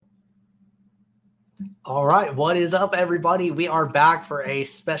All right, what is up, everybody? We are back for a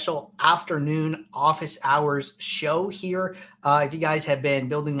special afternoon office hours show here. If you guys have been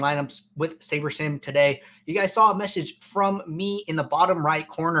building lineups with SaberSim today, you guys saw a message from me in the bottom right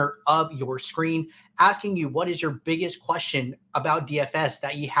corner of your screen asking you what is your biggest question about DFS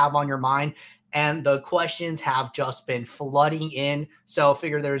that you have on your mind. And the questions have just been flooding in. So I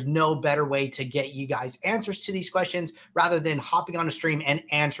figure there's no better way to get you guys answers to these questions rather than hopping on a stream and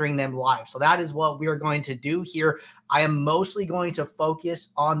answering them live. So that is what we are going to do here. I am mostly going to focus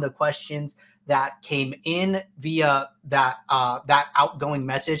on the questions that came in via that outgoing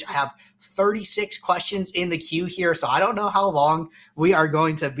message. I have 36 questions in the queue here, so I don't know how long we are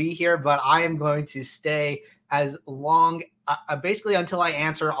going to be here, but I am going to stay as long basically until I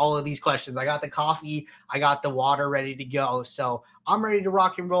answer all of these questions. I got the coffee, I got the water ready to go. So I'm ready to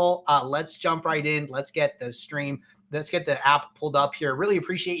rock and roll. Let's jump right in. Let's get the stream. Let's get the app pulled up here. Really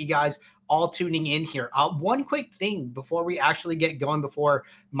appreciate you guys all tuning in here. One quick thing before we actually get going, before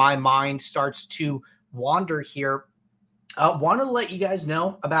my mind starts to wander here. Want to let you guys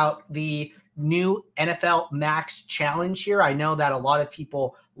know about the new NFL Max Challenge here. I know that a lot of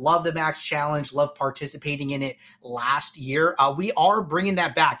people love the Max Challenge, love participating in it last year. We are bringing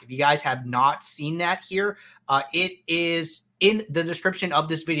that back. If you guys have not seen that here, it is in the description of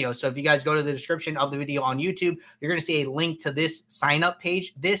this video. So if you guys go to the description of the video on YouTube, you're going to see a link to this sign up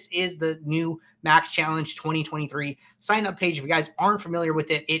page. This is the new Max Challenge 2023 sign up page. If you guys aren't familiar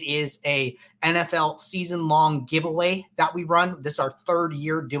with it, it is a NFL season long giveaway that we run. This is our third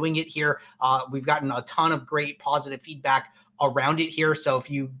year doing it here. We've gotten a ton of great positive feedback around it here. So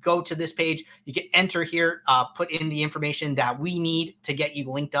if you go to this page, you can enter here, put in the information that we need to get you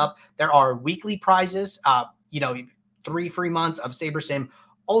linked up. There are weekly prizes, 3 free months of SaberSim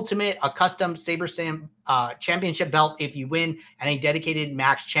Ultimate, a custom SaberSim championship belt if you win, and a dedicated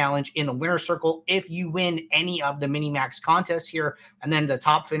Max Challenge in the winner's circle if you win any of the mini Max contests here. And then the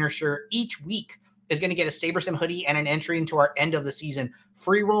top finisher each week is going to get a SaberSim hoodie and an entry into our end of the season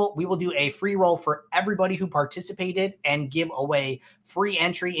free roll. We will do a free roll for everybody who participated and give away free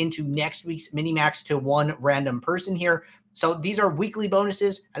entry into next week's mini Max to one random person here. So these are weekly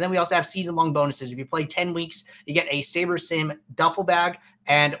bonuses. And then we also have season-long bonuses. If you play 10 weeks, you get a SaberSim duffel bag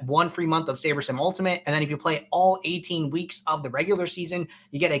and 1 free month of SaberSim Ultimate. And then if you play all 18 weeks of the regular season,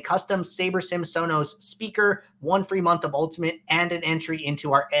 you get a custom SaberSim Sonos speaker, 1 free month of Ultimate, and an entry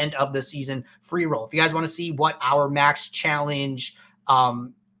into our end of the season free roll. If you guys want to see what our Max Challenge,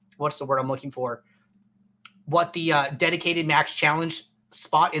 what's the word I'm looking for? What the dedicated Max Challenge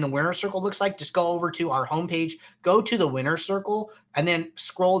spot in the winner circle looks like, just go over to our homepage, go to the winner circle, and then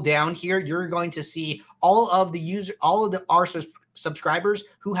scroll down here. You're going to see all of our subscribers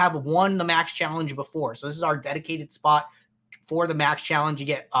who have won the Max Challenge before. So this is our dedicated spot for the Max Challenge. You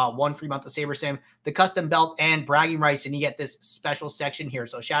get 1 free month of SaberSim, the custom belt, and bragging rights, and you get this special section here.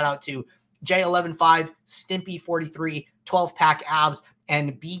 So shout out to J115, Stimpy43, 12 pack abs,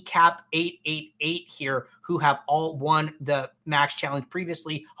 and BCAP888 here, who have all won the Max Challenge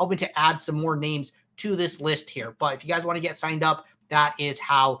previously, hoping to add some more names to this list here. But if you guys want to get signed up, that is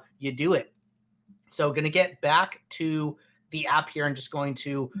how you do it. So going to get back to the app here and just going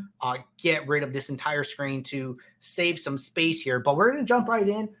to get rid of this entire screen to save some space here. But we're going to jump right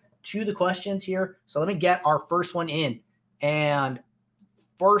in to the questions here. So let me get our first one in. And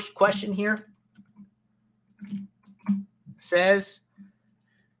first question here says,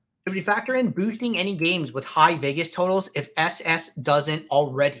 should we factor in boosting any games with high Vegas totals if SS doesn't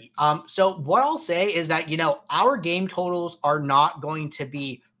already? So what I'll say is that, our game totals are not going to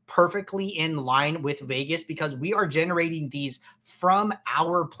be perfectly in line with Vegas because we are generating these from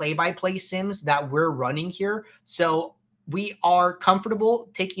our play-by-play sims that we're running here. So we are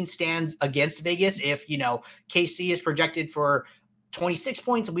comfortable taking stands against Vegas. If, KC is projected for 26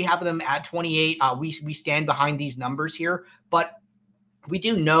 points and we have them at 28, we stand behind these numbers here. But we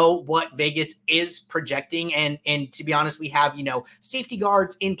do know what Vegas is projecting. And to be honest, we have, safety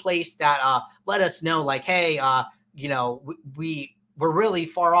guards in place that let us know like, hey, we're really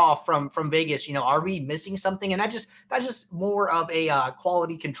far off from Vegas. Are we missing something? And that's just more of a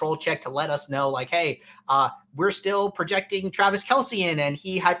quality control check to let us know like, hey, we're still projecting Travis Kelce in, and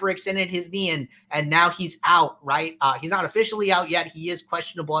he hyperextended his knee and now he's out, right? He's not officially out yet. He is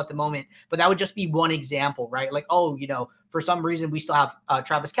questionable at the moment, but that would just be one example, right? Like, for some reason we still have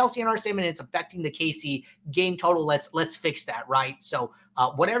Travis Kelce in our sim and it's affecting the KC game total. Let's fix that, right? So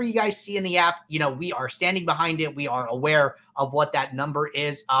whatever you guys see in the app, we are standing behind it. We are aware of what that number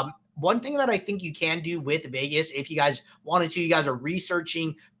is. One thing that I think you can do with Vegas, if you guys wanted to, you guys are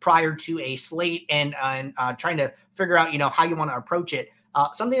researching prior to a slate and trying to figure out, how you want to approach it.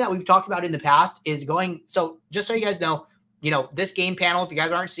 Something that we've talked about in the past is going. So just so you guys know, this game panel, if you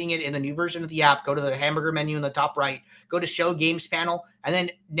guys aren't seeing it in the new version of the app, go to the hamburger menu in the top right, go to show games panel. And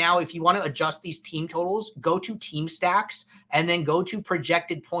then now if you want to adjust these team totals, go to team stacks and then go to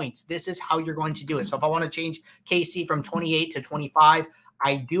projected points. This is how you're going to do it. So if I want to change KC from 28 to 25,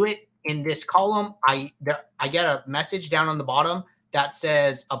 I do it in this column. I get a message down on the bottom that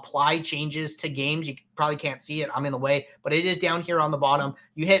says apply changes to games. You probably can't see it. I'm in the way, but it is down here on the bottom.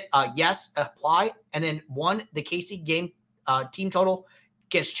 You hit yes, apply. And then the KC game team total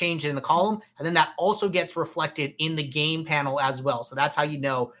gets changed in the column. And then that also gets reflected in the game panel as well. So that's how you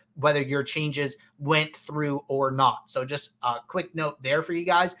know whether your changes went through or not. So just a quick note there for you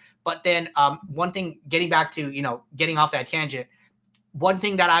guys. But then one thing, getting back to, getting off that tangent, one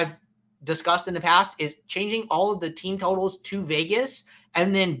thing that I've discussed in the past is changing all of the team totals to Vegas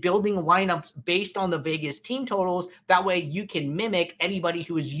and then building lineups based on the Vegas team totals. That way you can mimic anybody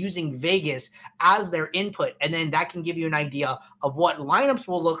who is using Vegas as their input. And then that can give you an idea of what lineups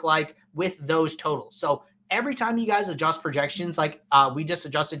will look like with those totals. So every time you guys adjust projections, like we just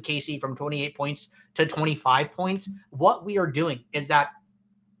adjusted KC from 28 points to 25 points, what we are doing is that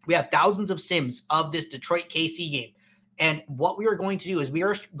we have thousands of sims of this Detroit KC game. And what we are going to do is we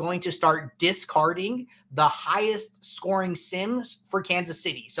are going to start discarding the highest scoring sims for Kansas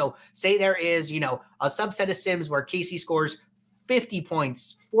City. So say there is, a subset of sims where KC scores 50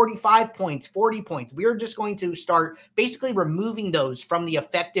 points, 45 points, 40 points. We are just going to start basically removing those from the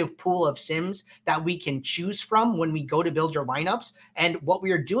effective pool of sims that we can choose from when we go to build your lineups. And what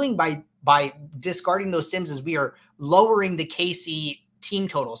we are doing by discarding those sims is we are lowering the KC team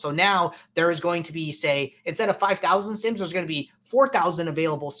total. So now there is going to be, say, instead of 5,000 sims, there's going to be 4,000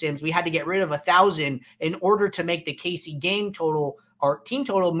 available sims. We had to get rid of 1,000 in order to make the KC game total or team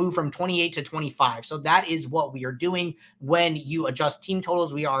total move from 28 to 25. So that is what we are doing when you adjust team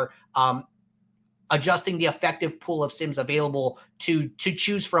totals. We are adjusting the effective pool of sims available to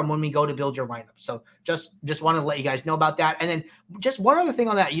choose from when we go to build your lineup. So just want to let you guys know about that. And then just one other thing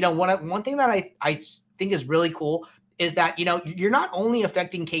on that, one thing that I think is really cool is that, you're not only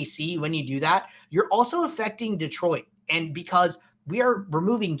affecting KC when you do that, you're also affecting Detroit. And because we are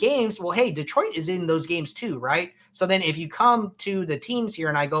removing games, well, hey, Detroit is in those games too, right? So then if you come to the teams here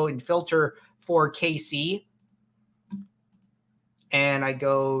and I go and filter for KC and I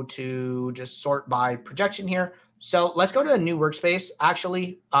go to just sort by projection here. So let's go to a new workspace,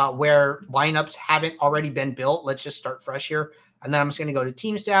 actually, where lineups haven't already been built. Let's just start fresh here. And then I'm just going to go to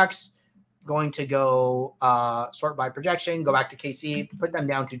team stacks. Going to go sort by projection, go back to KC, put them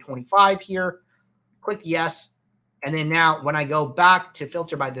down to 25 here, click yes. And then now when I go back to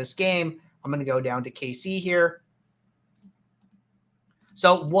filter by this game, I'm going to go down to KC here.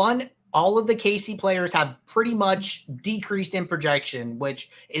 So all of the KC players have pretty much decreased in projection, which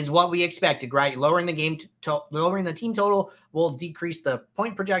is what we expected, right? Lowering the team total will decrease the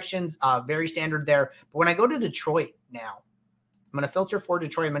point projections, very standard there. But when I go to Detroit now, I'm going to filter for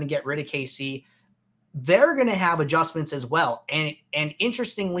Detroit. I'm going to get rid of KC. They're going to have adjustments as well. And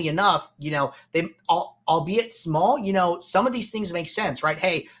interestingly enough, they albeit small, some of these things make sense, right?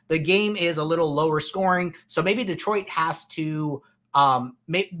 Hey, the game is a little lower scoring. So maybe Detroit has to,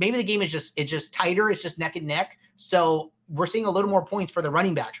 maybe the game is just tighter. It's just neck and neck. So we're seeing a little more points for the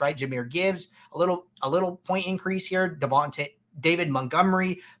running backs, right? Jahmyr Gibbs, a little point increase here. David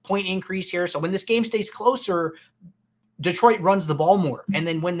Montgomery, point increase here. So when this game stays closer, Detroit runs the ball more. And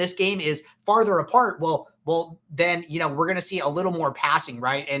then when this game is farther apart, well, then, we're going to see a little more passing,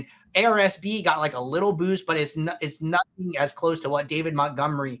 right? And ARSB got like a little boost, but it's nothing as close to what David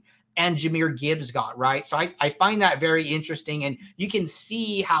Montgomery and Jahmyr Gibbs got, right? So I find that very interesting. And you can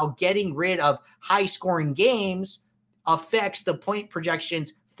see how getting rid of high scoring games affects the point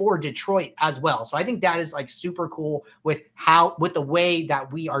projections for Detroit as well. So I think that is like super cool with the way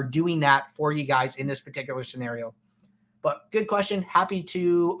that we are doing that for you guys in this particular scenario. But good question. Happy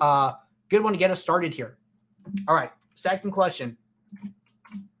to, good one to get us started here. All right. Second question.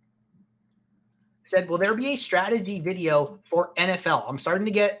 Said, will there be a strategy video for NFL? I'm starting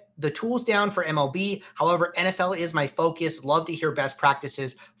to get the tools down for MLB. However, NFL is my focus. Love to hear best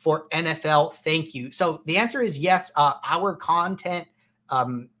practices for NFL. Thank you. So the answer is yes. Our content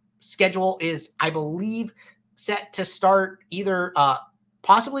schedule is, I believe, set to start either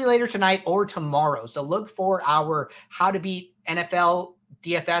possibly later tonight or tomorrow. So look for our How to Beat NFL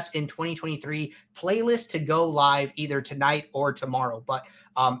DFS in 2023 playlist to go live either tonight or tomorrow. But,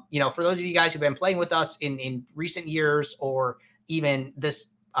 for those of you guys who've been playing with us in recent years or even this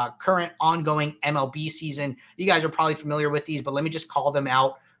current ongoing MLB season, you guys are probably familiar with these, but let me just call them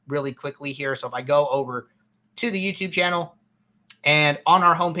out really quickly here. So if I go over to the YouTube channel, And on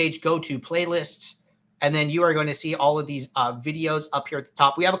our homepage, go to playlists, and then you are going to see all of these videos up here at the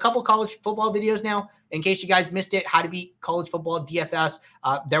top. We have a couple college football videos now. In case you guys missed it, how to beat college football DFS.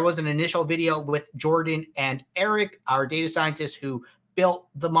 There was an initial video with Jordan and Eric, our data scientists, who built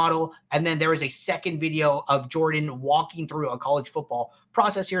the model. And then there was a second video of Jordan walking through a college football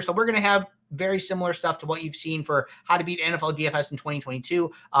process here. So we're going to have very similar stuff to what you've seen for how to beat NFL DFS in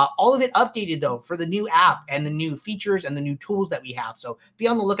 2022. All of it updated, though, for the new app and the new features and the new tools that we have. So be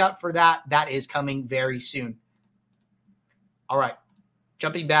on the lookout for that. That is coming very soon. All right.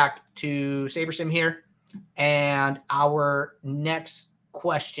 Jumping back to SaberSim here. And our next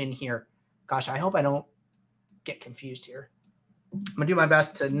question here. Gosh, I hope I don't get confused here. I'm going to do my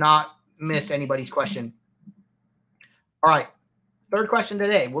best to not miss anybody's question. All right. Third question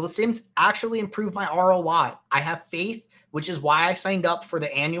today. Will the Sims actually improve my ROI? I have faith, which is why I signed up for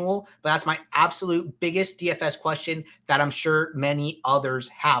the annual, but that's my absolute biggest DFS question that I'm sure many others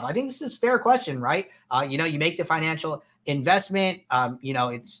have. I think this is a fair question, right? You make the financial investment.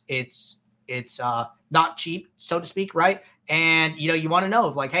 It's not cheap, so to speak, right? And, you want to know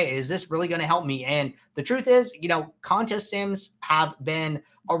if like, hey, is this really going to help me? And the truth is, contest sims have been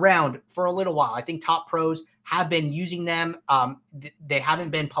around for a little while. I think top pros have been using them. They haven't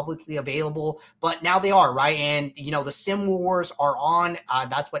been publicly available, but now they are, right? And, the sim wars are on.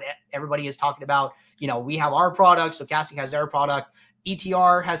 That's what everybody is talking about. We have our product. So Cassie has their product.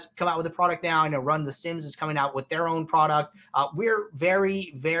 ETR has come out with a product now. I know Run the Sims is coming out with their own product. We're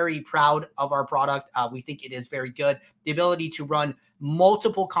very, very proud of our product. We think it is very good. The ability to run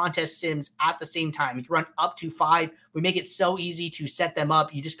multiple contest sims at the same time. You can run up to 5. We make it so easy to set them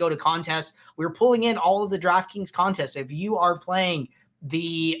up. You just go to contests. We're pulling in all of the DraftKings contests. If you are playing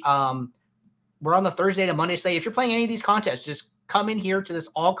we're on the Thursday to Monday slate. If you're playing any of these contests, just come in here to this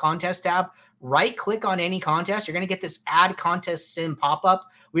all contest tab. Right click on any contest. You're going to get this add contest sim pop up.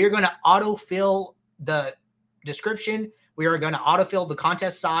 We are going to autofill the description. We are going to autofill the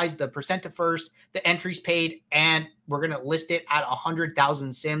contest size, the percent to first, the entries paid, and we're going to list it at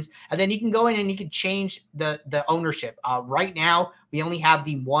 100,000 sims. And then you can go in and you can change the ownership. Right now, we only have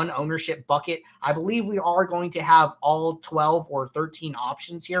the one ownership bucket. I believe we are going to have all 12 or 13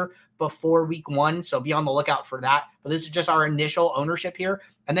 options here before week 1. So be on the lookout for that. But this is just our initial ownership here.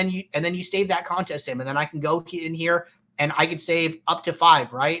 And then you save that contest sim. And then I can go in here and I can save up to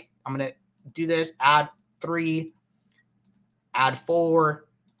 5, right? I'm going to do this, add 3, add 4,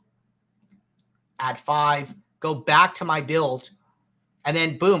 add 5, go back to my build, and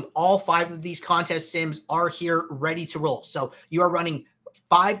then boom, all 5 of these contest sims are here ready to roll. So you are running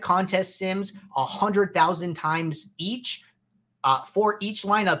 5 contest sims 100,000 times each for each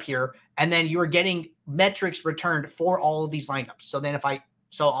lineup here, and then you are getting metrics returned for all of these lineups. So then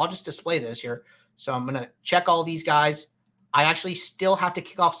I'll just display this here. So I'm going to check all these guys. I actually still have to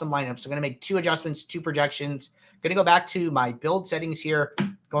kick off some lineups. So I'm going to make 2 adjustments, 2 projections. Going to go back to my build settings here.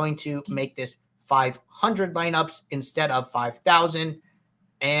 Going to make this 500 lineups instead of 5,000.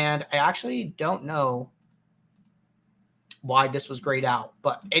 And I actually don't know why this was grayed out.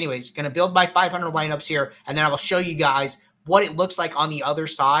 But anyways, going to build my 500 lineups here. And then I will show you guys what it looks like on the other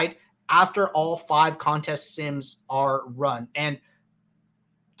side after all 5 contest sims are run. And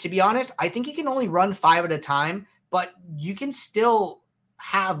to be honest, I think you can only run 5 at a time, but you can still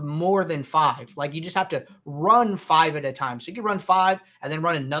have more than 5. Like you just have to run 5 at a time. So you can run 5 and then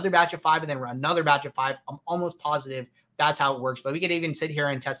run another batch of 5 and then run another batch of 5. I'm almost positive that's how it works, but we could even sit here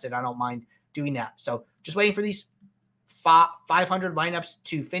and test it. I don't mind doing that. So just waiting for these 500 lineups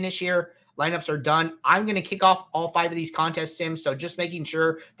to finish here. Lineups are done. I'm going to kick off all 5 of these contest sims. So just making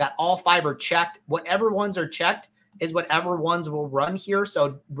sure that all 5 are checked. Whatever ones are checked is whatever ones will run here.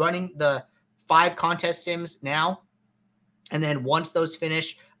 So running the 5 contest sims now. And then once those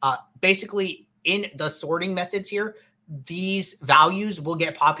finish, basically in the sorting methods here, these values will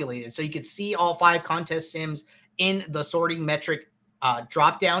get populated. So you can see all 5 contest sims in the sorting metric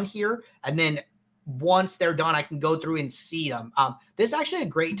drop down here. And then once they're done, I can go through and see them. This is actually a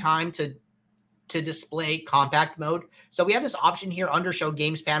great time to display compact mode. So we have this option here under show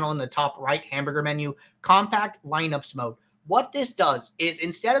games panel in the top right hamburger menu, compact lineups mode. What this does is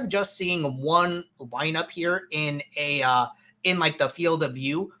instead of just seeing one lineup here in like the field of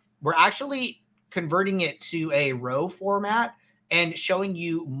view, we're actually converting it to a row format and showing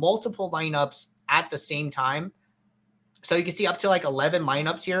you multiple lineups at the same time. So you can see up to like 11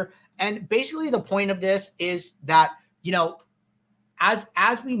 lineups here. And basically the point of this is that,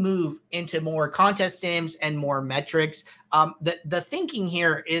 as we move into more contest sims and more metrics, the thinking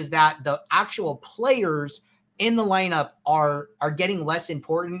here is that the actual players in the lineup are getting less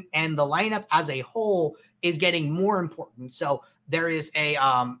important and the lineup as a whole is getting more important. So there is a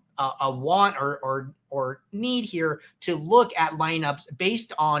want or need here to look at lineups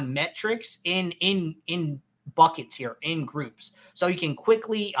based on metrics in buckets here, in groups. So you can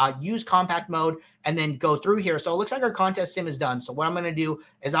quickly use compact mode and then go through here. So it looks like our contest sim is done. So what I'm going to do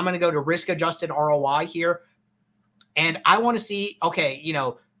is I'm going to go to risk adjusted ROI here. And I want to see, okay, you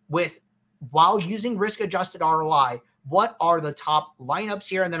know, while using risk adjusted ROI, what are the top lineups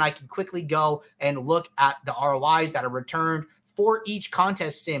here? And then I can quickly go and look at the ROIs that are returned for each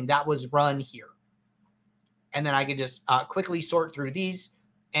contest sim that was run here. And then I can just quickly sort through these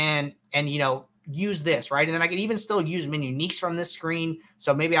and you know, use this, right? And then I can even still use min uniques from this screen.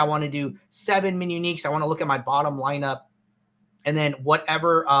 So maybe I want to do 7 min uniques. I want to look at my bottom lineup and then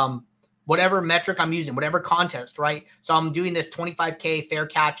whatever metric I'm using, whatever contest, right? So I'm doing this 25K fair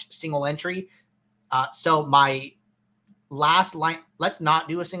catch single entry. So my last line, let's not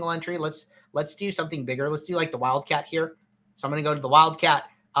do a single entry. Let's do something bigger. Let's do like the Wildcat here. So I'm going to go to the Wildcat.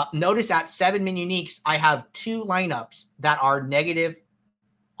 Notice at 7 min uniques, I have 2 lineups that are negative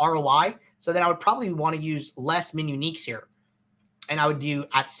ROI. So then I would probably want to use less min uniques here. And I would do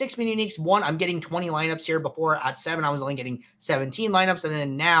at 6 min uniques, 1, I'm getting 20 lineups here. Before at 7, I was only getting 17 lineups. And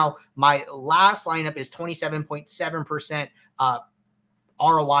then now my last lineup is 27.7%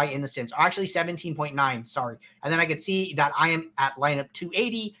 ROI in the Sims, or actually 17.9, sorry. And then I could see that I am at lineup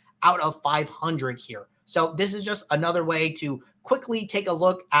 280 out of 500 here. So this is just another way to quickly take a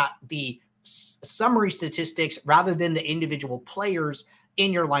look at the summary statistics rather than the individual players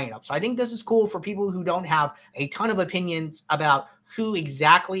in your lineup. So I think this is cool for people who don't have a ton of opinions about who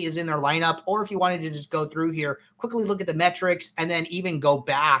exactly is in their lineup, or if you wanted to just go through here, quickly look at the metrics, and then even go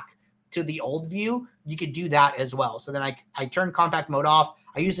back to the old view, you could do that as well. So then I turn compact mode off.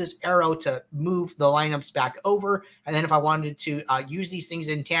 I use this arrow to move the lineups back over. And then if I wanted to use these things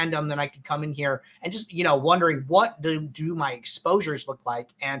in tandem, then I could come in here and just, you know, wondering what do my exposures look like.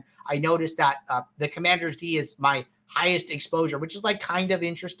 And I noticed that the Commander's D is my highest exposure, which is like kind of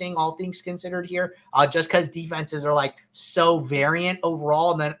interesting, all things considered here, just because defenses are like so variant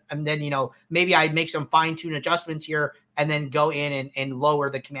overall. And then, you know, maybe I'd make some fine tune adjustments here and then go in and lower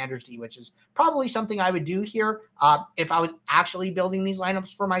the Commander's D, which is probably something I would do here if I was actually building these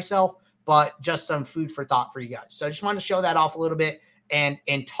lineups for myself, but just some food for thought for you guys. So I just wanted to show that off a little bit and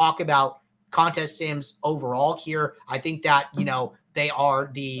talk about contest sims overall here. I think that, you know, they are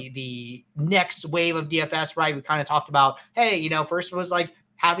the next wave of DFS, right? We kind of talked about, hey, you know, first was like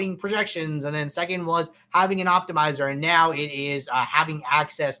having projections, and then second was having an optimizer, and now it is having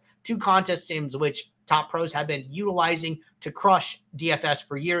access to contest sims, which top pros have been utilizing to crush DFS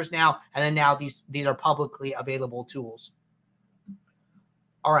for years now, and then now these are publicly available tools.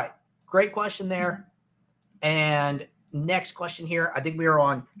 All right, great question there. And next question here, I think we are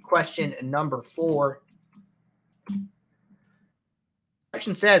on question number 4.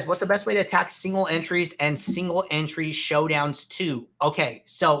 Question says, what's the best way to attack single entries and single entry showdowns too? Okay,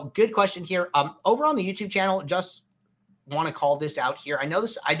 so good question here. Over on the YouTube channel, just want to call this out here. I know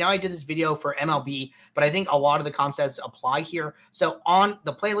I did this video for MLB, but I think a lot of the concepts apply here. So on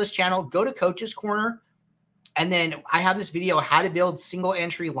the playlist channel, go to Coach's Corner, and then I have this video, how to build single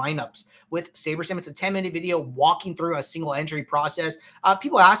entry lineups with SaberSim. It's a 10-minute video walking through a single entry process.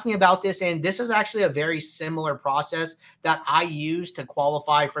 People ask me about this, and this is actually a very similar process that I used to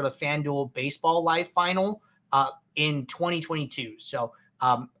qualify for the FanDuel Baseball Live Final in 2022. So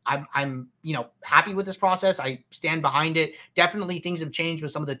I'm you know, happy with this process. I stand behind it. Definitely things have changed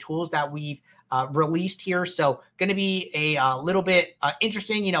with some of the tools that we've released here. So going to be a little bit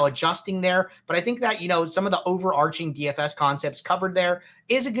interesting, you know, adjusting there. But I think that, you know, some of the overarching DFS concepts covered there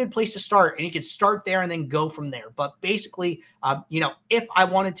is a good place to start, and you could start there and then go from there. But basically, you know, if I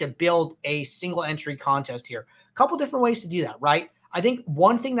wanted to build a single entry contest here, a couple different ways to do that, right? I think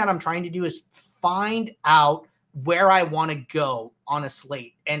one thing that I'm trying to do is find out where I want to go on a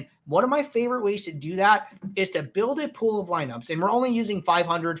slate. And one of my favorite ways to do that is to build a pool of lineups. And we're only using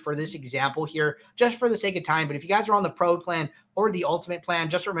 500 for this example here, just for the sake of time. But if you guys are on the pro plan or the ultimate plan,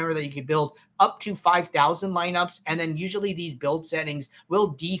 just remember that you can build up to 5,000 lineups. And then usually these build settings will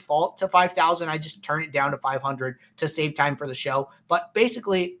default to 5,000. I just turn it down to 500 to save time for the show. But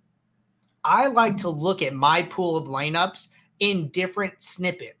basically, I like to look at my pool of lineups in different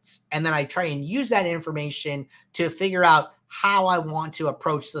snippets. And then I try and use that information to figure out how I want to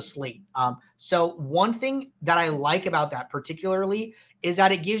approach the slate. So one thing that I like about that particularly is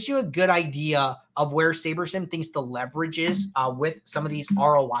that it gives you a good idea of where SaberSim thinks the leverage is with some of these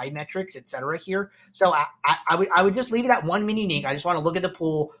ROI metrics, et cetera here. So I would just leave it at 1 min unique. I just want to look at the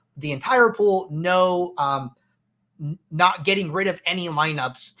pool, the entire pool, no, not getting rid of any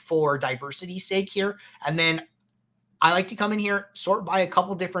lineups for diversity's sake here. And then I like to come in here, sort by a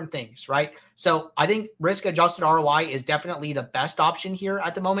couple different things, right? So I think risk adjusted ROI is definitely the best option here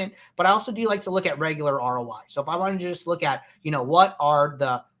at the moment, but I also do like to look at regular ROI. So if I want to just look at, what are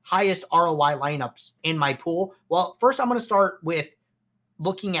the highest ROI lineups in my pool? Well, first I'm going to start with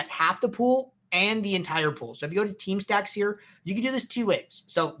looking at half the pool and the entire pool. So if you go to team stacks here, you can do this two ways.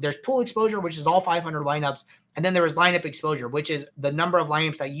 So there's pool exposure, which is all 500 lineups. And then there is lineup exposure, which is the number of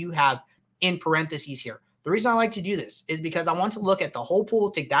lineups that you have in parentheses here. The reason I like to do this is because I want to look at the whole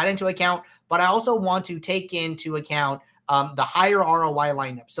pool, take that into account, but I also want to take into account the higher ROI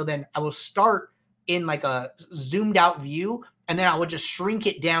lineup. So then I will start in like a zoomed out view, and then I would just shrink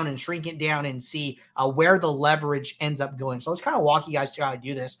it down and see where the leverage ends up going. So let's kind of walk you guys through how to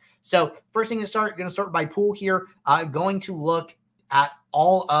do this. So first thing to start, going to start by pool here, going to look at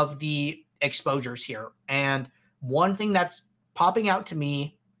all of the exposures here. And one thing that's popping out to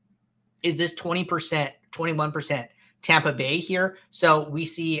me is this 20%, 21% Tampa Bay here. So we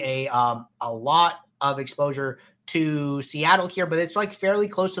see a lot of exposure to Seattle here, but it's like fairly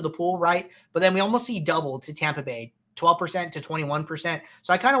close to the pool, right? But then we almost see double to Tampa Bay, 12% to 21%.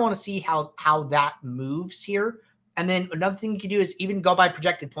 So I kind of want to see how that moves here. And then another thing you can do is even go by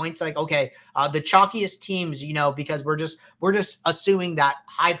projected points. Like, okay, the chalkiest teams, because we're just assuming that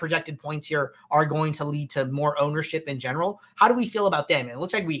high projected points here are going to lead to more ownership in general. How do we feel about them? And it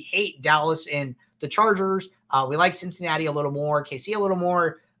looks like we hate Dallas and the Chargers. We like Cincinnati a little more, KC a little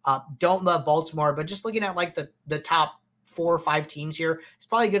more. Don't love Baltimore, but just looking at like the top 4 or 5 teams here, it's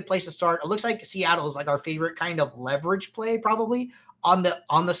probably a good place to start. It looks like Seattle is like our favorite kind of leverage play probably on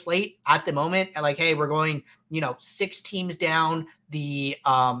the slate at the moment. And like, hey, we're going, 6 teams down the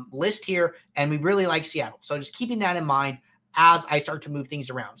list here, and we really like Seattle. So just keeping that in mind as I start to move things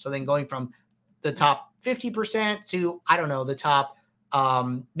around. So then going from the top 50% to, I don't know, the top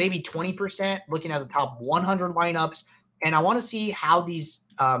maybe 20%, looking at the top 100 lineups. And I want to see how these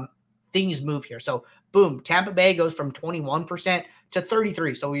things move here. So boom, Tampa Bay goes from 21% to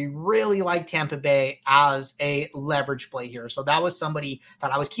 33. So we really like Tampa Bay as a leverage play here. So that was somebody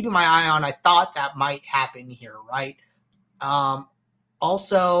that I was keeping my eye on. I thought that might happen here, right?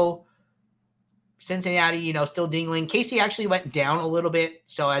 Also, Cincinnati, still dingling. KC actually went down a little bit.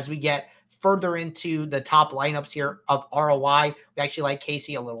 So as we get further into the top lineups here of ROI, we actually like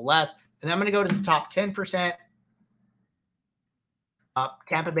KC a little less. And then I'm going to go to the top 10%.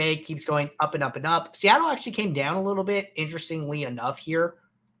 Tampa Bay keeps going up and up and up. Seattle actually came down a little bit, interestingly enough here.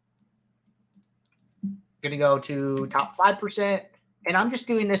 Going to go to top 5%. And I'm just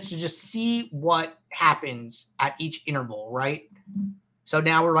doing this to just see what happens at each interval, right? So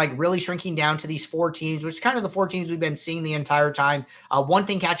now we're like really shrinking down to these 4 teams, which is kind of the 4 teams we've been seeing the entire time. One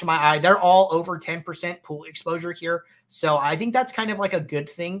thing catching my eye, they're all over 10% pool exposure here. So I think that's kind of like a good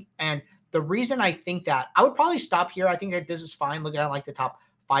thing. And the reason I think that I would probably stop here. I think that this is fine looking at like the top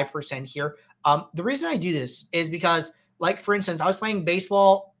 5% here. The reason I do this is because, like, for instance, I was playing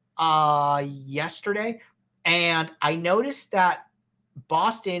baseball yesterday, and I noticed that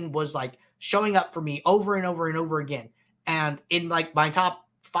Boston was like showing up for me over and over and over again. And in like my top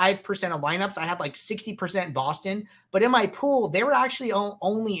 5% of lineups, I had like 60% Boston, but in my pool, they were actually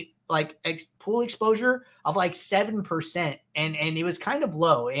only like pool exposure of like 7%. And it was kind of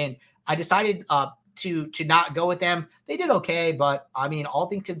low. And I decided to not go with them. They did okay, but I mean, all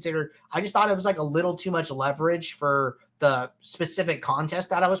things considered, I just thought it was like a little too much leverage for the specific contest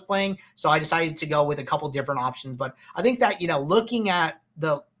that I was playing. So I decided to go with a couple different options. But I think that, looking at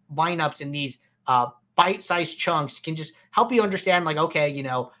the lineups in these bite-sized chunks can just help you understand, like, okay,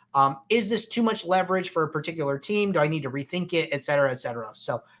 is this too much leverage for a particular team? Do I need to rethink it, et cetera, et cetera?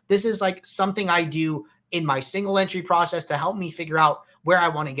 So this is like something I do in my single entry process to help me figure out where I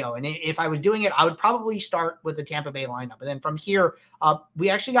want to go. And if I was doing it, I would probably start with the Tampa Bay lineup. And then from here, we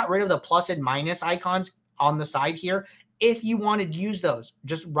actually got rid of the plus and minus icons on the side here. If you wanted to use those,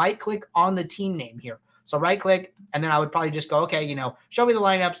 just right click on the team name here. So right click, and then I would probably just go, okay, show me the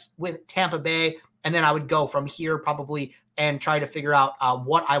lineups with Tampa Bay. And then I would go from here probably and try to figure out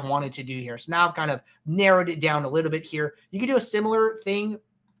what I wanted to do here. So now I've kind of narrowed it down a little bit here. You can do a similar thing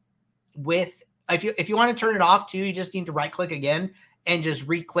with, if you want to turn it off too, you just need to right click again and just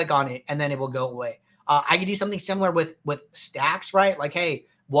re-click on it, and then it will go away. I could do something similar with stacks, right? Like, hey,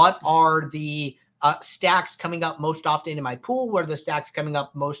 what are the stacks coming up most often in my pool? What are the stacks coming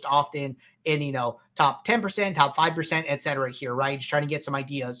up most often in, top 10%, top 5%, et cetera here, right? Just trying to get some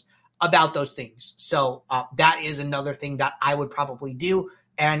ideas about those things. So that is another thing that I would probably do.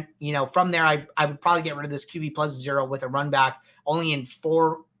 And, from there, I would probably get rid of this QB plus 0 with a run back only in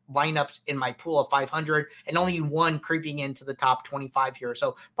 4 lineups in my pool of 500 and only 1 creeping into the top 25 here.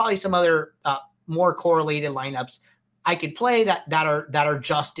 So probably some other more correlated lineups I could play that are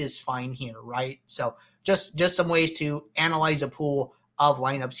just as fine here, right? So just some ways to analyze a pool of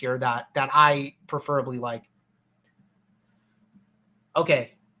lineups here that I preferably like.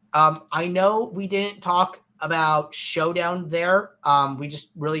 Okay. I know we didn't talk about Showdown there. We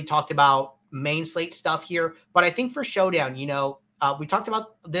just really talked about main slate stuff here. But I think for Showdown, we talked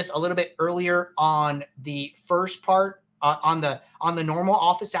about this a little bit earlier on the first part on the normal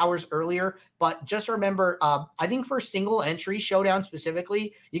office hours earlier. But just remember, I think for single entry Showdown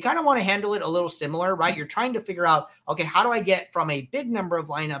specifically, you kind of want to handle it a little similar, right? You're trying to figure out, okay, how do I get from a big number of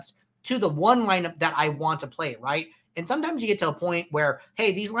lineups to the one lineup that I want to play, right? And sometimes you get to a point where,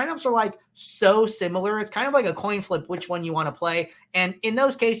 hey, these lineups are like so similar. It's kind of like a coin flip, which one you want to play. And in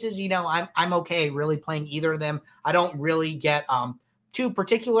those cases, I'm okay really playing either of them. I don't really get too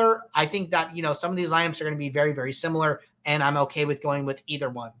particular. I think that, some of these lineups are going to be very, very similar, and I'm okay with going with either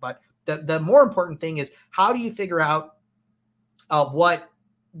one. But the more important thing is, how do you figure out what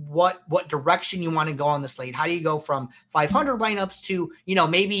direction you want to go on the slate? How do you go from 500 lineups to,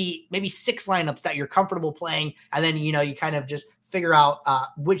 maybe 6 lineups that you're comfortable playing? And then, you kind of just figure out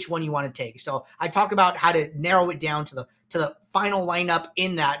which one you want to take. So I talk about how to narrow it down to the final lineup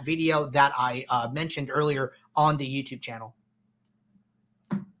in that video that I mentioned earlier on the YouTube channel.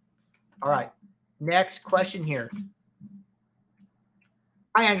 All right. Next question here.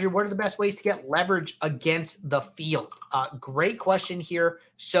 Hi, Andrew. What are the best ways to get leverage against the field? Great question here.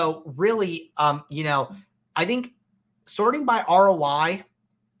 So really, I think sorting by ROI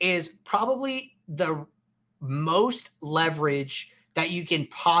is probably the most leverage that you can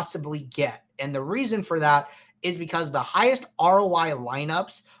possibly get. And the reason for that is because the highest ROI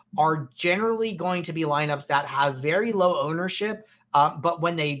lineups are generally going to be lineups that have very low ownership. But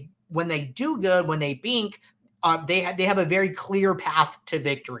when they do good, when they bink, they have a very clear path to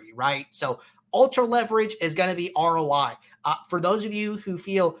victory, right? So ultra leverage is going to be ROI. For those of you who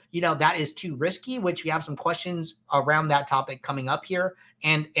feel, that is too risky, which we have some questions around that topic coming up here.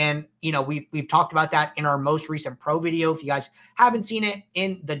 And we've talked about that in our most recent pro video. If you guys haven't seen it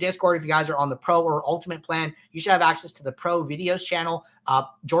in the Discord, if you guys are on the pro or ultimate plan, you should have access to the pro videos channel.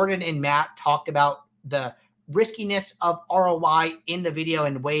 Jordan and Matt talked about the riskiness of ROI in the video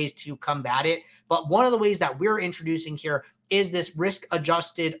and ways to combat it. But one of the ways that we're introducing here is this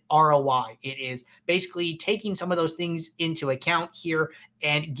risk-adjusted ROI. It is basically taking some of those things into account here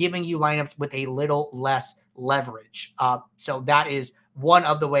and giving you lineups with a little less leverage. So that is one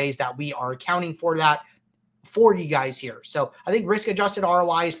of the ways that we are accounting for that for you guys here. So I think risk-adjusted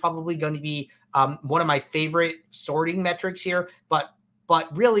ROI is probably going to be one of my favorite sorting metrics here. But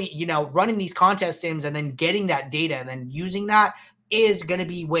really, running these contest sims and then getting that data and then using that is going to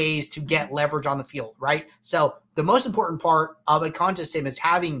be ways to get leverage on the field, right? So the most important part of a contest sim is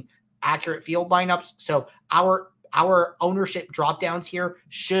having accurate field lineups. So our ownership drop downs here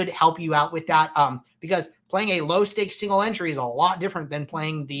should help you out with that, because playing a low stakes single entry is a lot different than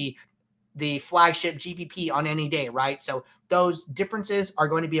playing the flagship GPP on any day, right? So those differences are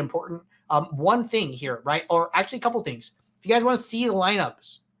going to be important. One thing here, right? Or actually a couple things. If you guys want to see the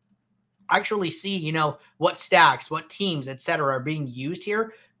lineups, actually see, what stacks, what teams, etc. are being used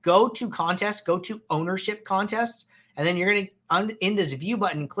here, go to contests, go to ownership contests, and then you're going to, in this view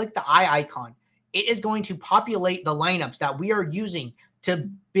button, click the eye icon. It is going to populate the lineups that we are using to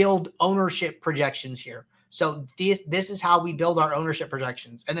build ownership projections here. So this is how we build our ownership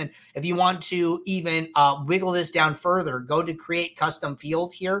projections. And then if you want to even wiggle this down further, go to create custom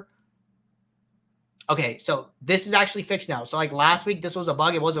field here. Okay, so this is actually fixed now. So like last week, this was a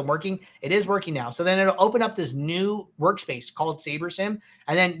bug. It wasn't working. It is working now. So then it'll open up this new workspace called SaberSim.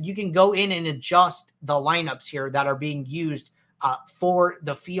 And then you can go in and adjust the lineups here that are being used for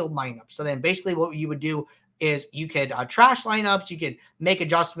the field lineups. So then basically what you would do is you could trash lineups. You could make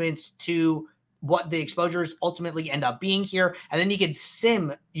adjustments to what the exposures ultimately end up being here. And then you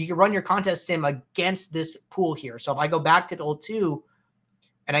can run your contest sim against this pool here. So if I go back to Build 2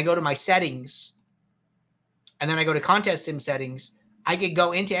 and I go to my settings, and then I go to contest sim settings, I could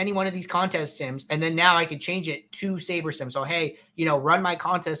go into any one of these contest sims, and then now I could change it to SaberSim. So, hey, run my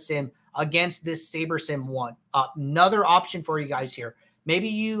contest sim against this SaberSim one. Another option for you guys here. Maybe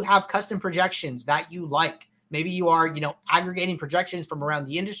you have custom projections that you like. Maybe you are, aggregating projections from around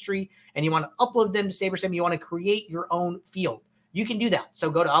the industry, and you want to upload them to SaberSim. You want to create your own field. You can do that.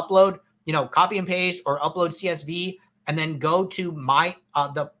 So go to upload, copy and paste, or upload CSV, and then go to my,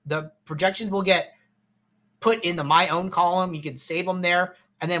 the projections will get put in the my own column. You can save them there.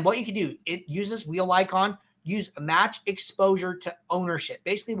 And then what you can do, use this wheel icon, use match exposure to ownership.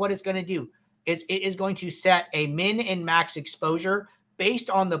 Basically what it's going to do is it is going to set a min and max exposure based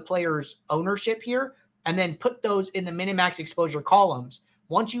on the player's ownership here. and then put those in the minimax exposure columns.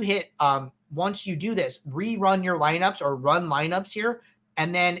 Once you do this, rerun your lineups or run lineups here,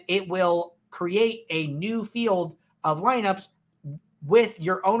 and then it will create a new field of lineups with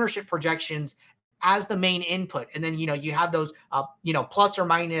your ownership projections as the main input. And then, you have those, plus or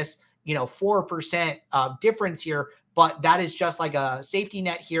minus, 4% difference here, but that is just like a safety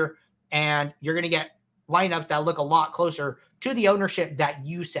net here. And you're going to get lineups that look a lot closer to the ownership that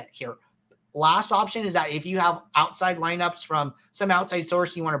you set here. Last option is that if you have outside lineups from some outside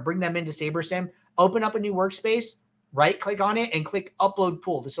source, you want to bring them into SaberSim, open up a new workspace, right click on it and click upload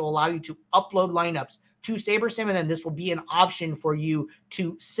pool. This will allow you to upload lineups to SaberSim, and then this will be an option for you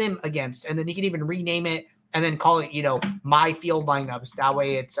to sim against. And then you can even rename it and then call it, my field lineups. That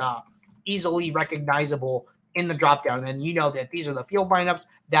way it's easily recognizable in the dropdown. And then you know that these are the field lineups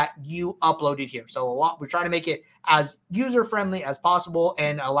that you uploaded here. So we're trying to make it as user-friendly as possible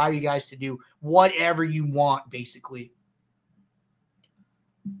and allow you guys to do whatever you want, basically.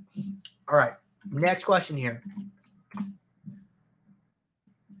 All right, next question here.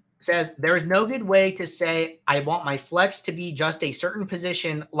 Says, there is no good way to say I want my flex to be just a certain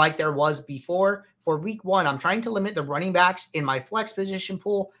position like there was before. For week 1, I'm trying to limit the running backs in my flex position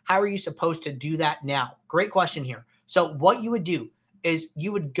pool. How are you supposed to do that now? Great question here. So what you would do is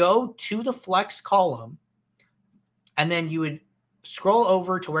you would go to the flex column and then you would scroll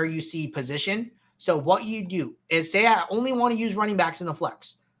over to where you see position. So what you do is say I only want to use running backs in the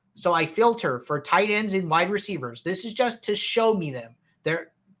flex. So I filter for tight ends and wide receivers. This is just to show me them.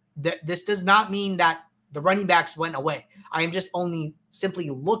 This does not mean that the running backs went away. I am just only simply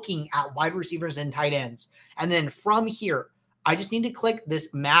looking at wide receivers and tight ends. And then from here, I just need to click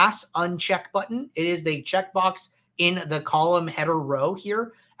this mass uncheck button. It is the checkbox in the column header row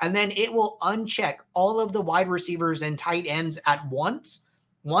here. And then it will uncheck all of the wide receivers and tight ends at once.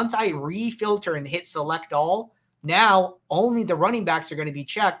 Once I refilter and hit select all, now only the running backs are going to be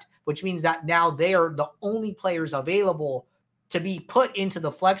checked, which means that now they are the only players available to be put into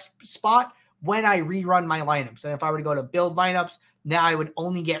the flex spot when I rerun my lineups. And if I were to go to build lineups, now I would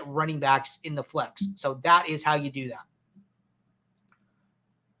only get running backs in the flex. So that is how you do that.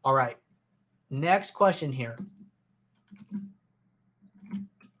 All right. Next question here.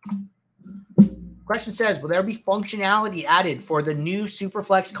 Question says, will there be functionality added for the new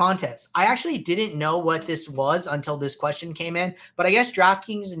Superflex contest? I actually didn't know what this was until this question came in, but I guess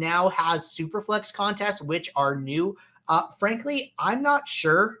DraftKings now has Superflex contests, which are new. Frankly, I'm not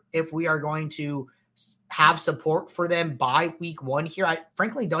sure if we are going to have support for them by week 1 here. I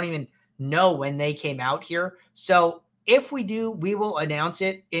frankly don't even know when they came out here. So if we do, we will announce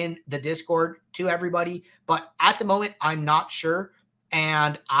it in the Discord to everybody. But at the moment, I'm not sure.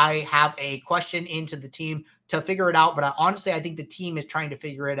 And I have a question into the team to figure it out. But honestly, I think the team is trying to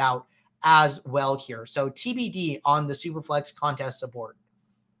figure it out as well here. So TBD on the Superflex contest support.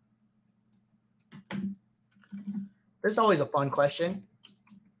 This is always a fun question.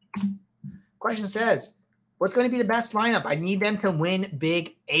 Question says, what's going to be the best lineup? I need them to win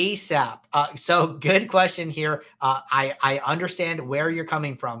big ASAP. So good question here. I understand where you're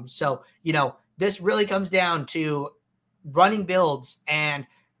coming from. So, this really comes down to running builds and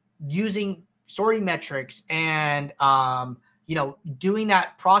using sorting metrics and, doing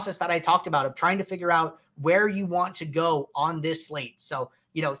that process that I talked about of trying to figure out where you want to go on this slate. So,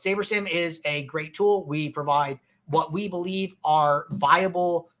 SaberSim is a great tool. We provide what we believe are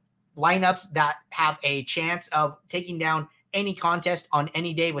viable lineups that have a chance of taking down any contest on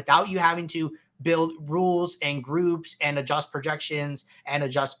any day without you having to build rules and groups and adjust projections and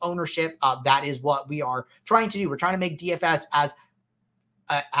adjust ownership. That is what we are trying to do. We're trying to make DFS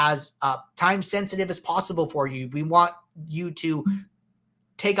as time sensitive as possible for you. We want you to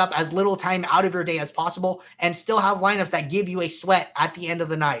take up as little time out of your day as possible and still have lineups that give you a sweat at the end of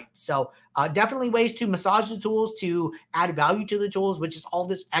the night. So definitely ways to massage the tools, to add value to the tools, which is all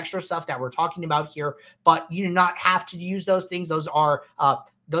this extra stuff that we're talking about here. But you do not have to use those things. Those are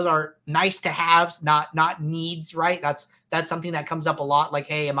nice to haves, not needs, right? That's something that comes up a lot. Like,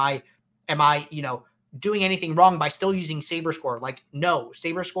 hey, am I doing anything wrong by still using SaberScore? Like, no,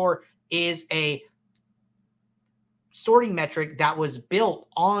 SaberScore is a sorting metric that was built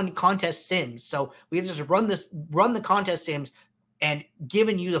on contest sims. So we've just run the contest sims and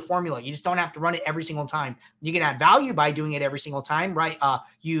given you the formula. You just don't have to run it every single time. You can add value by doing it every single time, right?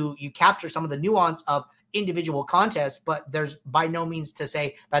 You capture some of the nuance of individual contests, but there's by no means to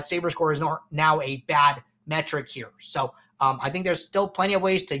say that SaberScore is not now a bad metric here. So I think there's still plenty of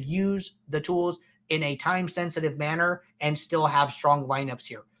ways to use the tools in a time-sensitive manner and still have strong lineups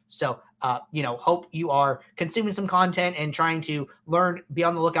here. So hope you are consuming some content and trying to learn. Be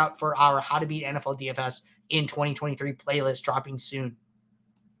on the lookout for our How to Beat NFL DFS in 2023 playlist dropping soon.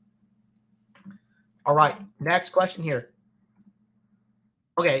 All right, next question here.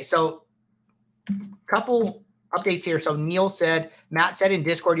 Okay, so couple updates here. So Matt said in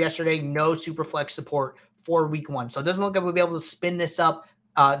Discord yesterday, no Superflex support for week 1. So it doesn't look like we'll be able to spin this up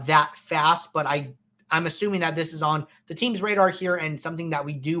that fast, but I'm assuming that this is on the team's radar here and something that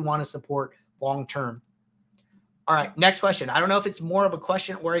we do want to support long term. All right, next question. I don't know if it's more of a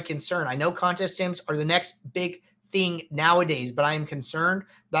question or a concern. I know contest sims are the next big thing nowadays, but I am concerned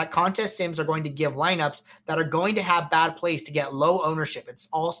that contest sims are going to give lineups that are going to have bad plays to get low ownership. It's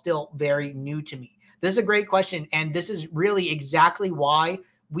all still very new to me. This is a great question, and this is really exactly why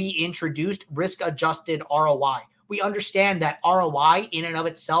we introduced risk-adjusted ROI. We understand that ROI in and of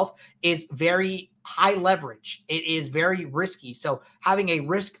itself is very high leverage. It is very risky. So having a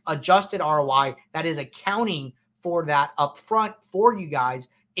risk-adjusted ROI that is accounting for that upfront for you guys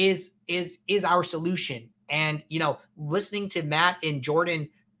is our solution. And, listening to Matt and Jordan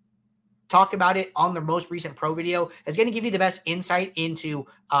talk about it on their most recent pro video is going to give you the best insight into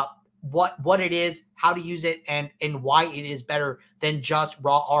what it is, how to use it, and why it is better than just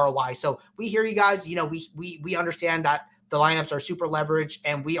raw ROI. So we hear you guys. We understand that the lineups are super leveraged,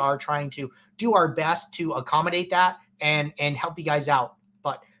 and we are trying to do our best to accommodate that and help you guys out.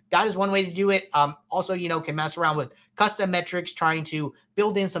 But that is one way to do it. Also, can mess around with custom metrics, trying to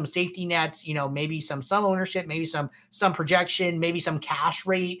build in some safety nets, maybe some ownership, maybe some projection, maybe some cash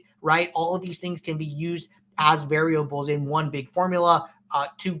rate, right? All of these things can be used as variables in one big formula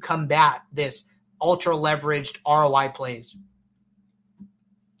to combat this ultra leveraged ROI plays.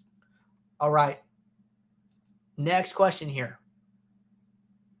 All right. Next question here.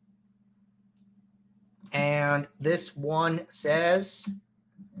 And this one says,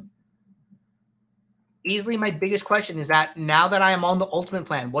 easily my biggest question is that now that I am on the ultimate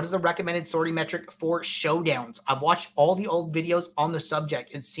plan, what is the recommended sorting metric for showdowns? I've watched all the old videos on the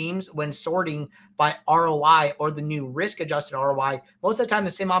subject. It seems when sorting by ROI or the new risk-adjusted ROI, most of the time the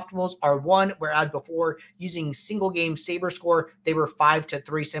sim optimals are 1, whereas before using single game Saber score, they were 5 to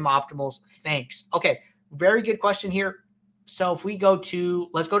 3 sim optimals. Thanks. Okay, very good question here. So if we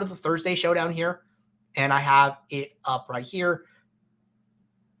let's go to the Thursday showdown here, and I have it up right here.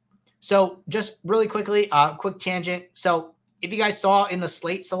 So just really quickly, quick tangent. So if you guys saw in the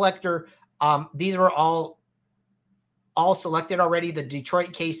slate selector, these were all selected already. The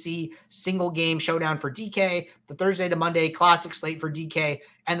Detroit KC single game showdown for DK, the Thursday to Monday classic slate for DK,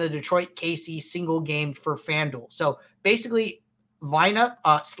 and the Detroit KC single game for FanDuel. So basically lineup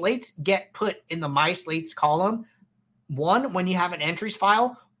slates get put in the My Slates column, 1, when you have an entries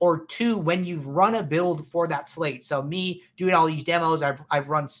file, or 2, when you've run a build for that slate. So me doing all these demos, I've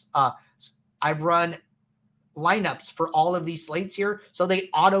run lineups for all of these slates here, so they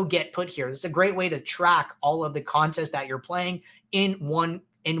auto get put here. This is a great way to track all of the contests that you're playing in one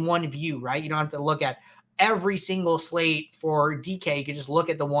view, right? You don't have to look at every single slate for DK. You can just look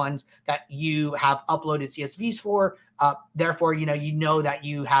at the ones that you have uploaded CSVs for. Therefore, you know that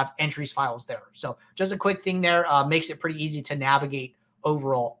you have entries files there. So just a quick thing there, makes it pretty easy to navigate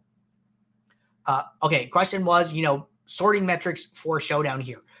overall. Okay, question was, sorting metrics for showdown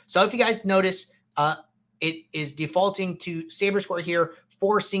here. So if you guys notice, it is defaulting to Saber score here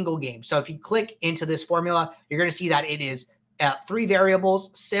for single game. So if you click into this formula, you're going to see that it is 3 variables,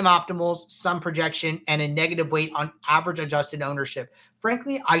 sim optimals, some projection, and a negative weight on average adjusted ownership.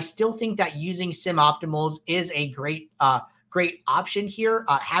 Frankly, I still think that using sim optimals is a great option here.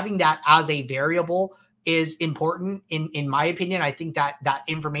 Having that as a variable is important in my opinion. I think that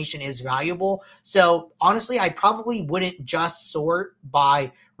information is valuable. So honestly, I probably wouldn't just sort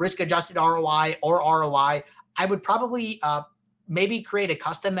by risk-adjusted ROI or ROI. I would probably maybe create a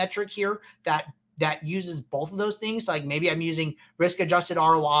custom metric here that uses both of those things. Like maybe I'm using risk-adjusted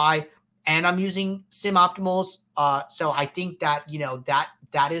ROI and I'm using sim optimals. So I think that,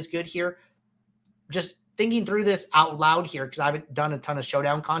 that is good here. Just thinking through this out loud here, because I haven't done a ton of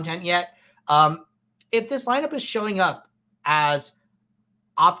showdown content yet. If this lineup is showing up as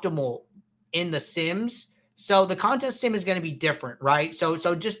optimal in the sims, so the contest sim is going to be different, right? So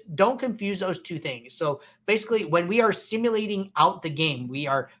just don't confuse those two things. So basically, when we are simulating out the game, we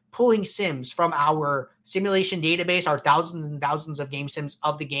are pulling sims from our simulation database, our thousands and thousands of game sims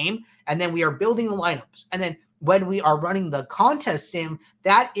of the game, and then we are building the lineups. And then when we are running the contest sim,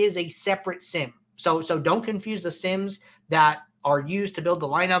 that is a separate sim. So don't confuse the sims that are used to build the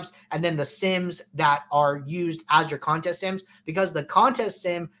lineups and then the sims that are used as your contest sims, because the contest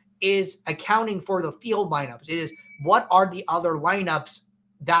sim is accounting for the field lineups. It is what are the other lineups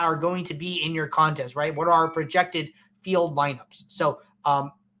that are going to be in your contest, right? What are our projected field lineups? So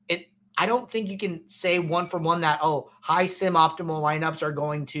I don't think you can say one for one that, oh, high sim optimal lineups are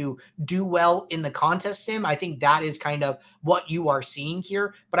going to do well in the contest sim. I think that is kind of what you are seeing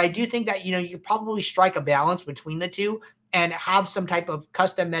here. But I do think that, you could probably strike a balance between the two and have some type of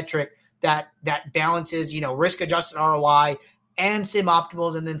custom metric that balances, risk adjusted ROI and sim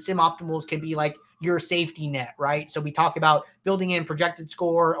optimals. And then sim optimals can be like your safety net, right? So we talk about building in projected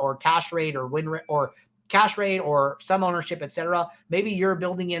score or cash rate or win rate or cash rate or some ownership, etc. Maybe you're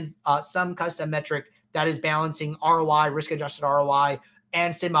building in some custom metric that is balancing ROI, risk-adjusted ROI,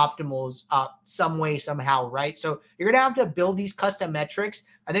 and sim optimals some way, somehow, right? So you're going to have to build these custom metrics,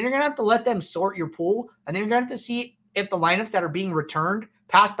 and then you're going to have to let them sort your pool, and then you're going to have to see if the lineups that are being returned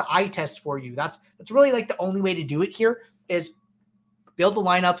pass the eye test for you. That's really like the only way to do it here is build the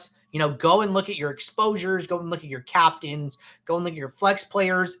lineups, go and look at your exposures, go and look at your captains, go and look at your flex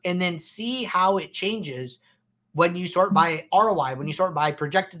players, and then see how it changes when you sort by ROI, when you sort by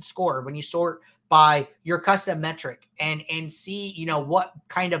projected score, when you sort by your custom metric and see, what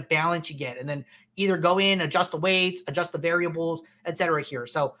kind of balance you get. And then either go in, adjust the weights, adjust the variables, etc. here.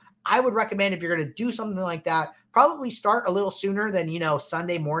 So I would recommend if you're going to do something like that, probably start a little sooner than,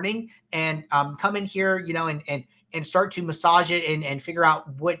 Sunday morning and come in here, and start to massage it and figure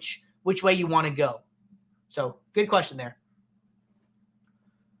out which way you want to go. So good question there.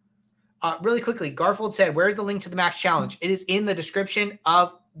 Really quickly, Garfield said, where's the link to the Max Challenge? It is in the description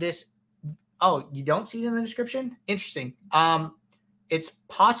of this. Oh, you don't see it in the description? Interesting. It's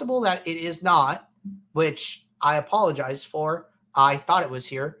possible that it is not, which I apologize for. I thought it was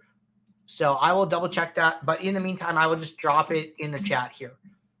here. So I will double check that. But in the meantime, I will just drop it in the chat here.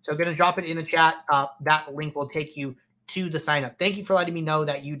 So I'm going to drop it in the chat. That link will take you to the sign up. Thank you for letting me know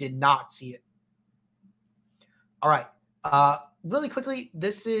that you did not see it. All right. Really quickly,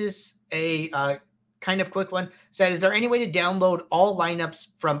 this is a kind of quick one. Said, is there any way to download all lineups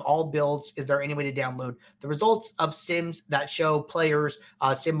from all builds? Is there any way to download the results of sims that show players,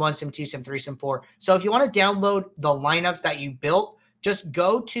 sim 1, sim 2, sim 3, sim 4? So if you want to download the lineups that you built, just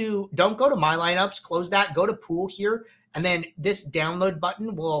don't go to my lineups, close that, go to pool here. And then this download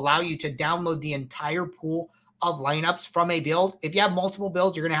button will allow you to download the entire pool of lineups from a build. If you have multiple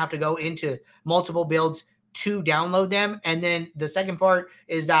builds, you're going to have to go into multiple builds to download them. And then the second part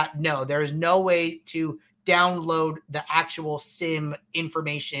is that no, there is no way to download the actual sim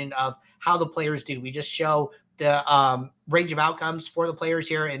information of how the players do. We just show the range of outcomes for the players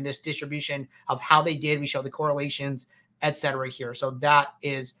here in this distribution of how they did. We show the correlations, etc. here. So that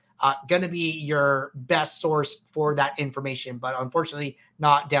is going to be your best source for that information, but unfortunately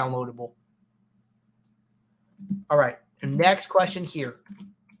not downloadable. All right. Next question here.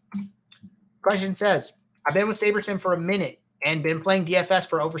 Question says, I've been with SaberSim for a minute and been playing DFS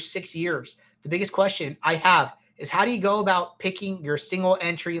for over 6 years. The biggest question I have is how do you go about picking your single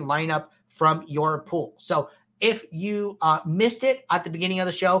entry lineup from your pool? So if you missed it at the beginning of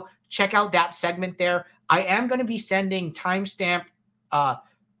the show, check out that segment there. I am going to be sending timestamp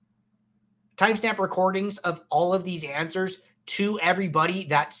recordings of all of these answers to everybody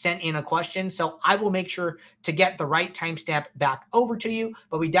that sent in a question. So I will make sure to get the right timestamp back over to you,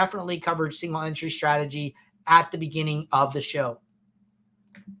 but we definitely covered single entry strategy at the beginning of the show.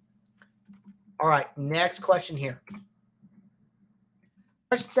 All right, next question here.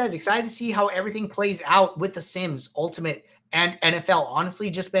 Question says, excited to see how everything plays out with the Sims, Ultimate, and NFL. Honestly,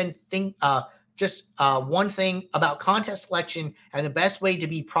 just been one thing about contest selection and the best way to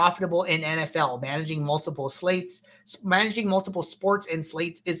be profitable in NFL. Managing multiple sports and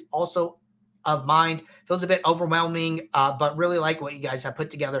slates is also of mind. Feels a bit overwhelming, but really like what you guys have put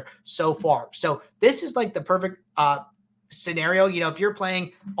together so far. So this is like the perfect scenario. If you're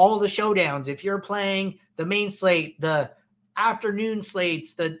playing all the showdowns, if you're playing the main slate, the afternoon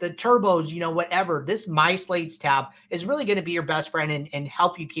slates, the turbos, whatever, this My Slates tab is really going to be your best friend and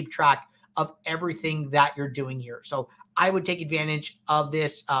help you keep track of everything that you're doing here. So I would take advantage of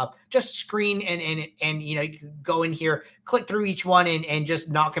this, just screen and you can go in here, click through each one and just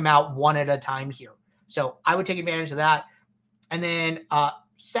knock them out one at a time here. So I would take advantage of that. And then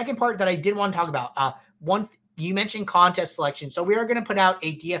second part that I did want to talk about, you mentioned contest selection. So we are going to put out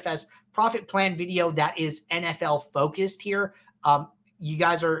a DFS profit plan video that is NFL focused here. You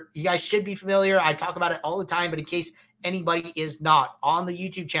guys should be familiar. I talk about it all the time, but in case anybody is not, on the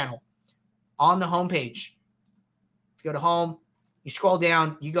YouTube channel, on the homepage, if you go to home, you scroll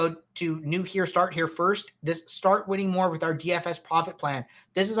down, you go to new here, start here first. This start winning more with our DFS profit plan.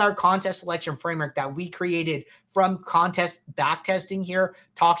 This is our contest selection framework that we created from contest back testing here.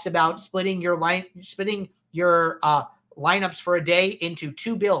 Talks about splitting your lineups for a day into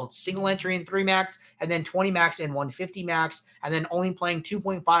 2 builds, single entry in 3 max, and then 20 max and 150 max, and then only playing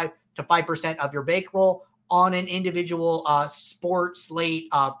 2.5 to 5% of your bankroll on an individual sport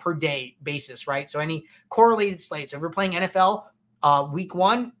slate per day basis, right? So any correlated slates. If you're playing NFL week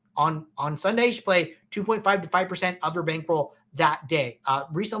 1 on Sunday, you should play 2.5 to 5% of your bankroll that day.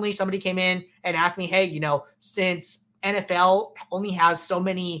 Recently, somebody came in and asked me, hey, since NFL only has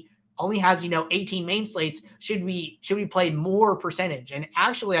 18 main slates, should we play more percentage? And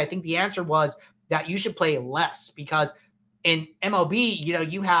actually, I think the answer was that you should play less, because in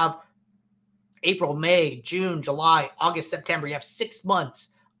MLB, you have April, May, June, July, August, September. You have 6 months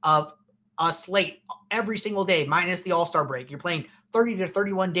of a slate every single day, minus the All-Star break. You're playing 30 to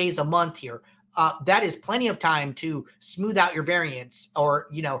 31 days a month here. That is plenty of time to smooth out your variance, or,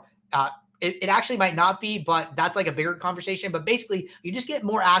 it actually might not be, but that's like a bigger conversation. But basically, you just get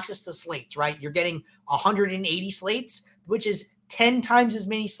more access to slates, right? You're getting 180 slates, which is 10 times as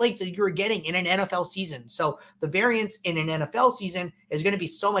many slates as you're getting in an NFL season. So the variance in an NFL season is going to be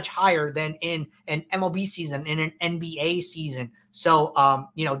so much higher than in an MLB season, in an NBA season. So,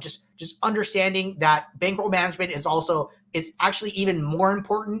 just understanding that bankroll management is actually even more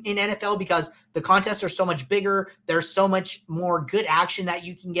important in NFL, because the contests are so much bigger. There's so much more good action that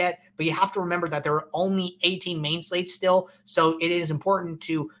you can get, but you have to remember that there are only 18 main slates still. So it is important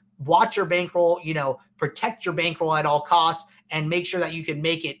to watch your bankroll, protect your bankroll at all costs, and make sure that you can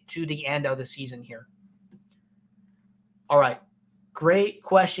make it to the end of the season here. All right. Great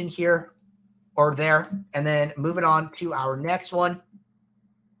question here or there. And then moving on to our next one.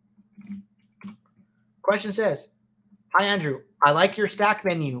 Question says, hi, Andrew. I like your stack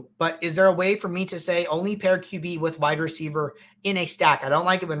menu, but is there a way for me to say only pair QB with wide receiver in a stack? I don't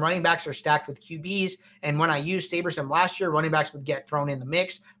like it when running backs are stacked with QBs. And when I used SaberSim last year, running backs would get thrown in the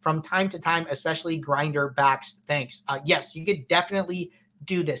mix from time to time, especially grinder backs. Thanks. Yes, you could definitely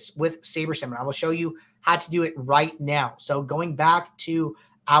do this with SaberSim. And I will show you how to do it right now. So going back to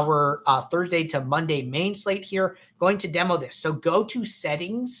our Thursday to Monday main slate here, going to demo this. So go to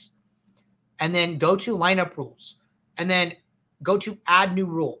settings and then go to lineup rules, and then go to add new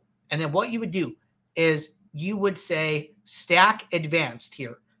rule. And then what you would do is you would say stack advanced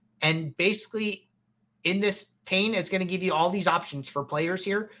here. And basically in this pane, it's going to give you all these options for players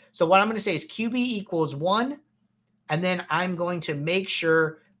here. So what I'm going to say is QB equals 1. And then I'm going to make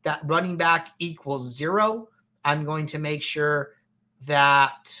sure that running back equals 0. I'm going to make sure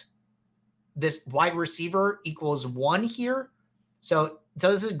that this wide receiver equals 1 here. So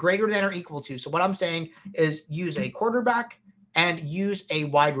this is greater than or equal to. So what I'm saying is use a quarterback and use a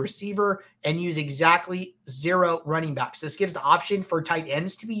wide receiver and use exactly 0 running backs. This gives the option for tight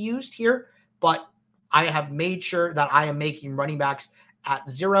ends to be used here, but I have made sure that I am making running backs at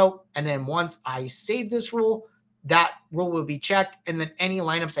 0. And then once I save this rule, that rule will be checked. And then any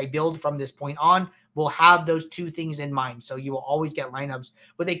lineups I build from this point on will have those 2 things in mind. So you will always get lineups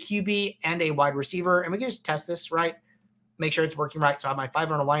with a QB and a wide receiver. And we can just test this, right? Make sure it's working right. So I have my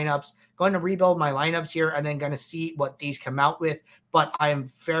 500 lineups, going to rebuild my lineups here, and then going to see what these come out with. But I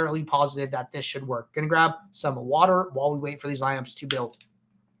am fairly positive that this should work. Going to grab some water while we wait for these lineups to build.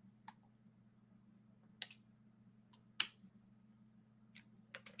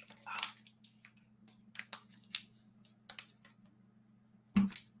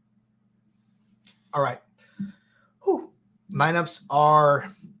 All right. Whew. Lineups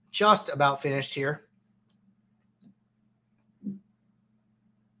are just about finished here.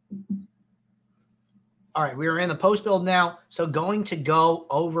 All right, we are in the post build now. So going to go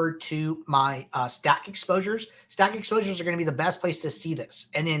over to my stack exposures. Stack exposures are going to be the best place to see this.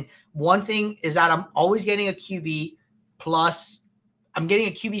 And then one thing is that I'm always getting a QB plus I'm getting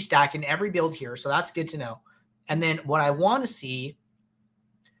a QB stack in every build here. So that's good to know. And then what I want to see,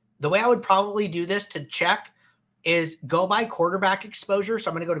 the way I would probably do this to check is go by quarterback exposure. So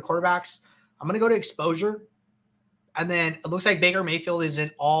I'm going to go to quarterbacks. I'm going to go to exposure. And then it looks like Baker Mayfield is in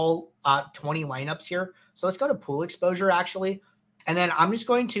all 20 lineups here. So let's go to pool exposure, actually. And then I'm just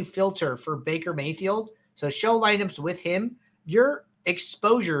going to filter for Baker Mayfield. So show lineups with him. Your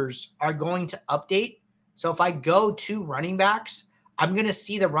exposures are going to update. So if I go to running backs, I'm going to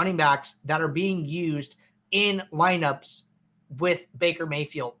see the running backs that are being used in lineups with Baker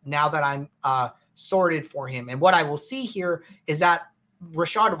Mayfield now that I'm sorted for him. And what I will see here is that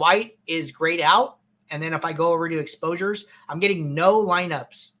Rachaad White is grayed out. And then if I go over to exposures, I'm getting no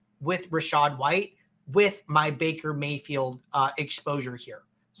lineups with Rachaad White with my Baker Mayfield exposure here.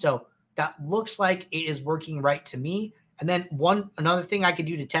 So that looks like it is working right to me. And then another thing I could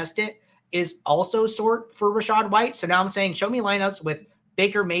do to test it is also sort for Rachaad White. So now I'm saying, show me lineups with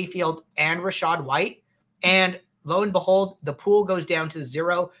Baker Mayfield and Rachaad White. And lo and behold, the pool goes down to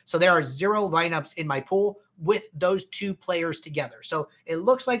 0. So there are 0 lineups in my pool with those 2 players together. So it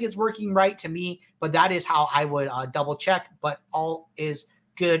looks like it's working right to me, but that is how I would double check, but all is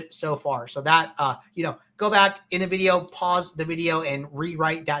good so far. So that, go back in the video, pause the video, and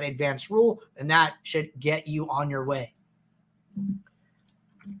rewrite that advanced rule, and that should get you on your way.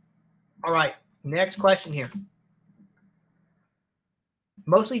 All right, next question here.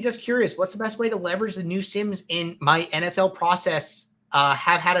 Mostly just curious, what's the best way to leverage the new sims in my NFL process?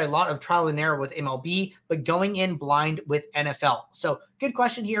 Have had a lot of trial and error with MLB, but going in blind with NFL. So good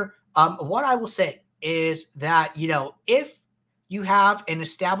question here. What I will say is that, if you have an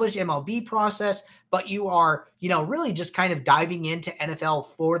established MLB process, but you are, really just kind of diving into NFL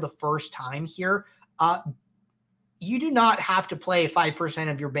for the first time here, you do not have to play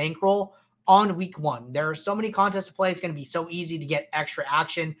 5% of your bankroll on week 1. There are so many contests to play. It's going to be so easy to get extra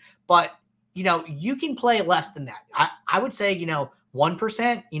action, but you can play less than that. I would say,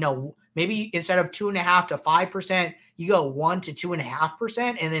 1%, maybe instead of 2.5 to 5%, you go 1 to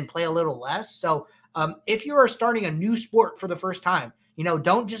 2.5% and then play a little less. So if you are starting a new sport for the first time,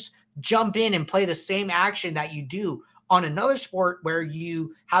 don't just jump in and play the same action that you do on another sport where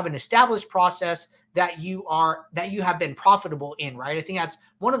you have an established process that you have been profitable in, right? I think that's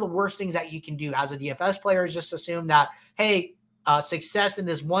one of the worst things that you can do as a DFS player is just assume that, hey, success in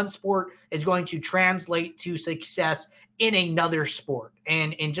this one sport is going to translate to success in another sport,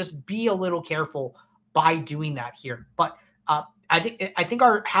 and just be a little careful by doing that here. But I think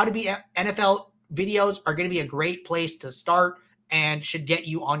our how to be NFL videos are going to be a great place to start and should get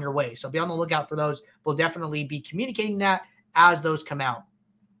you on your way. So be on the lookout for those. We'll definitely be communicating that as those come out.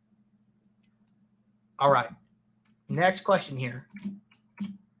 All right. Next question here.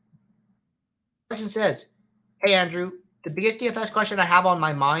 Question says, hey, Andrew, the biggest DFS question I have on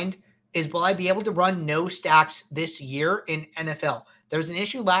my mind is, will I be able to run no stacks this year in NFL? There was an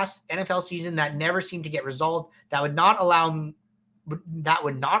issue last NFL season that never seemed to get resolved that would not allow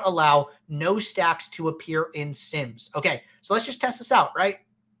no stacks to appear in sims. Okay, so let's just test this out, right?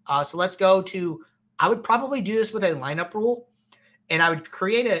 So let's go to, I would probably do this with a lineup rule, and I would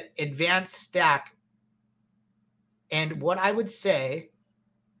create an advanced stack. And what I would say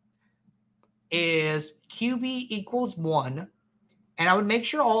is QB equals 1, and I would make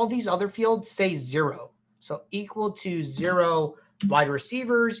sure all of these other fields say 0. So equal to 0 wide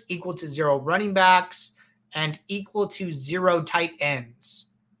receivers, equal to 0 running backs, and equal to 0 tight ends.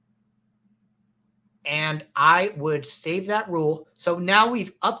 And I would save that rule. So now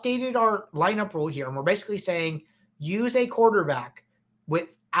we've updated our lineup rule here, and we're basically saying use a quarterback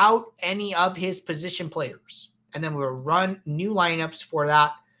without any of his position players. And then we'll run new lineups for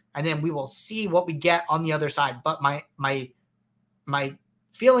that, and then we will see what we get on the other side. But my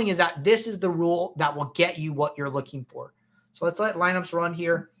feeling is that this is the rule that will get you what you're looking for. So let's let lineups run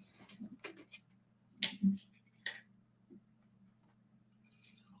here.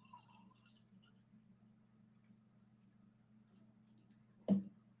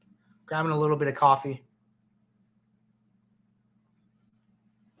 Grabbing a little bit of coffee.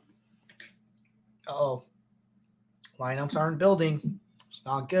 Uh-oh. Lineups aren't building. It's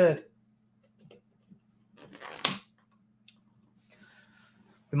not good.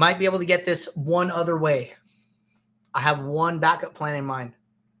 We might be able to get this one other way. I have one backup plan in mind.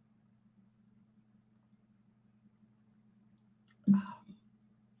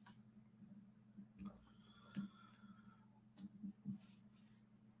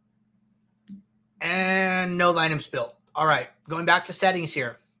 And no lineups built. All right, going back to settings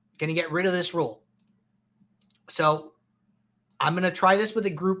here. Going to get rid of this rule. So I'm going to try this with a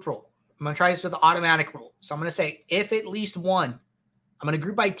group rule. I'm going to try this with the automatic rule. So I'm going to say if at least one, I'm going to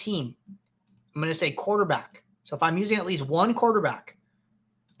group by team. I'm going to say quarterback. So if I'm using at least one quarterback,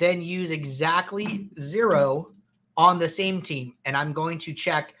 then use exactly 0 on the same team. And I'm going to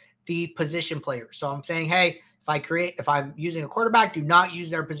check the position players. So I'm saying, hey, if I'm using a quarterback, do not use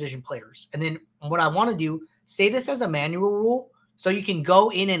their position players. And then what I want to do, say this as a manual rule. So you can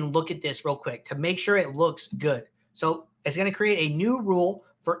go in and look at this real quick to make sure it looks good. So it's going to create a new rule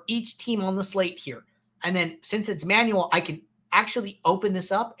for each team on the slate here. And then since it's manual, I can actually open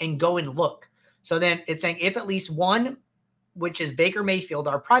this up and go and look. So then it's saying if at least one, which is Baker Mayfield,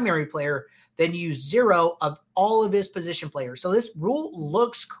 our primary player, then use 0 of all of his position players. So this rule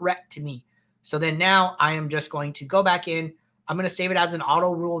looks correct to me. So then now I am just going to go back in. I'm going to save it as an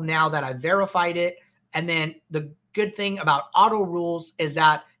auto rule now that I've verified it. And then the good thing about auto rules is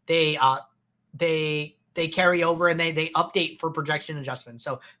that they carry over and they update for projection adjustments.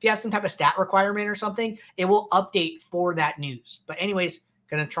 So if you have some type of stat requirement or something, it will update for that news. But anyways,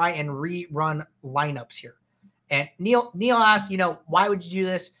 going to try and rerun lineups here. And Neil asked, why would you do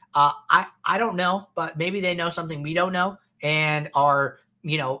this? I don't know, but maybe they know something we don't know and are,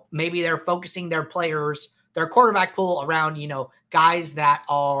 maybe they're focusing their players, their quarterback pool around, guys that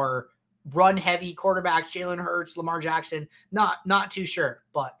are run heavy quarterbacks, Jalen Hurts, Lamar Jackson. Not too sure,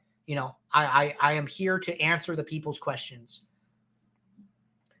 but I am here to answer the people's questions.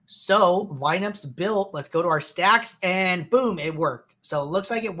 So lineups built. Let's go to our stacks, and boom, it worked. So it looks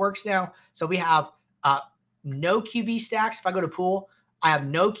like it works now. So we have no QB stacks. If I go to pool, I have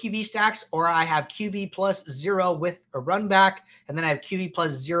no QB stacks, or I have QB plus 0 with a run back, and then I have QB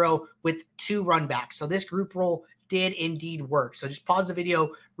plus 0 with 2 run backs. So this group rule did indeed work. So just pause the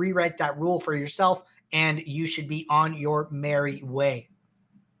video, rewrite that rule for yourself, and you should be on your merry way.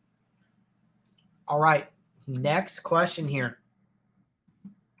 All right, next question here.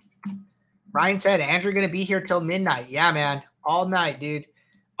 Ryan said, Andrew going to be here till midnight. Yeah, man. All night, dude.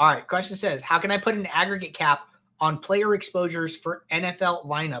 All right. Question says, how can I put an aggregate cap on player exposures for NFL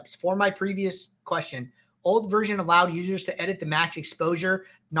lineups? For my previous question, old version allowed users to edit the max exposure.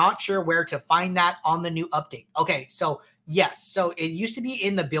 Not sure where to find that on the new update. Okay. So yes. So it used to be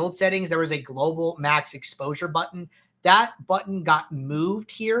in the build settings. There was a global max exposure button. That button got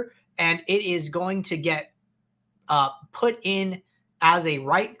moved here, and it is going to get put in as a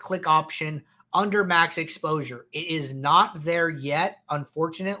right-click option under max exposure. It is not there yet,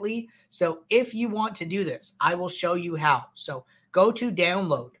 unfortunately. So if you want to do this, I will show you how. So go to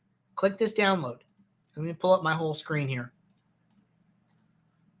download. Click this download. Let me pull up my whole screen here.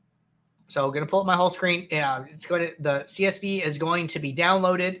 So I'm going to pull up my whole screen. The CSV is going to be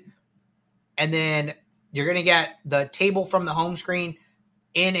downloaded, and then you're going to get the table from the home screen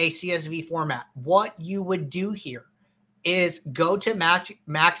in a CSV format. What you would do here is go to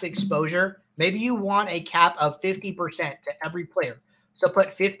max exposure. Maybe you want a cap of 50% to every player. So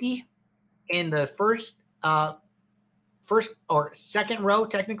put 50 in the first or second row,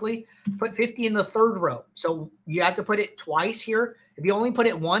 technically. Put 50 in the third row. So you have to put it twice here. If you only put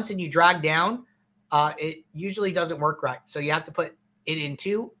it once and you drag down, it usually doesn't work right. So you have to put it in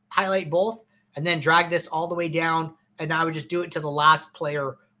 2, highlight both, and then drag this all the way down. And I would just do it to the last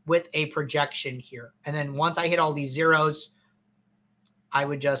player with a projection here. And then once I hit all these zeros, I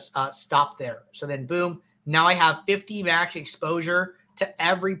would just stop there. So then boom, now I have 50 max exposure to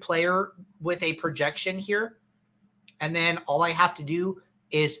every player with a projection here. And then all I have to do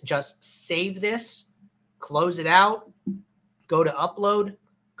is just save this, close it out, go to upload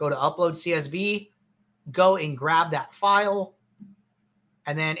CSV, go and grab that file.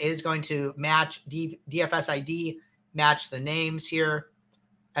 And then it is going to match DFS ID, match the names here.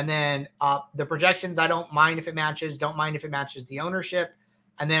 And then the projections, I don't mind if it matches. Don't mind if it matches the ownership.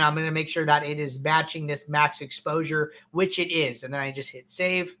 And then I'm going to make sure that it is matching this max exposure, which it is. And then I just hit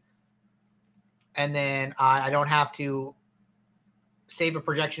save. And then I don't have to save a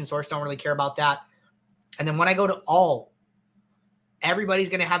projection source. Don't really care about that. And then when I go to all, everybody's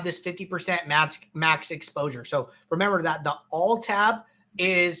going to have this 50% max exposure. So remember that the all tab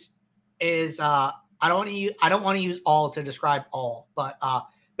is I don't want to use all to describe all, but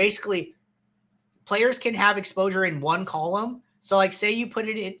basically players can have exposure in one column. So like say you put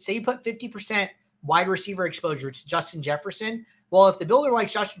 50% wide receiver exposure to Justin Jefferson. Well, if the builder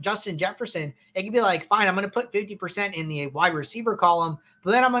likes Justin Jefferson, it can be like, fine, I'm going to put 50% in the wide receiver column,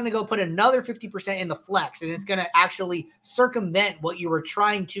 but then I'm going to go put another 50% in the flex, and it's going to actually circumvent what you were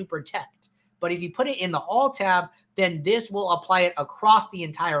trying to protect. But if you put it in the all tab, then this will apply it across the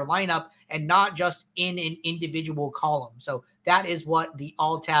entire lineup and not just in an individual column. So that is what the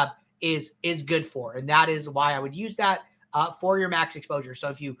all tab is good for. And that is why I would use that for your max exposure. So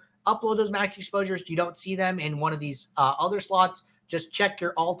if you upload those max exposures, you don't see them in one of these other slots, just check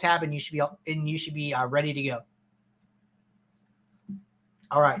your all tab and you should be ready to go.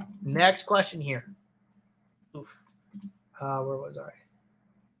 All right, next question here. Oof. Where was I?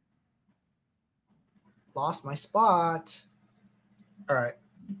 Lost my spot. All right.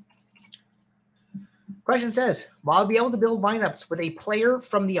 Question says, will I be able to build lineups with a player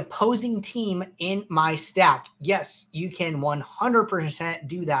from the opposing team in my stack? Yes, you can 100%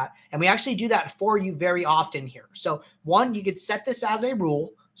 do that. And we actually do that for you very often here. So one, you could set this as a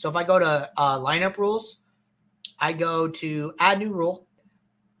rule. So if I go to lineup rules, I go to add new rule.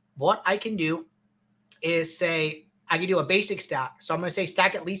 What I can do is say, I can do a basic stack. So I'm going to say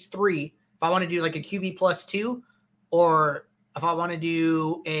stack at least 3. If I want to do like a QB plus 2, or if I want to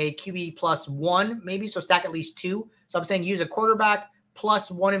do a QB plus 1, maybe, so stack at least 2. So I'm saying use a quarterback plus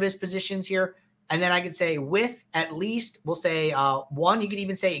one of his positions here. And then I could say with at least, we'll say 1. You could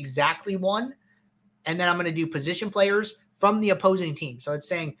even say exactly 1. And then I'm going to do position players from the opposing team. So it's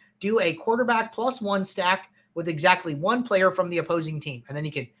saying do a quarterback plus 1 stack with exactly one player from the opposing team. And then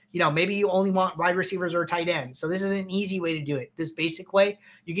you can, maybe you only want wide receivers or tight ends. So this is an easy way to do it. This basic way,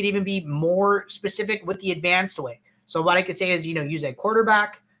 you could even be more specific with the advanced way. So what I could say is, use a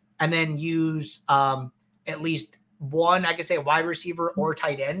quarterback and then use at least one, I could say a wide receiver or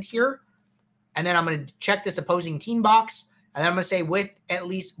tight end here. And then I'm going to check this opposing team box. And then I'm going to say with at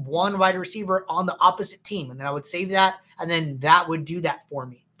least one wide receiver on the opposite team. And then I would save that. And then that would do that for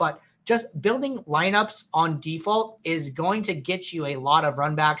me. But just building lineups on default is going to get you a lot of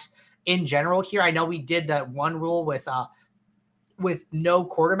runbacks in general here. I know we did that one rule with no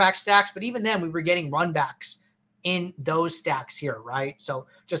quarterback stacks, but even then we were getting runbacks in those stacks here, right? So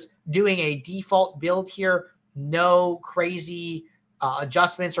just doing a default build here, no crazy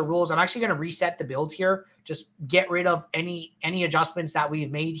adjustments or rules. I'm actually going to reset the build here. Just get rid of any adjustments that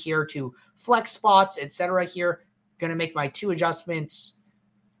we've made here to flex spots, etc. Here, going to make my 2 adjustments,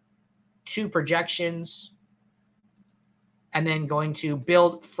 2 projections, and then going to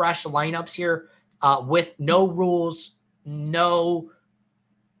build fresh lineups here with no rules, no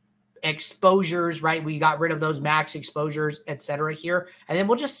exposures, right? We got rid of those max exposures, etc. here, and then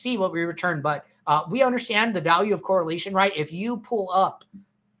we'll just see what we return. But we understand the value of correlation, right? If you pull up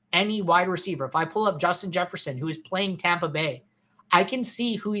any wide receiver, if I pull up Justin Jefferson, who is playing Tampa Bay, I can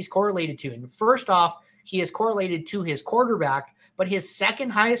see who he's correlated to. And first off, he is correlated to his quarterback, but his second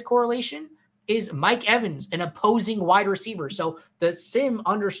highest correlation is Mike Evans, an opposing wide receiver. So the sim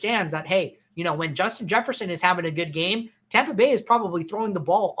understands that, hey, when Justin Jefferson is having a good game, Tampa Bay is probably throwing the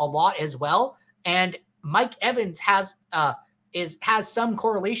ball a lot as well. And Mike Evans has some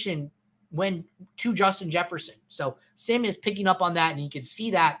correlation to Justin Jefferson. So sim is picking up on that, and you can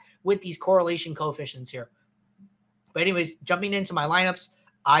see that with these correlation coefficients here. But anyways, jumping into my lineups,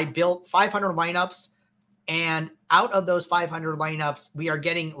 I built 500 lineups, and out of those 500 lineups, we are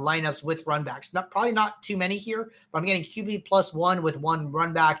getting lineups with runbacks. Probably not too many here, but I'm getting QB +1 with 1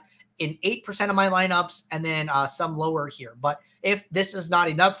 runback in 8% of my lineups, and then some lower here. But if this is not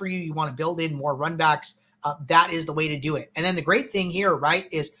enough for you, you want to build in more runbacks, that is the way to do it. And then the great thing here, right,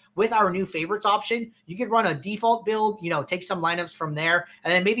 is with our new favorites option, you could run a default build, take some lineups from there.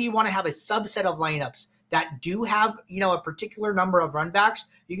 And then maybe you want to have a subset of lineups that do have, a particular number of runbacks.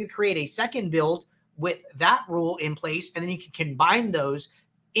 You could create a second build with that rule in place. And then you can combine those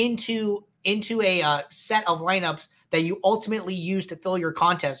into a set of lineups that you ultimately use to fill your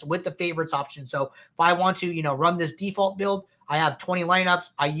contest with the favorites option. So if I want to, run this default build, I have 20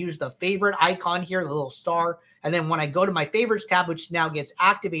 lineups. I use the favorite icon here, the little star. And then when I go to my favorites tab, which now gets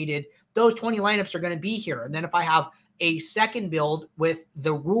activated, those 20 lineups are going to be here. And then if I have a second build with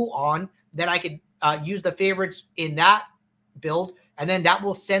the rule on, then I could use the favorites in that build. And then that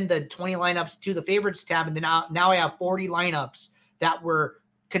will send the 20 lineups to the favorites tab. And then now I have 40 lineups that were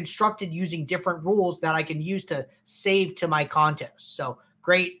constructed using different rules that I can use to save to my contest. So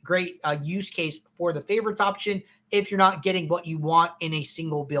great use case for the favorites option if you're not getting what you want in a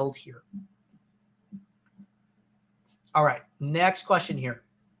single build here. All right, next question here.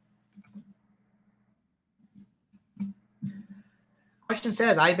 Question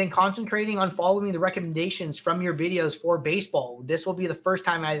says, I've been concentrating on following the recommendations from your videos for baseball. This will be the first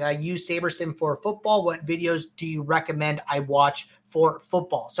time I use SaberSim for football. What videos do you recommend I watch for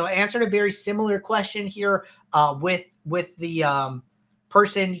football? So I answered a very similar question here with the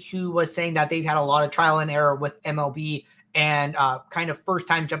person who was saying that they've had a lot of trial and error with MLB and kind of first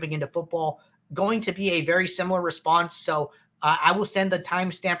time jumping into football. Going to be a very similar response. So I will send the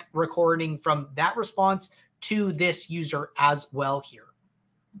timestamp recording from that response to this user as well here.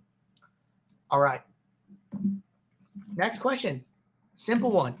 All right. Next question.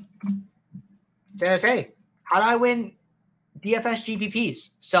 Simple one. It says, hey, how do I win DFS GPPs?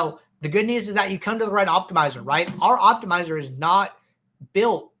 So the good news is that you come to the right optimizer, right? Our optimizer is not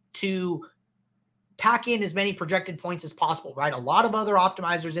built to pack in as many projected points as possible, right? A lot of other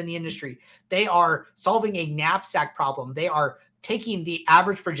optimizers in the industry, they are solving a knapsack problem. They are taking the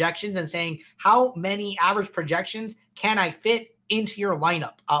average projections and saying, how many average projections can I fit into your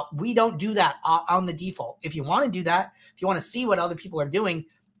lineup? We don't do that on the default. If you want to do that, if you want to see what other people are doing,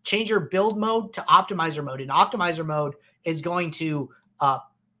 change your build mode to optimizer mode. And optimizer mode is going to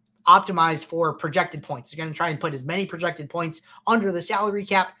optimize for projected points. It's going to try and put as many projected points under the salary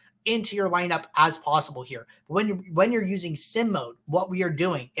cap into your lineup as possible here. But when you're using sim mode, what we are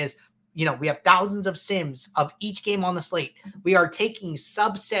doing is, we have thousands of sims of each game on the slate. We are taking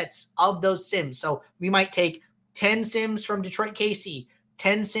subsets of those sims. So we might take 10 sims from Detroit KC,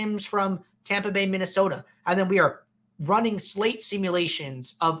 10 sims from Tampa Bay, Minnesota, and then we are running slate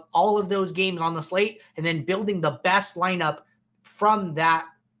simulations of all of those games on the slate and then building the best lineup from that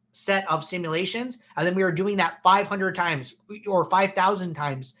set of simulations, and then we are doing that 500 times or 5,000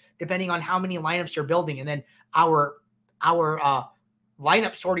 times, depending on how many lineups you're building. And then our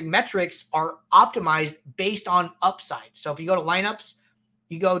lineup sorting metrics are optimized based on upside. So if you go to lineups,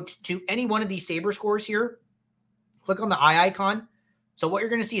 you go to any one of these Saber scores here, click on the eye icon. So what you're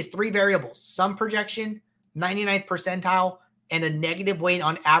going to see is 3 variables: sum projection, 99th percentile, and a negative weight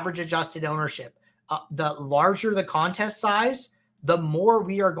on average adjusted ownership. The larger the contest size, the more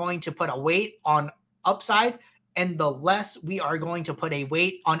we are going to put a weight on upside, and the less we are going to put a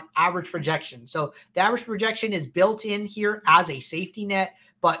weight on average projection. So the average projection is built in here as a safety net,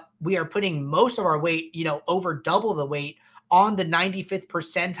 but we are putting most of our weight, over double the weight on the 95th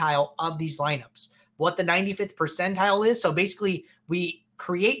percentile of these lineups. What the 95th percentile is, so basically we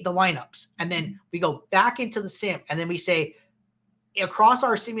create the lineups and then we go back into the sim and then we say, across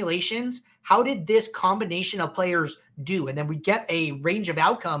our simulations, how did this combination of players do? And then we get a range of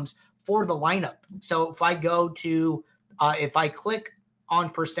outcomes for the lineup. So if I go to, if I click on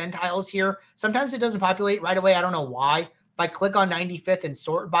percentiles here, sometimes it doesn't populate right away. I don't know why. If I click on 95th and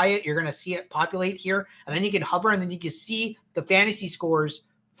sort by it, you're going to see it populate here. And then you can hover and then you can see the fantasy scores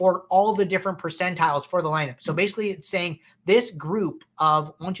for all the different percentiles for the lineup. So basically it's saying this group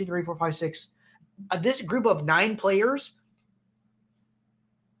of 1, 2, 3, 4, 5, 6, this group of 9 players,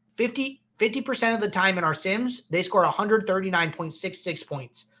 50% of the time in our sims, they score 139.66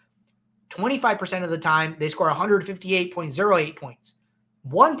 points. 25% of the time, they score 158.08 points.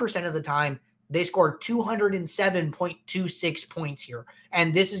 1% of the time, they score 207.26 points here.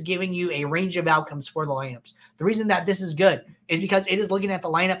 And this is giving you a range of outcomes for the lineups. The reason that this is good is because it is looking at the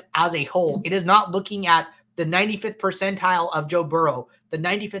lineup as a whole. It is not looking at the 95th percentile of Joe Burrow, the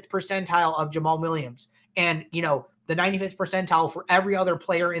 95th percentile of Jamal Williams, and, the 95th percentile for every other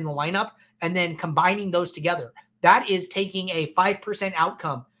player in the lineup, and then combining those together. That is taking a 5%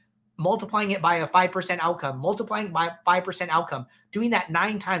 outcome, multiplying it by a 5% outcome, multiplying by 5% outcome, doing that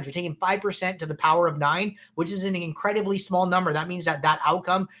 9 times. You're taking 5% to the power of 9, which is an incredibly small number. That means that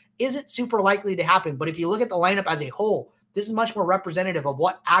outcome isn't super likely to happen. But if you look at the lineup as a whole, this is much more representative of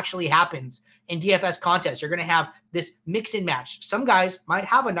what actually happens in DFS contests. You're going to have this mix and match. Some guys might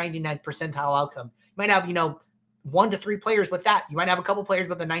have a 99th percentile outcome. You might have, 1 to 3 players with that. You might have a couple players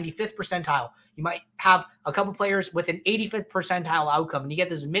with a 95th percentile. You might have a couple players with an 85th percentile outcome, and you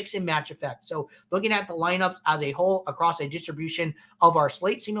get this mix and match effect. So looking at the lineups as a whole across a distribution of our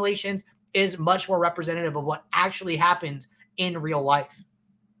slate simulations is much more representative of what actually happens in real life.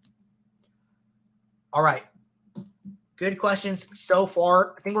 All right. Good questions so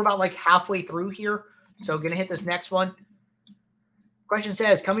far. I think we're about like halfway through here. So going to hit this next one. Question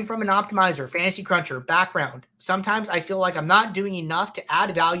says, coming from an optimizer, fantasy cruncher background, sometimes I feel like I'm not doing enough to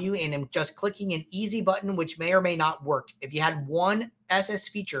add value and I'm just clicking an easy button, which may or may not work. If you had one SS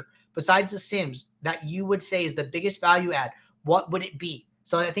feature besides the Sims that you would say is the biggest value add, what would it be?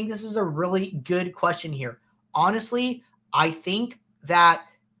 So I think this is a really good question here. Honestly, I think that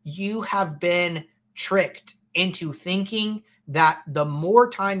you have been tricked into thinking that the more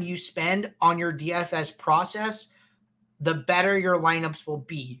time you spend on your DFS process, the better your lineups will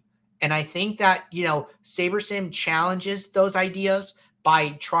be. And I think that, SaberSim challenges those ideas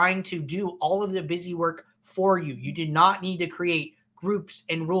by trying to do all of the busy work for you. You do not need to create groups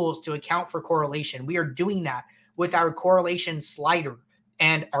and rules to account for correlation. We are doing that with our correlation slider.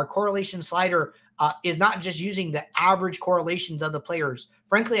 And our correlation slider is not just using the average correlations of the players.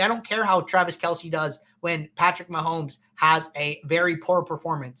 Frankly, I don't care how Travis Kelce does when Patrick Mahomes has a very poor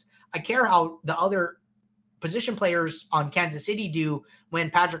performance. I care how the other position players on Kansas City do when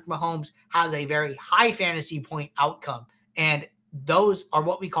Patrick Mahomes has a very high fantasy point outcome. And those are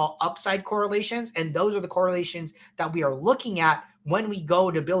what we call upside correlations. And those are the correlations that we are looking at when we go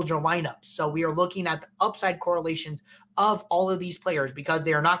to build your lineups. So we are looking at the upside correlations of all of these players because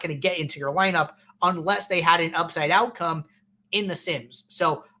they are not going to get into your lineup unless they had an upside outcome in the Sims.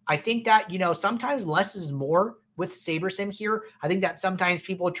 So I think that, sometimes less is more with SaberSim here. I think that sometimes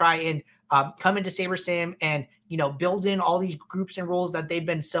people try and come into SaberSim and, build in all these groups and rules that they've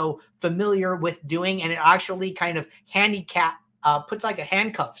been so familiar with doing. And it actually kind of puts like a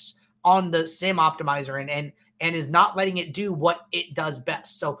handcuffs on the sim optimizer and is not letting it do what it does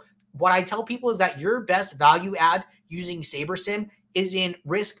best. So what I tell people is that your best value add using SaberSim is in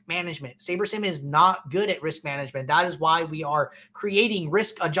risk management. SaberSim is not good at risk management. That is why we are creating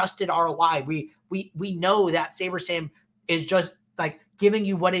risk-adjusted ROI. We know that SaberSim is just like giving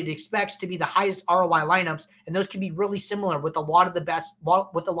you what it expects to be the highest ROI lineups, and those can be really similar with a lot of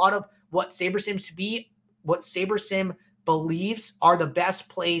what SaberSim believes are the best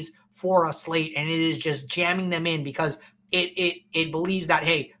plays for a slate, and it is just jamming them in because it believes that,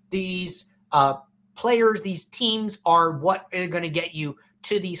 hey, these players, these teams are what are going to get you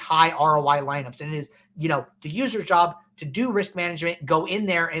to these high ROI lineups. And it is, the user's job to do risk management, go in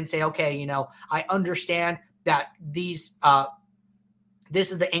there and say, okay, I understand that this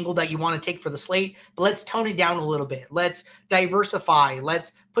is the angle that you want to take for the slate, but let's tone it down a little bit. Let's diversify.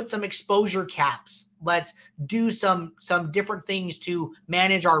 Let's put some exposure caps. Let's do some different things to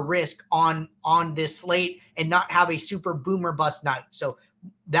manage our risk on this slate and not have a super boomer bust night. So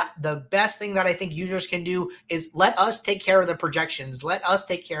that the best thing that I think users can do is let us take care of the projections. Let us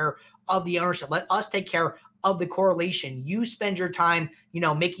take care of the ownership. Let us take care of the correlation. You spend your time,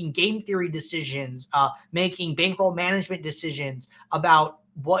 making game theory decisions, making bankroll management decisions about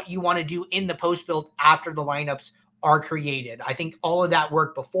what you want to do in the post build after the lineups are created. I think all of that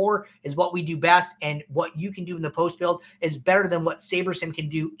work before is what we do best, and what you can do in the post build is better than what SaberSim can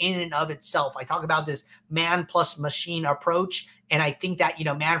do in and of itself. I talk about this man plus machine approach, and I think that,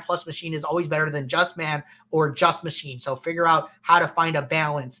 man plus machine is always better than just man or just machine. So figure out how to find a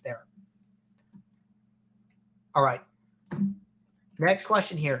balance there. All right. Next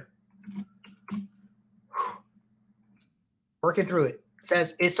question here. Working through it.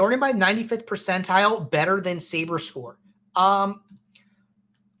 Says, it's sorted by 95th percentile better than Saber score. I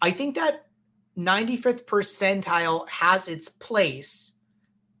think that 95th percentile has its place,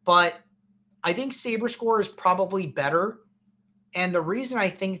 but I think Saber score is probably better. And the reason I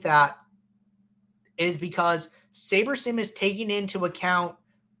think that is because SaberSim is taking into account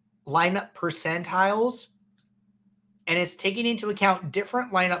lineup percentiles, and it's taking into account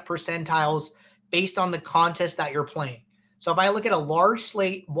different lineup percentiles based on the contest that you're playing. So if I look at a large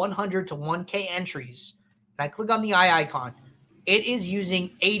slate, 100 to 1K entries, and I click on the eye icon, it is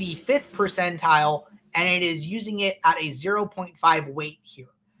using 85th percentile, and it is using it at a 0.5 weight here.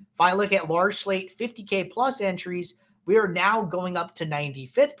 If I look at large slate, 50K plus entries, we are now going up to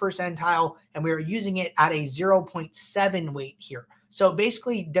 95th percentile, and we are using it at a 0.7 weight here. So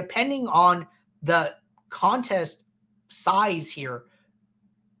basically, depending on the contest size here,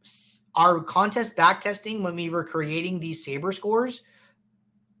 our contest backtesting, when we were creating these Saber scores,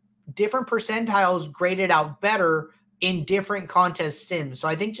 different percentiles graded out better in different contest sims. So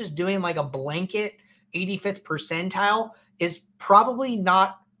I think just doing like a blanket 85th percentile is probably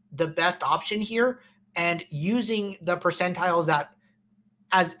not the best option here, and using the percentiles that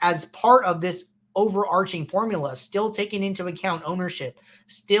as part of this overarching formula, still taking into account ownership,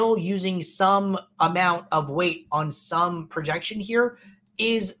 still using some amount of weight on some projection here,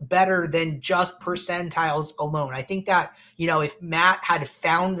 is better than just percentiles alone. I think that, if Matt had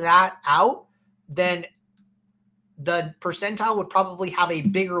found that out, then the percentile would probably have a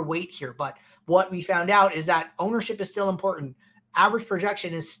bigger weight here. But what we found out is that ownership is still important. Average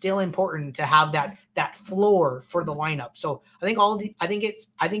projection is still important to have that floor for the lineup. So I think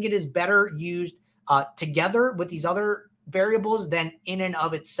it is better used together with these other variables than in and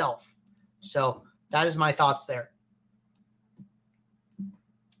of itself. So that is my thoughts there.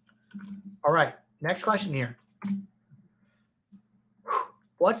 All right, next question here.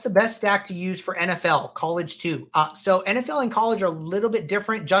 What's the best stack to use for NFL, college too? So NFL and college are a little bit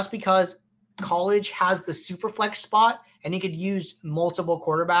different just because college has the super flex spot and you could use multiple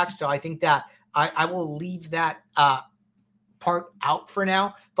quarterbacks. So I think that I will leave that part out for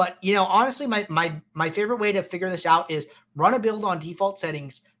now. But, honestly, my favorite way to figure this out is run a build on default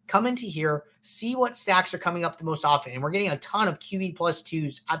settings, come into here, see what stacks are coming up the most often. And we're getting a ton of QB plus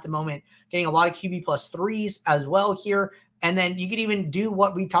 2s at the moment, getting a lot of QB plus 3s as well here. And then you could even do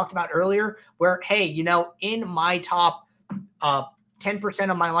what we talked about earlier where, hey, in my top 10%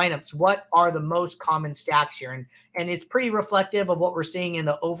 of my lineups, what are the most common stacks here? And it's pretty reflective of what we're seeing in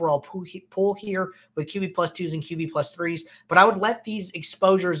the overall pool here with QB plus 2s and QB plus 3s. But I would let these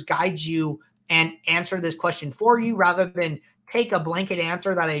exposures guide you and answer this question for you rather than take a blanket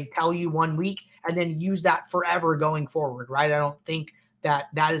answer that I tell you 1 week and then use that forever going forward, right? I don't think that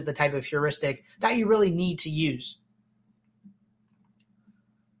is the type of heuristic that you really need to use.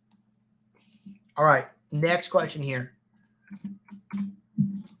 All right, next question here.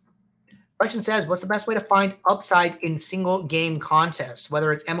 Question says, what's the best way to find upside in single game contests,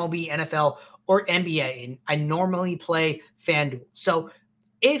 whether it's MLB, NFL, or NBA? And I normally play FanDuel. So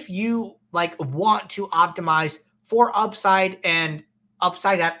if you want to optimize for upside and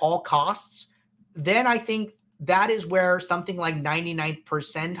upside at all costs, then I think that is where something like 99th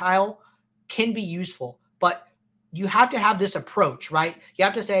percentile can be useful. But you have to have this approach, right? You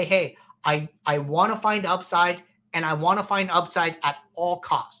have to say, hey, I want to find upside, and I want to find upside at all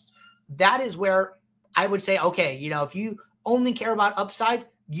costs. That is where I would say, okay, if you only care about upside,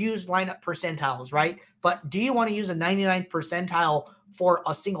 use lineup percentiles, right? But do you want to use a 99th percentile for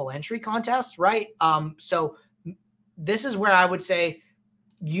a single entry contest, right? So this is where I would say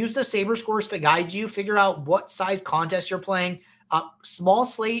use the Saber scores to guide you, figure out what size contest you're playing. Small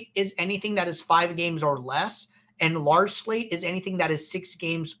slate is anything that is 5 games or less, and large slate is anything that is 6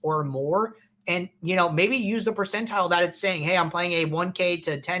 games or more. And, maybe use the percentile that it's saying, hey, I'm playing a 1K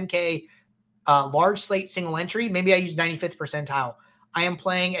to 10K large slate single entry. Maybe I use 95th percentile. I am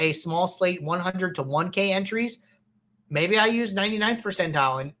playing a small slate 100 to 1K entries. Maybe I use 99th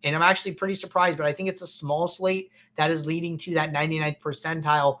percentile, and I'm actually pretty surprised, but I think it's a small slate that is leading to that 99th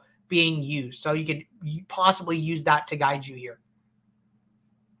percentile being used. So you could possibly use that to guide you here.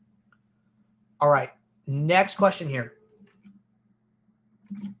 All right, next question here.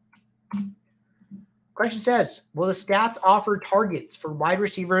 Question says, will the stats offer targets for wide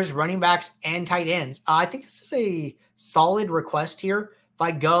receivers, running backs, and tight ends? I think this is a solid request here. If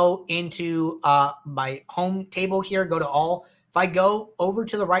I go into my home table here, go to all. If I go over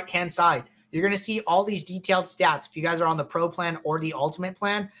to the right-hand side, you're going to see all these detailed stats. If you guys are on the pro plan or the ultimate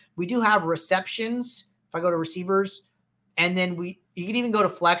plan, we do have receptions. If I go to receivers, and then you can even go to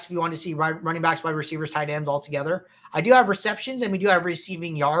flex if you want to see running backs, wide receivers, tight ends all together. I do have receptions and we do have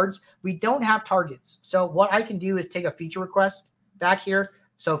receiving yards. We don't have targets. So what I can do is take a feature request back here.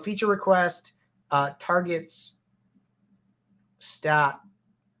 So feature request, targets, stat,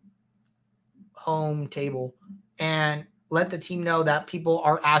 home table, and let the team know that people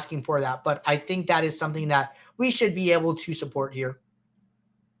are asking for that. But I think that is something that we should be able to support here.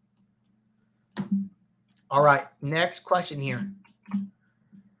 All right, next question here.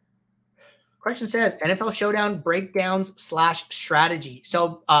 Question says, NFL Showdown breakdowns / strategy.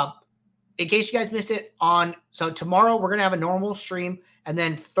 So in case you guys missed it, so tomorrow we're going to have a normal stream. And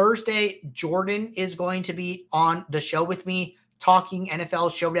then Thursday, Jordan is going to be on the show with me talking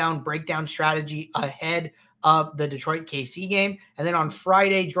NFL Showdown breakdown strategy ahead of the Detroit KC game. And then on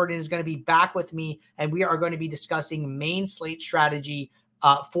Friday, Jordan is going to be back with me and we are going to be discussing main slate strategy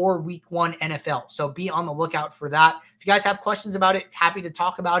for week 1 NFL. So be on the lookout for that. If you guys have questions about it, happy to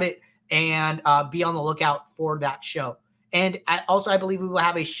talk about it and be on the lookout for that show. And also, I believe we will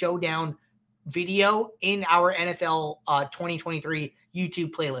have a showdown video in our NFL 2023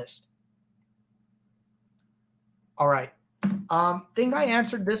 YouTube playlist. All right. Think I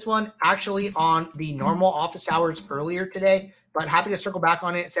answered this one actually on the normal office hours earlier today, but happy to circle back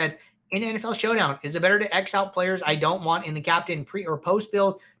on it. It said, in NFL Showdown, is it better to X out players I don't want in the captain pre or post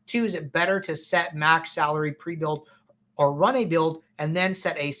build? 2, is it better to set max salary pre-build or run a build and then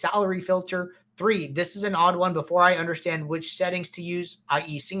set a salary filter? 3, this is an odd one before I understand which settings to use,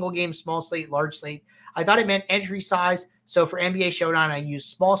 i.e. single game, small slate, large slate. I thought it meant entry size. So for NBA Showdown, I use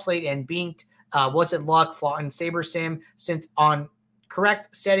small slate and Binked. Was it luck, flaw, and Saber Sim? Since on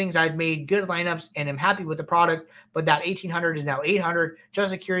correct settings, I've made good lineups and am happy with the product, but that 1800 is now 800.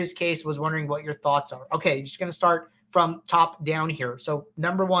 Just a curious case, was wondering what your thoughts are. Okay, just going to start from top down here. So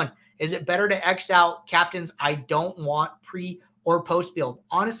number 1, is it better to X out captains I don't want pre or post build?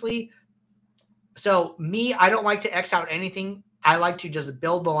 Honestly, so me, I don't like to X out anything. I like to just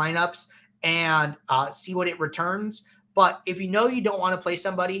build the lineups and see what it returns. But if you know you don't want to play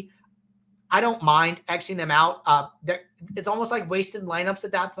somebody, I don't mind Xing them out. It's almost like wasted lineups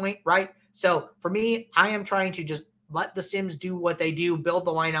at that point, right? So for me, I am trying to just let the Sims do what they do, build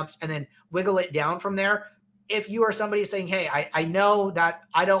the lineups, and then wiggle it down from there. If you are somebody saying, hey, I know that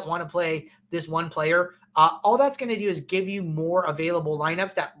I don't want to play this one player, all that's going to do is give you more available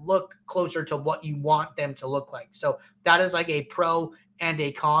lineups that look closer to what you want them to look like. So that is like a pro and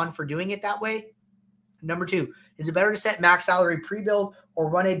a con for doing it that way. Number 2, is it better to set max salary pre-build or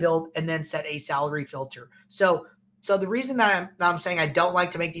run a build and then set a salary filter? So the reason that I'm saying I don't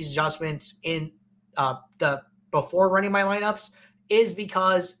like to make these adjustments in the before running my lineups is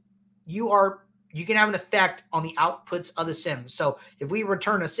because you can have an effect on the outputs of the sim. So if we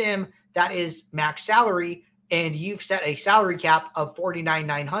return a sim that is max salary and you've set a salary cap of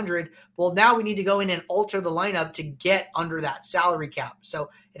 49,900, well, now we need to go in and alter the lineup to get under that salary cap. So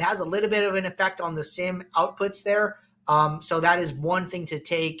it has a little bit of an effect on the sim outputs there. So that is one thing to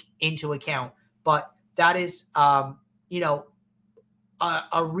take into account. But that is, a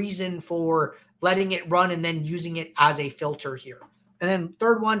reason for letting it run and then using it as a filter here. And then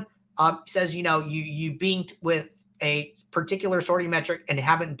third one says, you binked with a particular sorting metric and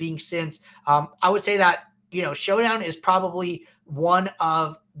haven't binked since. I would say that, Showdown is probably one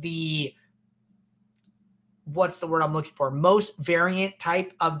of the, what's the word I'm looking for, most variant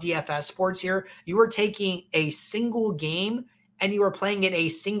type of DFS sports here. You are taking a single game and you are playing it a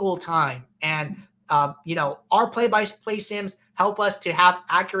single time. And, our play-by-play sims help us to have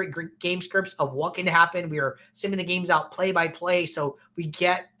accurate game scripts of what can happen. We are simming the games out play by play, so we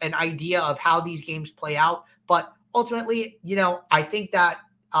get an idea of how these games play out. But ultimately, I think that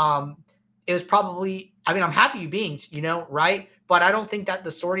it was probably, I'm happy you being, right? But I don't think that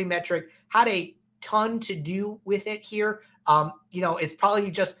the sorting metric had a ton to do with it here. It's probably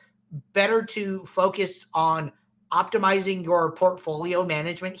just better to focus on optimizing your portfolio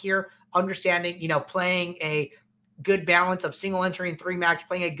management here, understanding, playing a good balance of single entry and 3 max,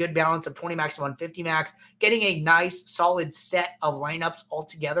 playing a good balance of 20 max and 150 max, getting a nice solid set of lineups all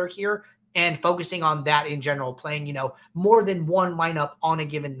together here, and focusing on that in general, playing, more than one lineup on a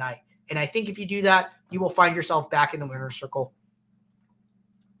given night. And I think if you do that, you will find yourself back in the winner's circle.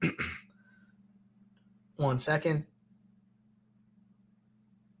 1 second.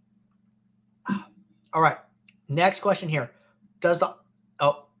 All right. Next question here. Got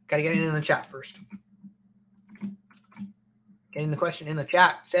to get it in the chat first. Getting the question in the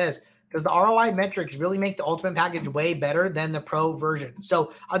chat says, does the ROI metrics really make the ultimate package way better than the pro version?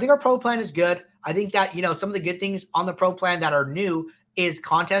 So I think our pro plan is good. I think that, some of the good things on the pro plan that are new is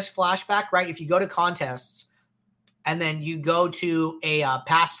contest flashback, right? If you go to contests and then you go to a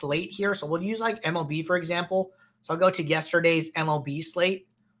past slate here. So we'll use like MLB, for example. So I'll go to yesterday's MLB slate.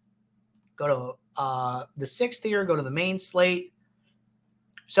 Go to the 6th here, go to the main slate.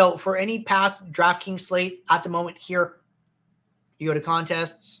 So for any past DraftKings slate at the moment here, you go to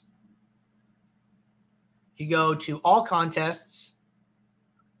contests, you go to all contests,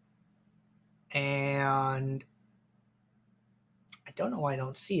 and I don't know why I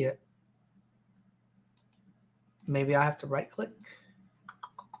don't see it. Maybe I have to right click.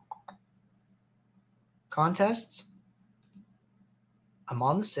 Contests. I'm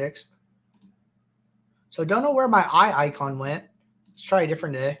on the 6th. So don't know where my eye icon went. Let's try a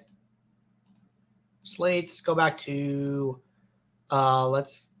different day. Slates, go back to,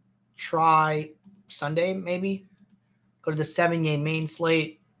 let's try Sunday maybe. Go to the 7-game main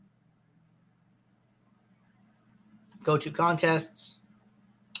slate. Go to contests.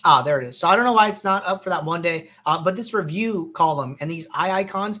 There it is. So I don't know why it's not up for that one day, but this review column and these eye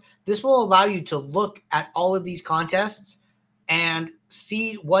icons, this will allow you to look at all of these contests and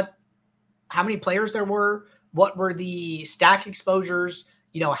see how many players there were, what were the stack exposures,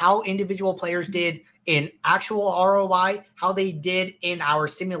 how individual players did in actual ROI, how they did in our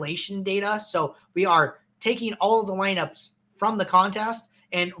simulation data. So we are taking all of the lineups from the contest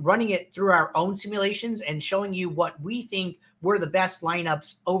and running it through our own simulations and showing you what we think were the best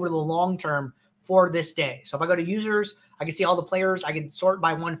lineups over the long term for this day. So if I go to users, I can see all the players. I can sort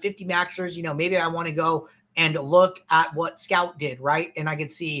by 150 maxers. Maybe I want to go and look at what Scout did, right? And I can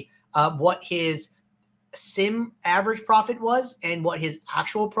see what his sim average profit was and what his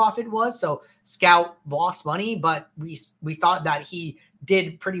actual profit was. So Scout lost money, but we thought that he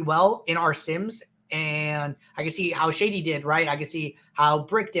did pretty well in our sims. And I can see how Shady did, right? I can see how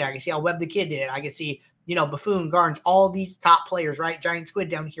Brick did. I can see how Web the Kid did. I can see, Buffoon, Garns, all these top players, right? Giant Squid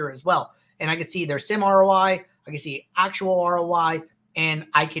down here as well. And I can see their sim ROI. I can see actual ROI. And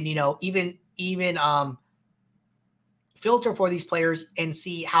I can, even filter for these players and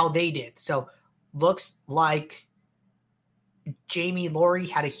see how they did. So looks like Jamie Laurie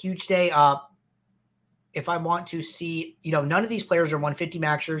had a huge day. If I want to see, none of these players are 150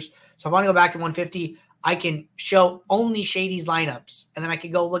 maxers. So if I want to go back to 150, I can show only Shady's lineups. And then I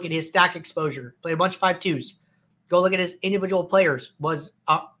can go look at his stack exposure, play a bunch of 5-2s, go look at his individual players.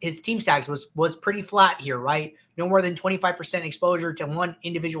 His team stacks was pretty flat here, right? No more than 25% exposure to one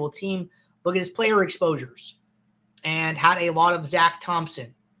individual team. Look at his player exposures. And had a lot of Zach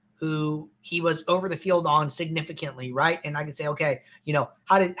Thompson, who he was over the field on significantly, right? And I can say, okay,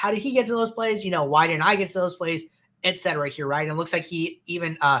 how did he get to those plays? Why didn't I get to those plays, et cetera here, right? And it looks like he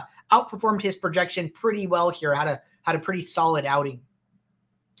even outperformed his projection pretty well here, had a pretty solid outing.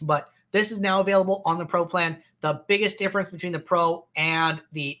 But this is now available on the pro plan. The biggest difference between the pro and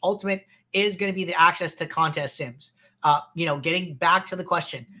the ultimate is going to be the access to contest sims. Getting back to the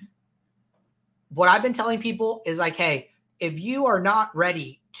question, what I've been telling people is like, hey, if you are not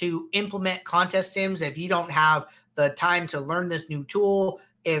ready to implement contest sims, if you don't have the time to learn this new tool,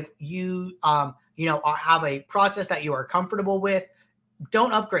 if you, have a process that you are comfortable with,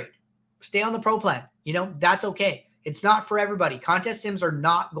 don't upgrade. Stay on the pro plan. That's okay. It's not for everybody. Contest sims are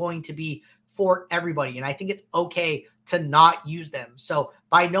not going to be for everybody. And I think it's okay to not use them. So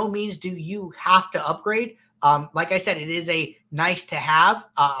by no means do you have to upgrade. Like I said, it is a nice to have.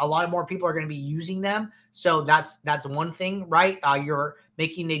 A lot of more people are going to be using them. So that's one thing, right? You're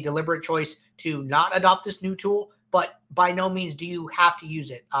making a deliberate choice to not adopt this new tool, but by no means do you have to use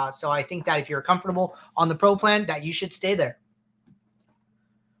it. So I think that if you're comfortable on the pro plan, that you should stay there.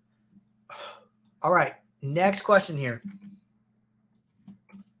 All right. Next question here.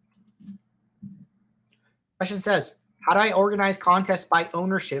 Question says, how do I organize contests by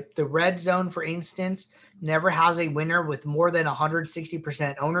ownership? The red zone, for instance, never has a winner with more than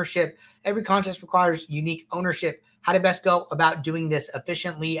 160% ownership. Every contest requires unique ownership. How to best go about doing this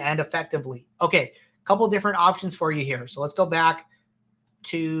efficiently and effectively? Okay, a couple different options for you here. So let's go back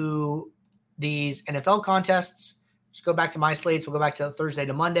to these NFL contests. Just go back to my slates. We'll go back to Thursday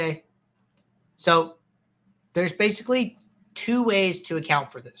to Monday. So there's basically two ways to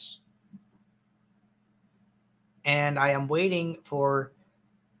account for this. And I am waiting for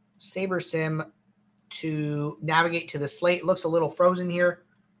SaberSim to navigate to the slate. It looks a little frozen here.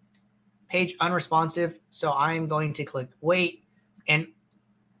 Page unresponsive. So I'm going to click wait. And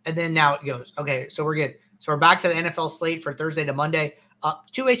then now it goes. Okay, so we're good. So we're back to the NFL slate for Thursday to Monday.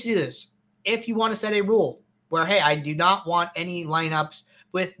 Two ways to do this. If you want to set a rule where, hey, I do not want any lineups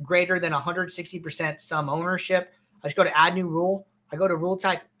with greater than 160% sum ownership, I just go to add new rule. I go to rule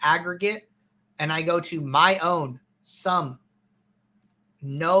type aggregate. And I go to my own sum,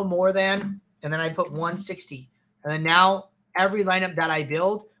 no more than, and then I put 160. And then now every lineup that I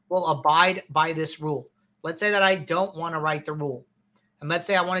build will abide by this rule. Let's say that I don't want to write the rule. And let's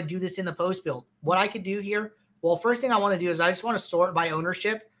say I want to do this in the post build. What I could do here, well, first thing I want to do is I just want to sort by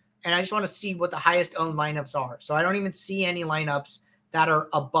ownership. And I just want to see what the highest owned lineups are. So I don't even see any lineups that are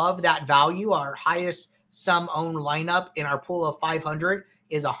above that value. Our highest sum owned lineup in our pool of 500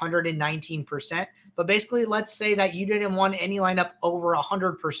 is 119%. But basically, let's say that you didn't want any lineup over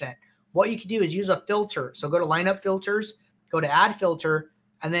 100%. What you can do is use a filter. So go to lineup filters, go to add filter,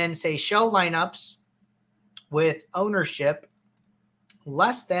 and then say show lineups with ownership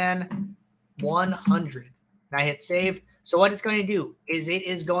less than 100. And I hit save. So what it's going to do is it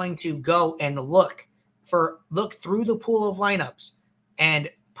is going to go and look through the pool of lineups and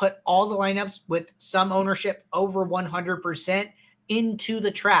put all the lineups with some ownership over 100% into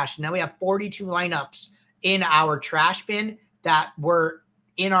the trash. Now we have 42 lineups in our trash bin that were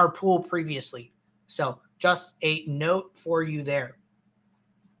in our pool previously. So just a note for you there.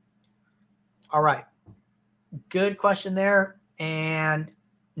 All right. Good question there. And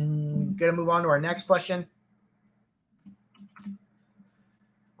going to move on to our next question.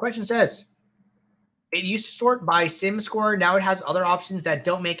 Question says, it used to sort by sim score. Now it has other options that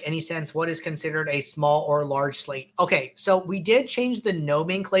don't make any sense. What is considered a small or large slate? Okay, so we did change the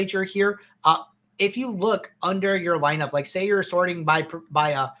nomenclature here. If you look under your lineup, like say you're sorting by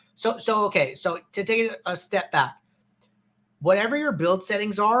so to take a step back, whatever your build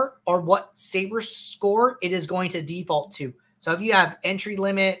settings are or what Saber score it is going to default to. So if you have entry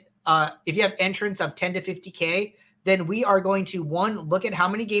limit, if you have entrance of 10 to 50K, then we are going to look at how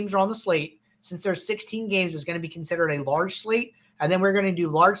many games are on the slate. Since there's 16 games, is going to be considered a large slate. And then we're going to do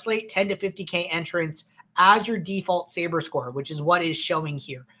large slate, 10 to 50K entrance as your default Saber score, which is what is showing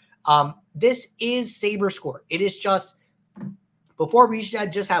here. This is Saber score. It is just, before we used to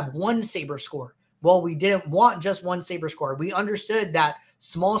just have one Saber score. Well, we didn't want just one Saber score. We understood that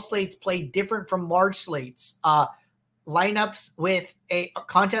small slates play different from large slates. Lineups with a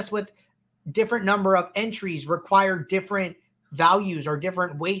contest with different number of entries require different values or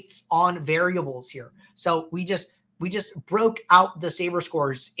different weights on variables here. So we just broke out the Saber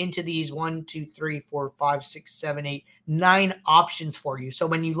scores into these 1, 2, 3, 4, 5, 6, 7, 8, 9 options for you. So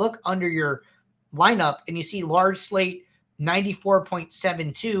when you look under your lineup and you see large slate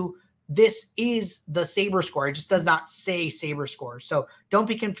 94.72, this is the Saber score. It just does not say Saber score. So don't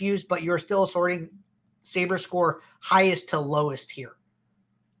be confused, but you're still sorting Saber score highest to lowest here.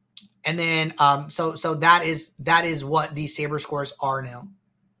 And then, so that is what these Saber scores are now.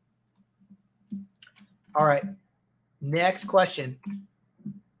 All right. Next question.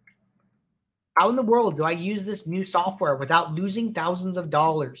 How in the world do I use this new software without losing thousands of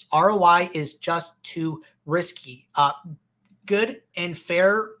dollars? ROI is just too risky. Good and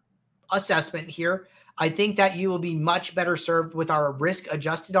fair assessment here. I think that you will be much better served with our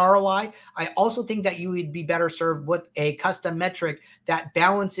risk-adjusted ROI. I also think that you would be better served with a custom metric that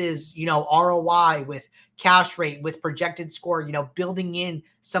balances, ROI with cash rate, with projected score, building in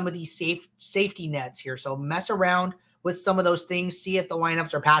some of these safety nets here. So mess around with some of those things, see if the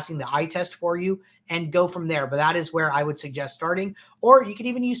lineups are passing the eye test for you, and go from there. But that is where I would suggest starting. Or you can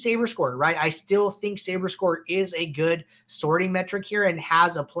even use Saber score, right? I still think Saber score is a good sorting metric here and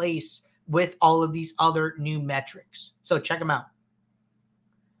has a place with all of these other new metrics. So check them out.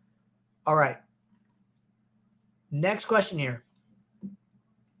 All right. Next question here.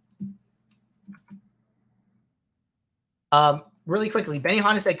 Really quickly, Benny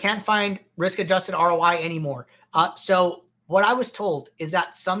Honda said, can't find risk-adjusted ROI anymore. So what I was told is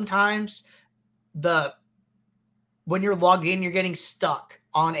that sometimes the when you're logged in, you're getting stuck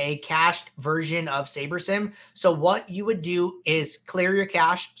on a cached version of SaberSim. So what you would do is clear your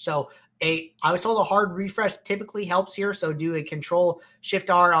cache. So I was told a hard refresh typically helps here. So do a Control Shift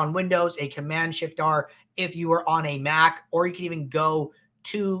R on Windows, a Command Shift R if you are on a Mac, or you can even go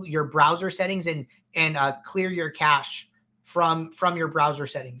to your browser settings and clear your cache from your browser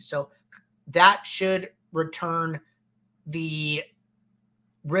settings. So that should return the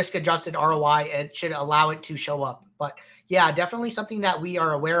risk-adjusted ROI and should allow it to show up. But yeah, definitely something that we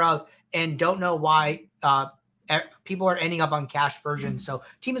are aware of and don't know why people are ending up on cache versions. So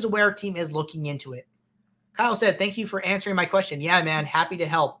team is aware, team is looking into it. Kyle said, thank you for answering my question. Yeah, man, happy to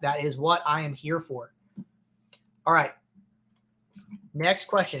help. That is what I am here for. All right. Next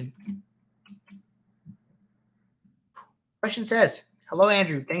question. Question says, hello,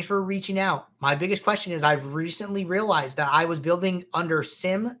 Andrew. Thanks for reaching out. My biggest question is I've recently realized that I was building under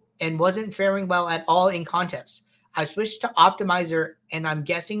Sim and wasn't faring well at all in contests. I switched to Optimizer, and I'm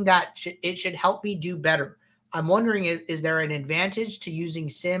guessing that it should help me do better. I'm wondering, is there an advantage to using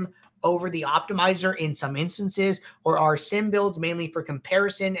Sim over the Optimizer in some instances, or are Sim builds mainly for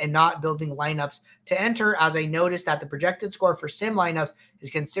comparison and not building lineups to enter, as I noticed that the projected score for Sim lineups is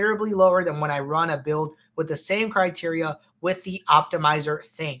considerably lower than when I run a build with the same criteria with the Optimizer?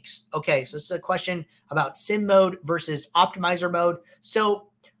 Thanks. Okay, so this is a question about Sim mode versus Optimizer mode. So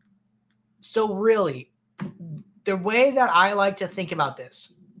really, the way that I like to think about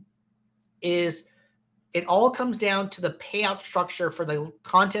this is it all comes down to the payout structure for the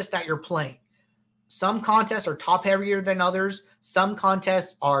contest that you're playing. Some contests are top heavier than others. Some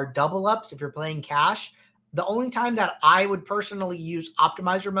contests are double ups if you're playing cash. The only time that I would personally use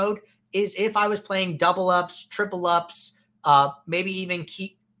Optimizer mode is if I was playing double ups, triple ups, maybe even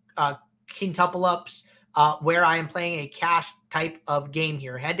quintuple ups, where I am playing a cash type of game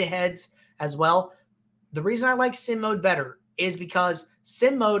here, head-to-heads as well. The reason I like Sim mode better is because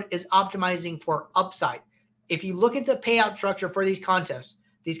Sim mode is optimizing for upside. If you look at the payout structure for these contests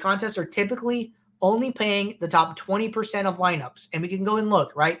are typically only paying the top 20% of lineups. And we can go and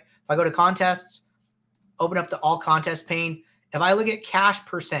look, right? If I go to contests, open up the all contest pane. If I look at cash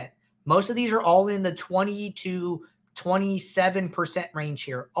percent, most of these are all in the 20 to 27% range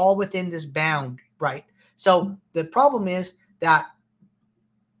here, all within this bound, right? So the problem is that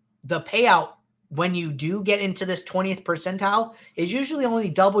the payout when you do get into this 20th percentile is usually only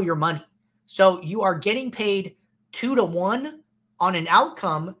double your money. So you are getting paid 2 to 1 on an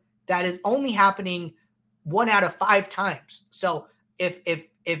outcome that is only happening 1 out of 5 times. So if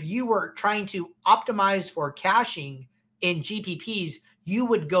you were trying to optimize for caching in GPPs, you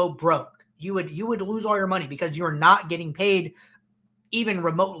would go broke. You would lose all your money because you're not getting paid even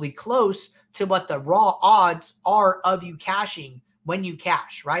remotely close to what the raw odds are of you caching when you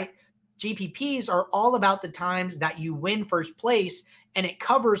cash, right? GPPs are all about the times that you win first place, and it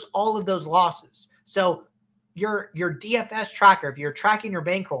covers all of those losses. So your DFS tracker, if you're tracking your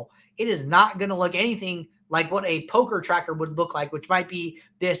bankroll, it is not going to look anything like what a poker tracker would look like, which might be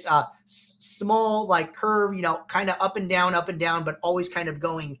this small like curve, kind of up and down, but always kind of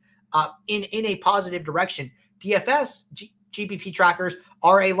going in a positive direction. DFS GPP trackers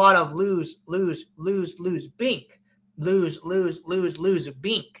are a lot of lose, bink. Lose,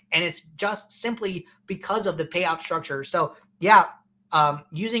 bink. And it's just simply because of the payout structure. So yeah,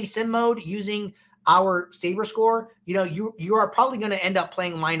 using Sim mode, using our Saber score, you are probably going to end up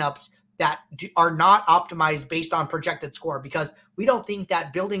playing lineups that are not optimized based on projected score, because we don't think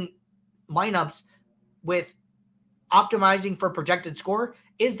that building lineups with optimizing for projected score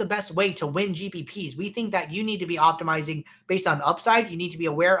is the best way to win GPPs. We think that you need to be optimizing based on upside. You need to be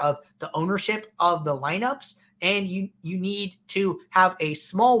aware of the ownership of the lineups, and you need to have a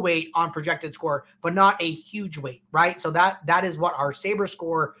small weight on projected score, but not a huge weight, right? So that is what our Saber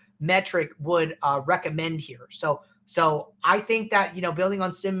score metric would recommend here. So I think that, building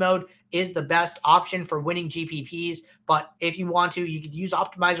on Sim mode is the best option for winning GPPs. But if you want to, you could use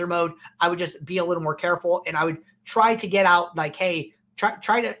Optimizer mode. I would just be a little more careful, and I would try to get out like, hey,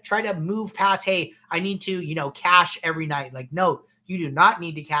 try to move past, hey, I need to, cash every night. Like, no, you do not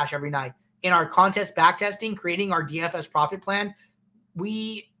need to cash every night. In our contest backtesting, creating our DFS profit plan,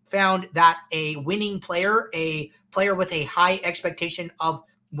 we found that a winning player, a player with a high expectation of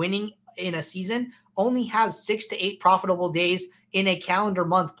winning in a season, only has 6 to 8 profitable days in a calendar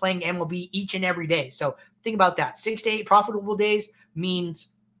month playing MLB each and every day. So think about that. 6 to 8 profitable days means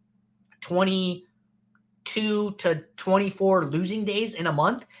 22 to 24 losing days in a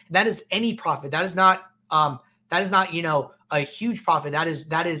month. That is any profit. That is not a huge profit. That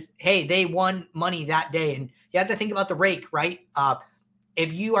is, hey, they won money that day. And you have to think about the rake, right?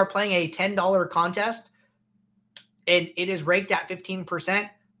 if you are playing a $10 contest and it is ranked at 15%,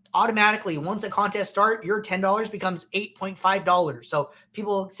 automatically, once the contest starts, your $10 becomes $8.5. So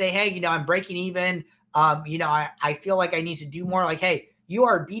people say, hey, I'm breaking even. I feel like I need to do more. Like, hey, you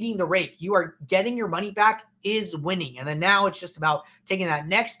are beating the rate. You are getting your money back is winning. And then now it's just about taking that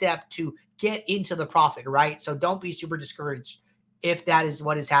next step to get into the profit, right? So don't be super discouraged if that is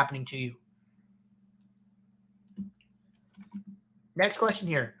what is happening to you. Next question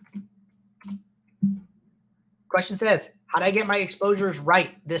here. Question says, how did I get my exposures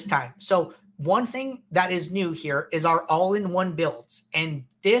right this time? So one thing that is new here is our all-in-one builds. And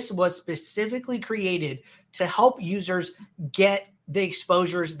this was specifically created to help users get the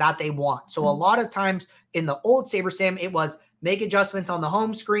exposures that they want. So a lot of times in the old SaberSim, it was make adjustments on the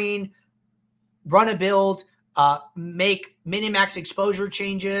home screen, run a build, make minimax exposure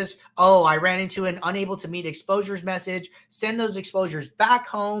changes. Oh, I ran into an unable to meet exposures message. Send those exposures back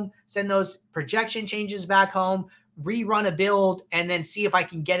home. Send those projection changes back home. Rerun a build and then see if I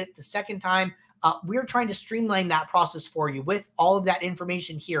can get it the second time. We're trying to streamline that process for you with all of that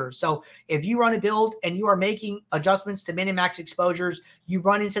information here. So if you run a build and you are making adjustments to minimax exposures, you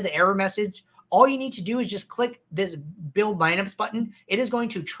run into the error message, all you need to do is just click this build lineups button. It is going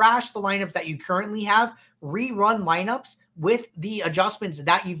to trash the lineups that you currently have, rerun lineups with the adjustments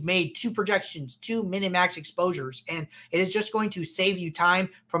that you've made to projections, to minimax exposures. And it is just going to save you time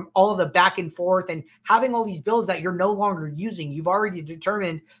from all of the back and forth and having all these builds that you're no longer using. You've already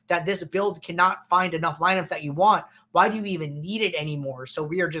determined that this build cannot find enough lineups that you want. Why do you even need it anymore? So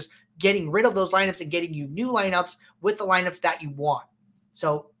we are just getting rid of those lineups and getting you new lineups with the lineups that you want.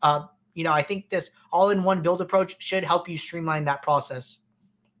 So, I think this all-in-one build approach should help you streamline that process.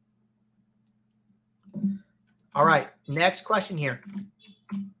 All right, next question here.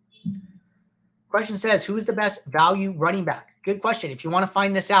 Question says, who is the best value running back? Good question. If you want to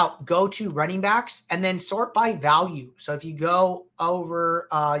find this out, go to running backs and then sort by value. So if you go over,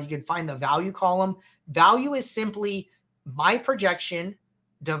 you can find the value column. Value is simply my projection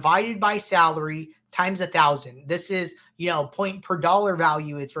divided by salary times 1,000. This is, point per dollar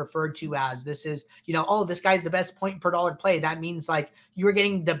value it's referred to as. This is, oh, this guy's the best point per dollar play. That means like you're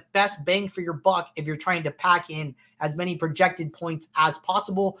getting the best bang for your buck if you're trying to pack in as many projected points as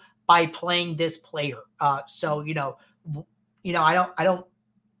possible by playing this player. I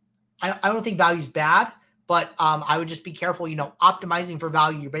don't think value is bad, but I would just be careful, optimizing for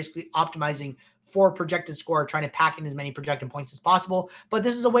value. You're basically optimizing for projected score, trying to pack in as many projected points as possible. But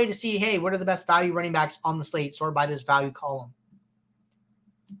this is a way to see, hey, what are the best value running backs on the slate, sorted by this value column.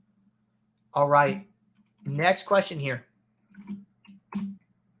 All right. Next question here.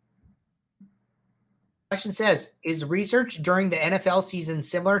 Question says, is research during the NFL season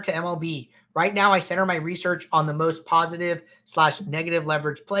similar to MLB? Right now, I center my research on the most positive/negative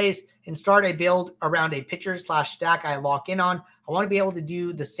leverage plays and start a build around a pitcher/stack I lock in on. I want to be able to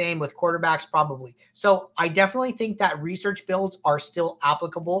do the same with quarterbacks probably. So I definitely think that research builds are still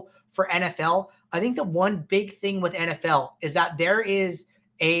applicable for NFL. I think the one big thing with NFL is that there is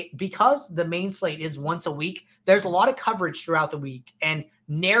because the main slate is once a week, there's a lot of coverage throughout the week and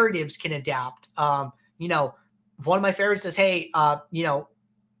narratives can adapt. One of my favorites is, hey,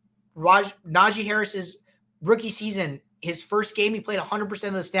 Najee Harris's rookie season, his first game, he played 100%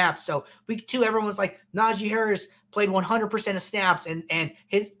 of the snaps. So week 2, everyone's like, Najee Harris played 100% of snaps and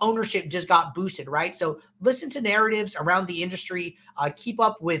his ownership just got boosted, right? So listen to narratives around the industry, keep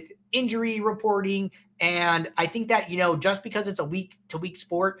up with injury reporting. And I think that, just because it's a week-to-week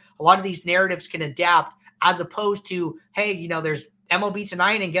sport, a lot of these narratives can adapt as opposed to, hey, there's MLB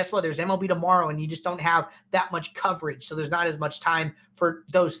tonight, and guess what? There's MLB tomorrow, and you just don't have that much coverage. So there's not as much time for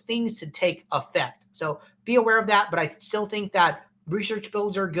those things to take effect. So be aware of that, but I still think that research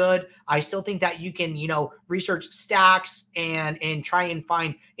builds are good. I still think that you can, research stacks and try and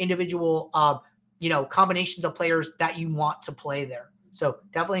find individual, combinations of players that you want to play there. So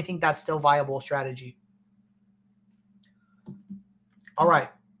definitely think that's still viable strategy. All right,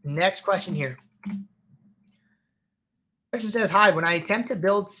 next question here. Question says, hi, when I attempt to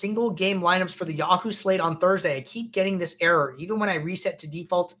build single game lineups for the Yahoo slate on Thursday, I keep getting this error. Even when I reset to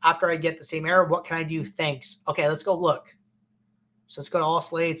defaults after I get the same error, what can I do? Thanks. Okay, let's go look. So let's go to all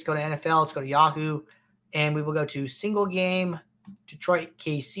slates, go to NFL, let's go to Yahoo, and we will go to single game, Detroit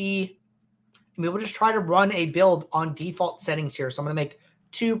KC. And we will just try to run a build on default settings here. So I'm going to make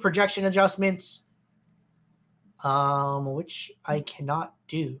 2 projection adjustments, which I cannot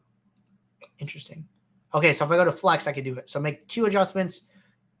do. Interesting. Okay, so if I go to flex, I can do it. So make 2 adjustments,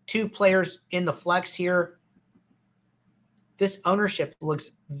 2 players in the flex here. This ownership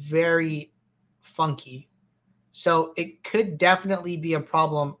looks very funky. So it could definitely be a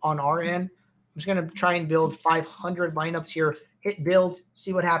problem on our end. I'm just going to try and build 500 lineups here. Hit build,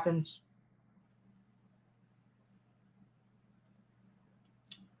 see what happens.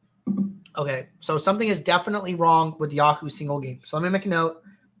 Okay, so something is definitely wrong with Yahoo single game. So let me make a note.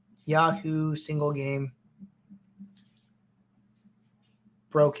 Yahoo single game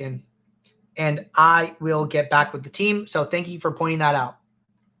broken. And I will get back with the team. So thank you for pointing that out.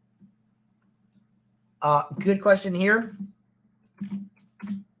 Good question here.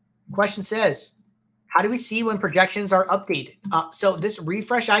 Question says, how do we see when projections are updated? So this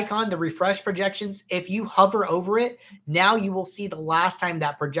refresh icon, the refresh projections, if you hover over it, now you will see the last time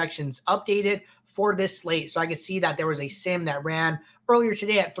that projections updated for this slate. So I can see that there was a sim that ran earlier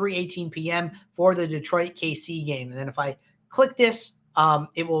today at 3:18 p.m. for the Detroit KC game. And then if I click this,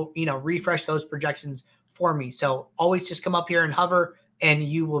 it will, refresh those projections for me. So always just come up here and hover and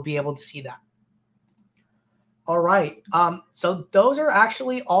you will be able to see that. All right. So those are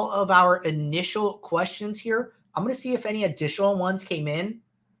actually all of our initial questions here. I'm going to see if any additional ones came in,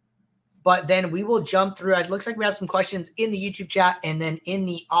 but then we will jump through. It looks like we have some questions in the YouTube chat and then in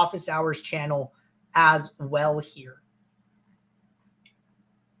the Office Hours channel as well here.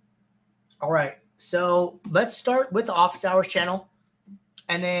 All right. So let's start with the Office Hours channel.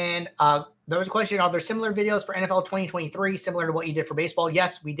 And then there was a question, are there similar videos for NFL 2023, similar to what you did for baseball?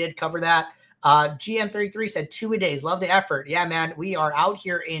 Yes, we did cover that. GM33 said 2 a days. Love the effort. Yeah, man, we are out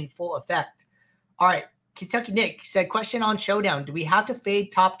here in full effect. All right. Kentucky Nick said, question on Showdown. Do we have to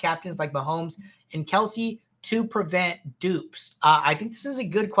fade top captains like Mahomes and Kelsey to prevent dupes? I think this is a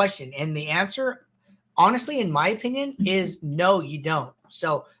good question. And the answer, honestly, in my opinion, is no, you don't.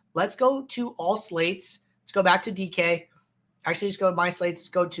 So let's go to all slates. Let's go back to DK. Actually, just go to my slates. Let's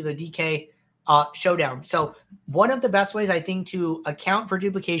go to the DK Showdown. So one of the best ways, I think, to account for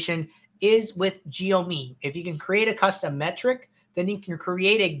duplication is with GeoMean. If you can create a custom metric, then you can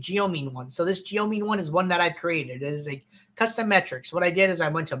create a GeoMean one. So this GeoMean one is one that I've created. It is a custom metric. So what I did is I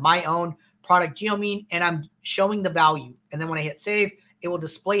went to my own product GeoMean and I'm showing the value. And then when I hit save, it will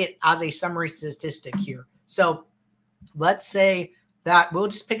display it as a summary statistic here. So let's say that we'll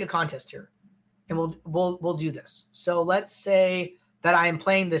just pick a contest here and we'll do this. So let's say that I am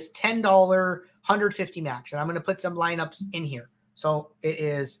playing this $10 150 max and I'm going to put some lineups in here. So it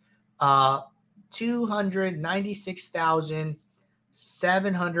is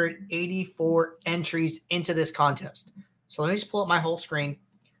 296,784 entries into this contest. So let me just pull up my whole screen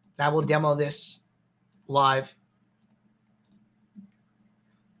and I will demo this live.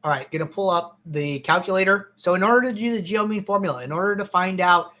 All right, going to pull up the calculator. So in order to do the GeoMean formula, in order to find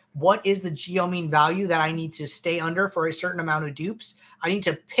out what is the GeoMean value that I need to stay under for a certain amount of dupes, I need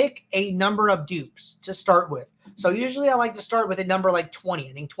to pick a number of dupes to start with. So usually I like to start with a number like 20.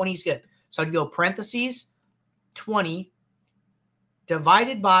 I think 20 is good. So I'd go parentheses 20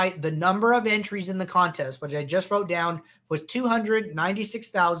 divided by the number of entries in the contest, which I just wrote down was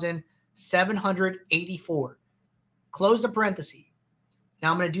 296,784. Close the parenthesis.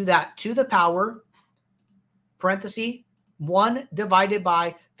 Now I'm going to do that to the power, parenthesis, 1 divided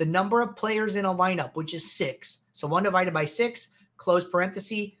by the number of players in a lineup, which is 6. So 1 divided by 6, close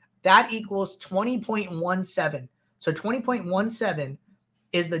parenthesis, that equals 20.17. So 20.17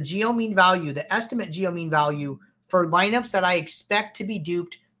 is the GeoMean value, the estimate GeoMean value for lineups that I expect to be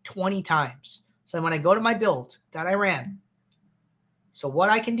duped 20 times. So when I go to my build that I ran, so what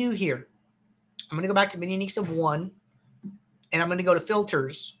I can do here, I'm going to go back to mini uniques of 1, and I'm going to go to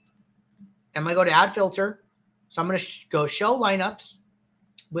filters. I'm going to go to add filter. So I'm going to go show lineups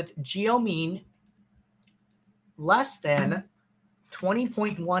with GeoMean less than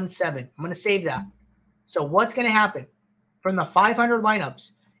 20.17. I'm going to save that. So what's going to happen? From the 500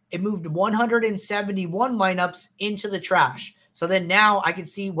 lineups, it moved 171 lineups into the trash. So then now I can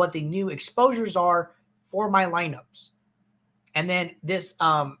see what the new exposures are for my lineups. And then this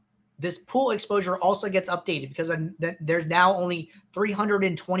pool exposure also gets updated because there's now only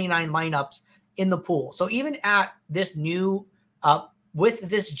 329 lineups in the pool. So even at this new, with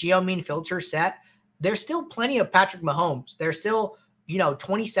this GeoMean filter set, there's still plenty of Patrick Mahomes. There's still,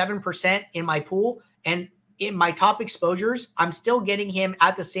 27% in my pool. And in my top exposures, I'm still getting him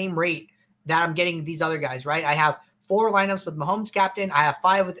at the same rate that I'm getting these other guys, right? I have 4 lineups with Mahomes captain. I have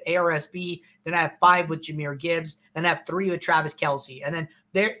 5 with ARSB. Then I have 5 with Jahmyr Gibbs. Then I have 3 with Travis Kelce. And then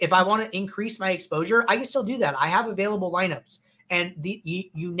if I want to increase my exposure, I can still do that. I have available lineups. And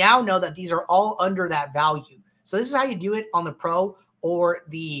you now know that these are all under that value. So this is how you do it on the Pro or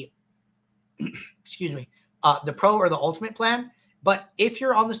the, the Pro or the Ultimate plan. But if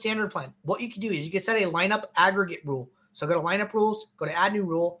you're on the standard plan, what you can do is you can set a lineup aggregate rule. So go to lineup rules, go to add new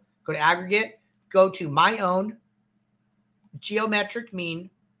rule, go to aggregate, go to my own geometric mean,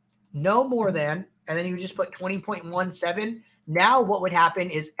 no more than, and then you just put 20.17. Now what would happen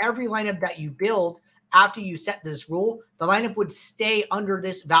is every lineup that you build after you set this rule, the lineup would stay under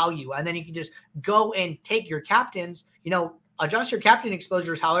this value. And then you can just go and take your captains, adjust your captain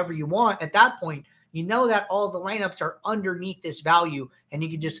exposures however you want. At that point, you know that all the lineups are underneath this value, and you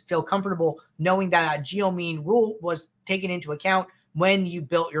can just feel comfortable knowing that geo mean rule was taken into account when you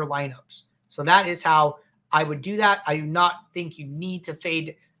built your lineups. So that is how I would do that. I do not think you need to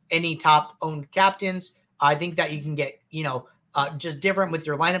fade any top owned captains. I think that you can get, just different with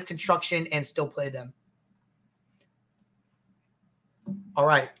your lineup construction and still play them. All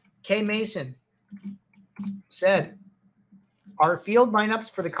right. K Mason said, are field lineups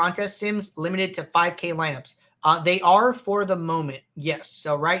for the contest sims limited to 5K lineups? They are for the moment. Yes.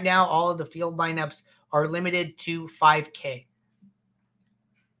 So right now, all of the field lineups are limited to 5K.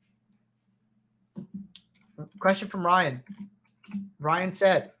 Question from Ryan. Ryan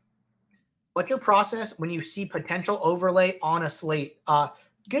said, what's your process when you see potential overlay on a slate?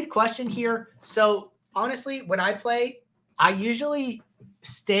 Good question here. So honestly, when I play, I usually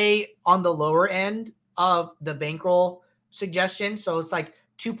stay on the lower end of the bankroll suggestion. So it's like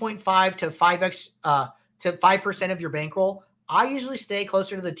 2.5 to 5x to 5% of your bankroll. I usually stay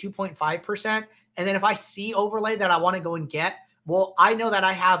closer to the 2.5%. And then if I see overlay that I want to go and get, well, I know that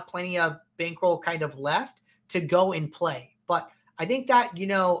I have plenty of bankroll kind of left to go and play. But I think that, you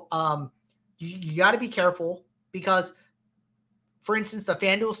got to be careful because, for instance, the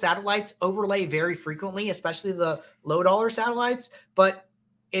FanDuel satellites overlay very frequently, especially the low dollar satellites, but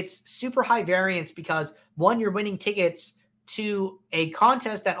it's super high variance because, one, you're winning tickets to a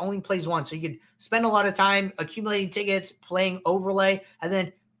contest that only plays once. So you could spend a lot of time accumulating tickets, playing overlay, and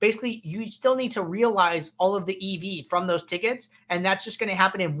then basically you still need to realize all of the EV from those tickets. And that's just going to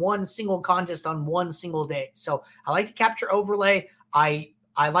happen in one single contest on one single day. So I like to capture overlay. I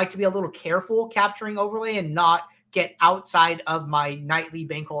like to be a little careful capturing overlay and not get outside of my nightly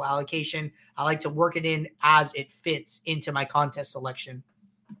bankroll allocation. I like to work it in as it fits into my contest selection.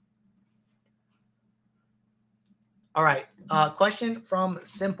 All right. Question from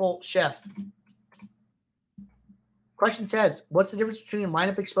Simple Chef. Question says, what's the difference between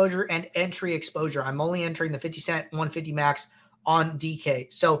lineup exposure and entry exposure? I'm only entering the 50 cent 150 max on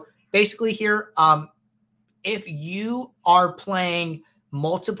DK. So basically here, if you are playing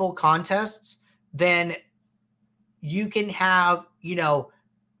multiple contests, then you can have,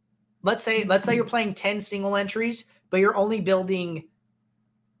 let's say you're playing 10 single entries, but you're only building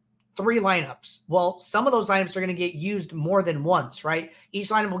 3 lineups. Well, some of those lineups are going to get used more than once, right? Each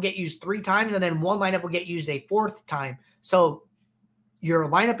lineup will get used 3 times, and then one lineup will get used a 4th time. So your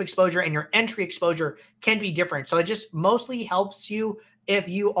lineup exposure and your entry exposure can be different. So it just mostly helps you if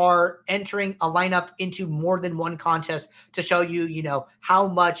you are entering a lineup into more than one contest to show you, how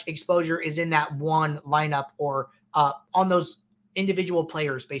much exposure is in that one lineup or on those individual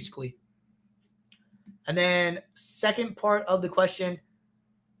players, basically. And then second part of the question.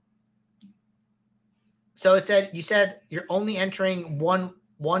 So you said you're only entering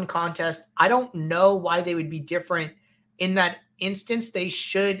one contest. I don't know why they would be different in that instance. They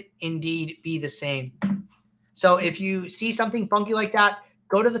should indeed be the same. So if you see something funky like that,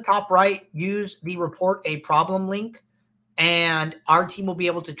 go to the top right, use the report a problem link, and our team will be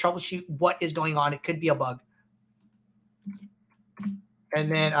able to troubleshoot what is going on. It could be a bug.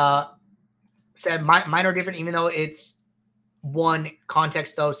 And then said mine are different, even though it's one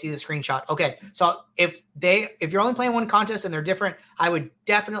context though. See the screenshot. Okay. So if you're only playing one contest and they're different, I would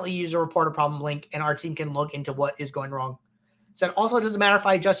definitely use a report a problem link and our team can look into what is going wrong. It said also it doesn't matter if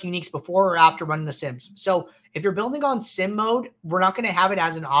I adjust uniques before or after running the sims. So if you're building on sim mode, we're not going to have it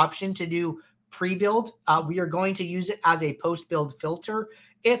as an option to do pre-build. We are going to use it as a post-build filter.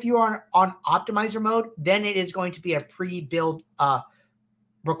 If you are on optimizer mode, then it is going to be a pre-build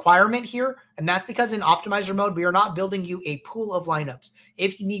requirement here. And that's because in optimizer mode, we are not building you a pool of lineups.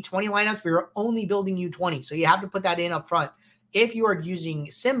 If you need 20 lineups, we are only building you 20. So you have to put that in up front. If you are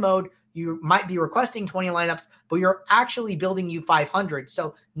using sim mode, you might be requesting 20 lineups, but you're actually building you 500.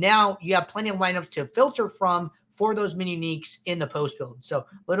 So now you have plenty of lineups to filter from for those mini uniques in the post build. So a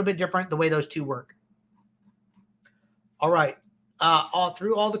little bit different the way those two work. All right.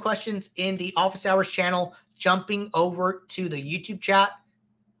 Through all the questions in the Office Hours channel, jumping over to the YouTube chat,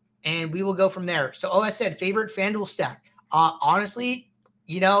 and we will go from there. So OS said, favorite FanDuel stack. Honestly,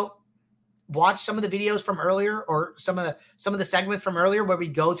 watch some of the videos from earlier or some of the segments from earlier where we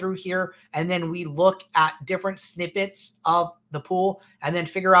go through here and then we look at different snippets of the pool and then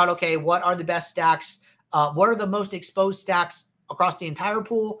figure out, okay, what are the best stacks? What are the most exposed stacks across the entire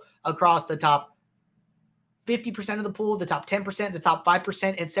pool, across the top 50% of the pool, the top 10%, the top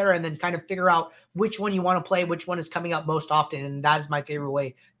 5%, etc., and then kind of figure out which one you want to play, which one is coming up most often. And that is my favorite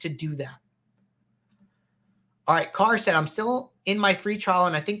way to do that. All right, Carr said, I'm still in my free trial,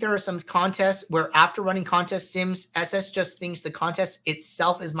 and I think there are some contests where after running contest sims, SS just thinks the contest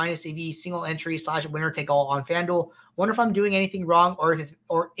itself is minus AV, single entry / winner take all on FanDuel. Wonder if I'm doing anything wrong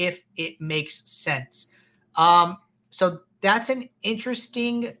or if it makes sense. So that's an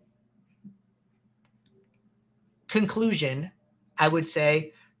interesting conclusion, I would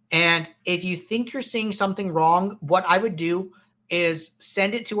say. And if you think you're seeing something wrong, what I would do is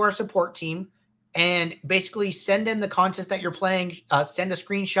send it to our support team and basically send them the contest that you're playing, send a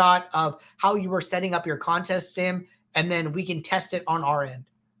screenshot of how you were setting up your contest sim, and then we can test it on our end.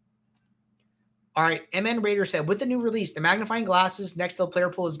 All right, MN Raider said, with the new release, the magnifying glasses next to the player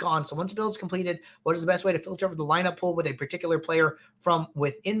pool is gone. So once a build is completed, what is the best way to filter over the lineup pool with a particular player from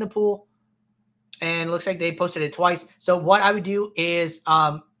within the pool? And it looks like they posted it twice. So what I would do is,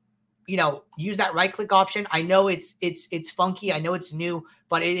 use that right-click option. I know it's funky. I know it's new,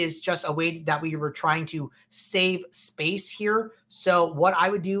 but it is just a way that we were trying to save space here. So what I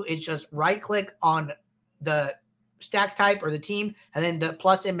would do is just right-click on the stack type or the team, and then the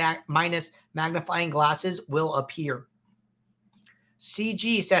plus and minus magnifying glasses will appear.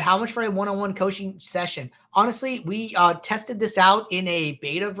 CG said, how much for a one-on-one coaching session? Honestly, we tested this out in a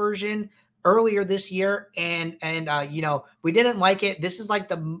beta version earlier this year, and we didn't like it. This is like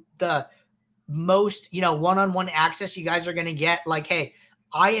the most, one-on-one access you guys are going to get. Like, hey,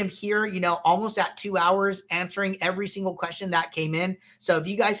 I am here, almost at 2 hours answering every single question that came in. So if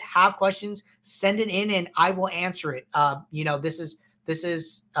you guys have questions, send it in and I will answer it. This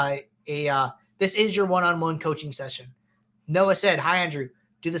is your one-on-one coaching session. Noah said, hi, Andrew.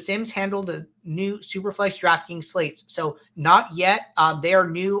 Do the Sims handle the new Superflex DraftKings slates? So not yet. They are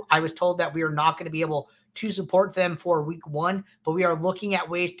new. I was told that we are not going to be able to support them for week 1, but we are looking at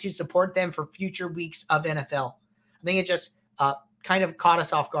ways to support them for future weeks of NFL. I think it just kind of caught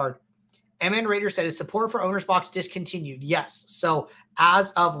us off guard. MN Raider said, is support for Owner's Box discontinued? Yes. So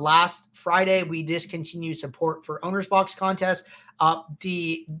as of last Friday, we discontinued support for Owner's Box contest.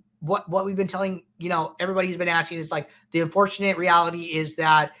 What we've been telling, everybody's been asking is like, the unfortunate reality is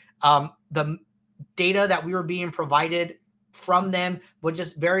that the data that we were being provided from them was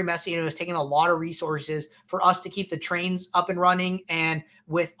just very messy, and it was taking a lot of resources for us to keep the trains up and running. And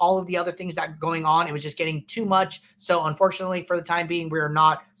with all of the other things that were going on, it was just getting too much. So unfortunately, for the time being, we are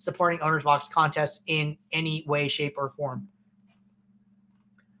not supporting Owner's Box contests in any way, shape, or form.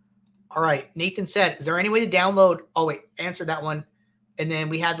 All right. Nathan said, is there any way to download? Oh, wait, answered that one. And then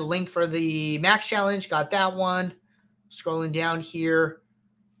we had the link for the Max Challenge. Got that one. Scrolling down here.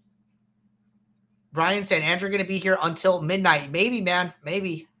 Brian said, Andrew going to be here until midnight. Maybe, man.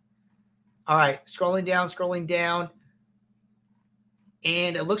 Maybe. All right. Scrolling down.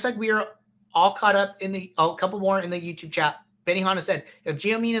 And it looks like we are all caught up in a couple more in the YouTube chat. Benny Hanna said, if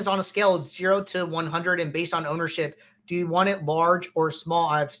Geomina is on a scale of 0 to 100 and based on ownership, do you want it large or small?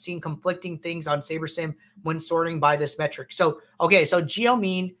 I've seen conflicting things on SaberSim when sorting by this metric. So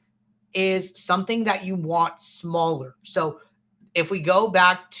Geomean is something that you want smaller. So if we go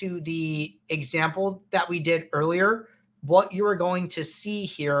back to the example that we did earlier, what you are going to see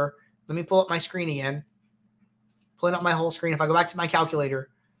here, let me pull up my screen again. Pulling up my whole screen. If I go back to my calculator.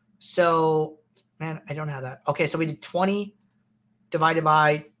 So, man, I don't have that. Okay, so we did 20 divided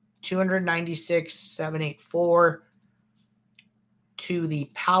by 296,784 to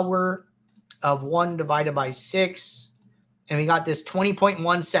the power of 1 divided by 6. And we got this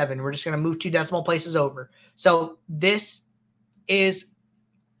 20.17. We're just going to move 2 decimal places over. So this is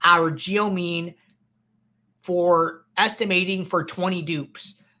our Geomean for estimating for 20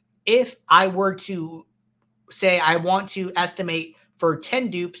 dupes. If I were to say I want to estimate for 10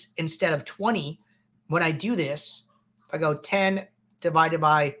 dupes instead of 20, when I do this, if I go 10 divided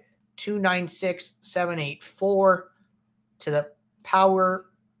by 296,784 to the power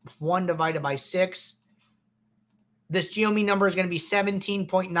 1 divided by 6, this Geomean number is going to be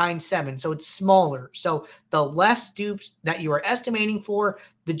 17.97. So it's smaller. So the less dupes that you are estimating for,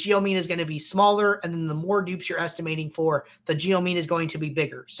 the Geomean is going to be smaller. And then the more dupes you're estimating for, the Geomean is going to be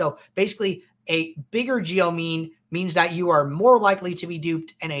bigger. So basically a bigger Geomean means that you are more likely to be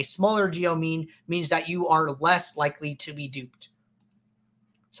duped, and a smaller Geomean means that you are less likely to be duped.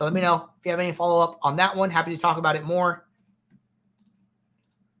 So let me know if you have any follow-up on that one. Happy to talk about it more.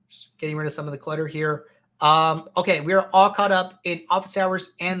 Just getting rid of some of the clutter here. Okay, we are all caught up in office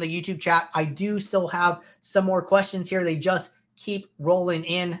hours and the YouTube chat. I do still have some more questions here. They just keep rolling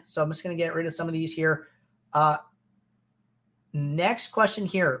in. So I'm just going to get rid of some of these here. Next question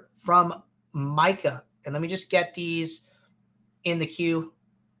here from Micah. And let me just get these in the queue.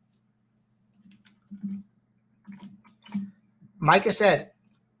 Micah said,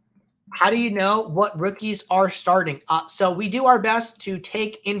 how do you know what rookies are starting? So we do our best to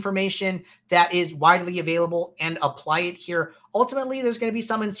take information that is widely available and apply it here. Ultimately, there's going to be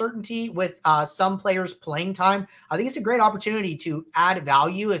some uncertainty with some players' playing time. I think it's a great opportunity to add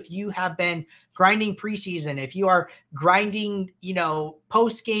value if you have been grinding preseason, if you are grinding,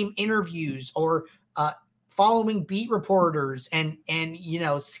 post-game interviews or following beat reporters and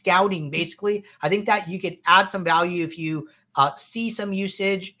scouting. Basically, I think that you could add some value if you see some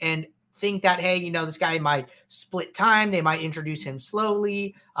usage and think that, hey, this guy might split time. They might introduce him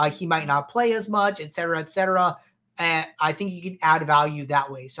slowly. He might not play as much, et cetera, et cetera. And I think you can add value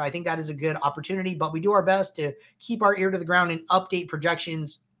that way. So I think that is a good opportunity, but we do our best to keep our ear to the ground and update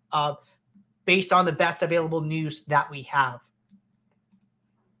projections based on the best available news that we have.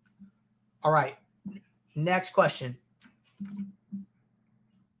 All right. Next question.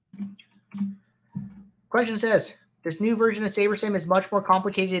 Question says, this new version of SaberSim is much more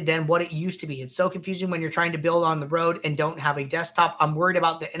complicated than what it used to be. It's so confusing when you're trying to build on the road and don't have a desktop. I'm worried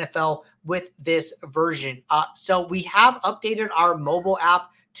about the NFL with this version. So we have updated our mobile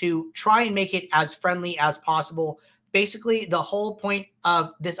app to try and make it as friendly as possible. Basically, the whole point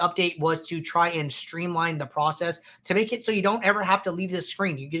of this update was to try and streamline the process to make it so you don't ever have to leave this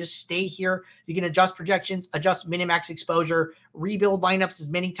screen. You can just stay here. You can adjust projections, adjust minimax exposure, rebuild lineups as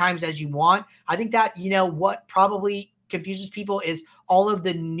many times as you want. I think that, what probably confuses people is all of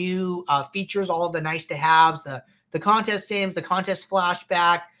the new features, all of the nice to haves, the contest sims, the contest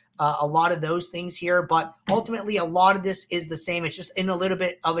flashback, a lot of those things here. But ultimately, a lot of this is the same. It's just in a little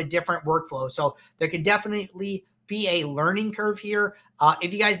bit of a different workflow. So there can definitely be a learning curve here.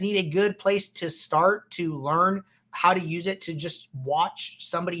 If you guys need a good place to start to learn how to use it, to just watch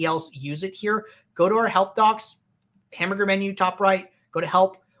somebody else use it here, go to our help docs, hamburger menu, top right, go to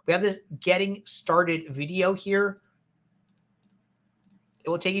help. We have this getting started video here. It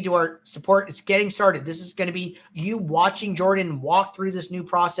will take you to our support. It's getting started. This is going to be you watching Jordan walk through this new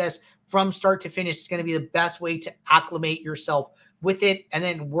process from start to finish. It's going to be the best way to acclimate yourself with it. And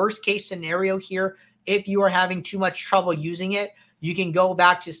then worst case scenario here, if you are having too much trouble using it, you can go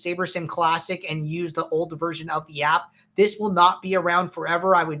back to SaberSim Classic and use the old version of the app. This will not be around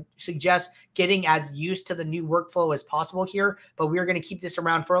forever. I would suggest getting as used to the new workflow as possible here, but we're going to keep this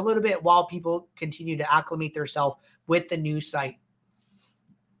around for a little bit while people continue to acclimate themselves with the new site.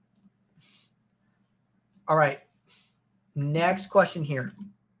 All right. Next question here.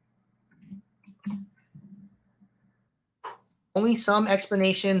 Only some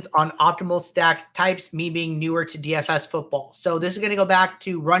explanations on optimal stack types, me being newer to DFS football. So this is going to go back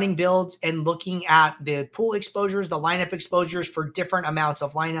to running builds and looking at the pool exposures, the lineup exposures for different amounts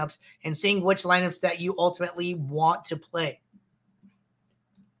of lineups and seeing which lineups that you ultimately want to play.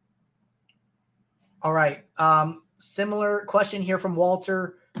 All right. Similar question here from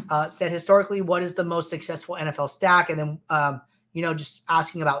Walter. Said historically, what is the most successful NFL stack? And then, just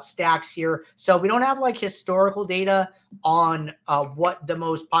asking about stacks here. So we don't have like historical data on what the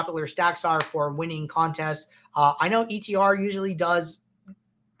most popular stacks are for winning contests. I know ETR usually does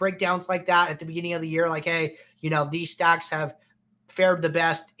breakdowns like that at the beginning of the year. Like, hey, these stacks have fared the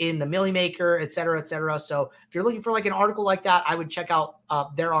best in the Millie Maker, et cetera, et cetera. So if you're looking for like an article like that, I would check out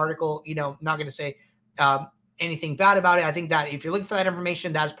their article. Not going to say anything bad about it. I think that if you're looking for that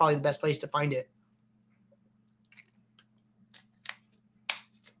information, that's probably the best place to find it.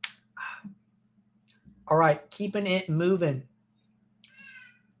 All right, keeping it moving.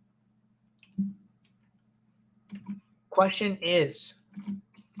 Question is,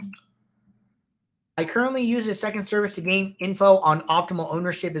 I currently use a second service to gain info on optimal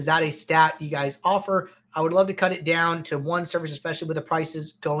ownership. Is that a stat you guys offer? I would love to cut it down to one service, especially with the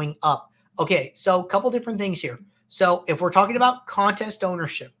prices going up. Okay, so a couple different things here. So if we're talking about contest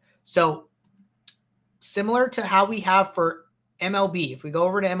ownership, so similar to how we have for MLB, if we go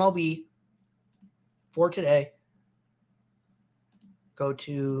over to MLB for today, go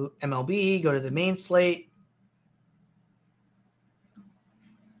to MLB, go to the main slate.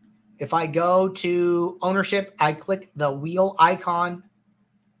 If I go to ownership, I click the wheel icon.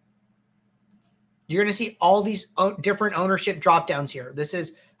 You're going to see all these different ownership drop downs here. This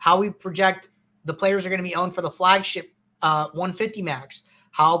is how we project the players are going to be owned for the flagship 150 max,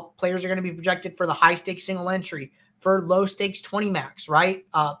 how players are going to be projected for the high stakes single entry, for low stakes 20 max, right?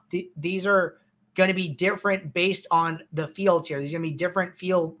 These are going to be different based on the fields here. These are going to be different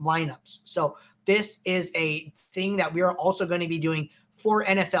field lineups. So this is a thing that we are also going to be doing for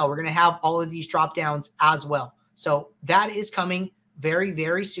NFL. We're going to have all of these drop downs as well. So that is coming very,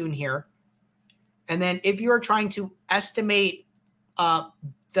 very soon here. And then if you are trying to estimate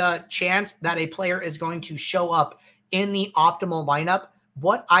the chance that a player is going to show up in the optimal lineup,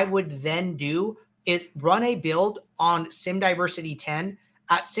 what I would then do is run a build on SimDiversity 10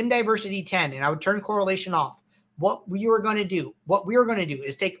 at SimDiversity 10, and I would turn correlation off. What we are going to do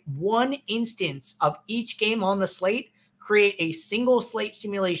is take one instance of each game on the slate, create a single slate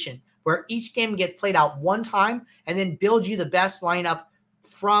simulation where each game gets played out one time, and then build you the best lineup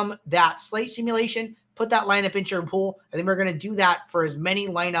from that slate simulation, put that lineup into your pool, and then we're going to do that for as many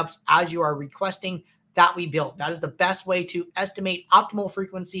lineups as you are requesting that we build. That is the best way to estimate optimal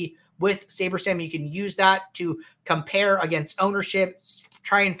frequency with SaberSim. You can use that to compare against ownership,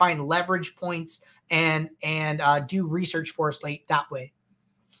 try and find leverage points, and do research for a slate that way.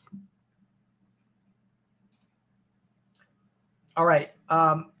 All right.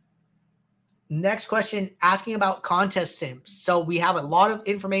 Next question, asking about contest sims. So we have a lot of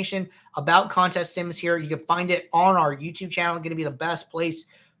information about contest sims here. You can find it on our YouTube channel. It's going to be the best place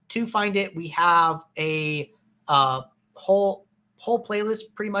to find it. We have a whole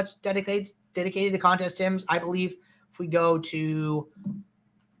playlist pretty much dedicated to contest sims. I believe if we go to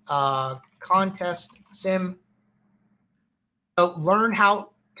contest sim, so learn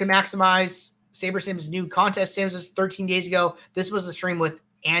how to maximize SaberSim's new contest sims. Was 13 days ago. This was a stream with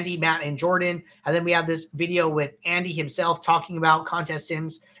Andy, Matt, and Jordan. And then we have this video with Andy himself talking about contest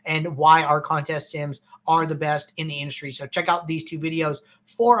sims and why our contest sims are the best in the industry. So check out these two videos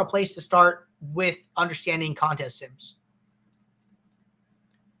for a place to start with understanding contest sims.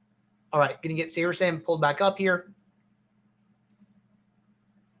 All right, going to get SaberSim pulled back up here.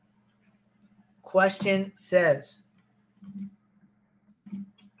 Question says,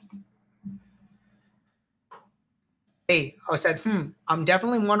 hey, I said, I'm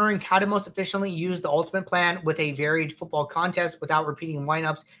definitely wondering how to most efficiently use the ultimate plan with a varied football contest without repeating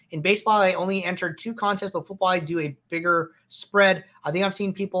lineups. In baseball, I only entered 2 contests, but football, I do a bigger spread. I think I've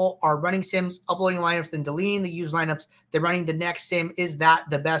seen people are running sims, uploading lineups, then deleting the used lineups, then running the next sim. Is that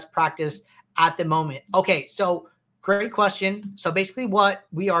the best practice at the moment? Okay, so great question. So basically what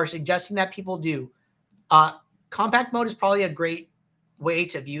we are suggesting that people do, compact mode is probably a great way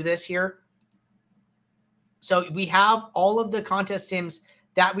to view this here. So we have all of the contest sims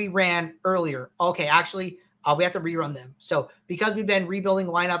that we ran earlier. Okay, actually, we have to rerun them. So because we've been rebuilding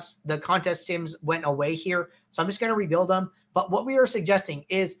lineups, the contest sims went away here. So I'm just going to rebuild them. But what we are suggesting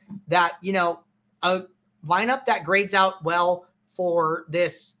is that, you know, a lineup that grades out well for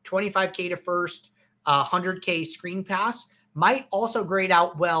this 25K to first, 100K screen pass might also grade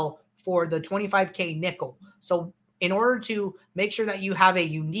out well for the 25K nickel. So in order to make sure that you have a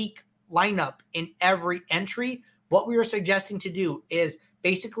unique lineup in every entry, what we are suggesting to do is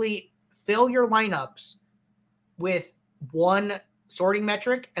basically fill your lineups with one sorting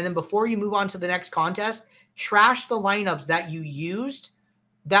metric, and then before you move on to the next contest, trash the lineups that you used.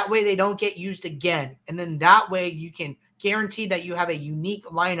 That way they don't get used again, and then that way you can guarantee that you have a unique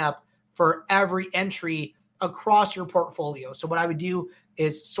lineup for every entry across your portfolio. So what I would do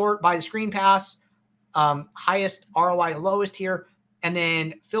is sort by the screen pass, highest ROI to lowest here, and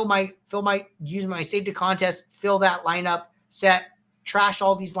then use my save to contest, fill that lineup, set, trash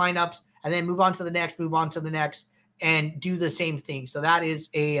all these lineups, and then move on to the next, and do the same thing. So that is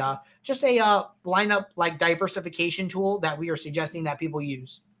just a lineup like diversification tool that we are suggesting that people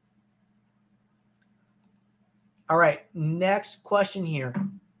use. All right, next question here.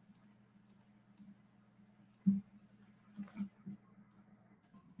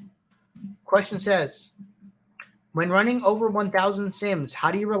 Question says, when running over 1,000 sims,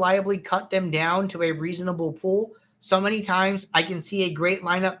 how do you reliably cut them down to a reasonable pool? So many times I can see a great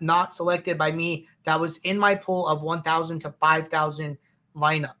lineup not selected by me that was in my pool of 1,000 to 5,000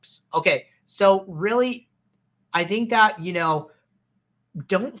 lineups. Okay, so really, I think that, you know,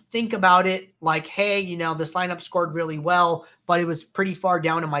 don't think about it like, hey, you know, this lineup scored really well, but it was pretty far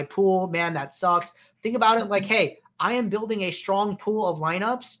down in my pool. Man, that sucks. Think about it like, hey, I am building a strong pool of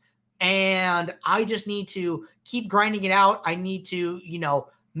lineups, and I just need to keep grinding it out. I need to, you know,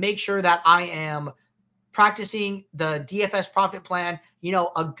 make sure that I am practicing the DFS profit plan. You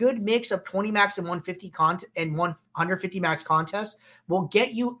know, a good mix of 20 max and 150 and 150 max contests will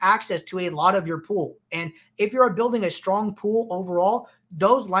get you access to a lot of your pool. And if you're building a strong pool overall,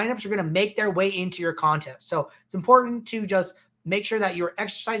 those lineups are going to make their way into your contest. So it's important to just make sure that you're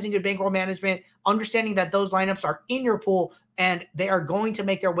exercising good bankroll management, understanding that those lineups are in your pool and they are going to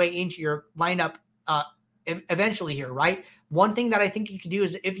make their way into your lineup eventually here, right? One thing that I think you can do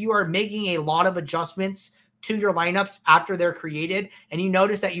is if you are making a lot of adjustments to your lineups after they're created and you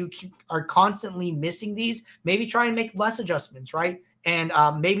notice that you are constantly missing these, maybe try and make less adjustments, right? And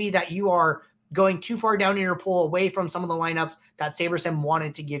maybe that you are going too far down in your pool away from some of the lineups that SaberSim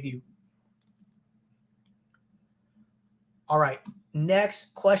wanted to give you. All right.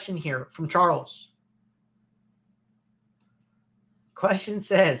 Next question here from Charles. Question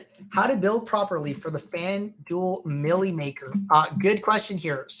says, how to build properly for the FanDuel Millie Maker? Good question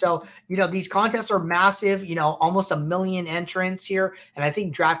here. So, these contests are massive, almost 1 million entrants here. And I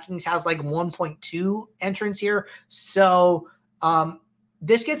think DraftKings has like 1.2 entrants here. So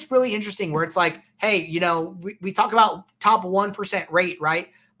this gets really interesting where it's like, hey, we talk about top 1% rate, right?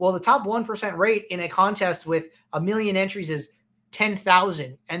 Well, the top 1% rate in a contest with 1 million entries is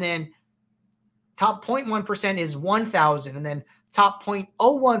 10,000. And then top 0.1% is 1,000. And then top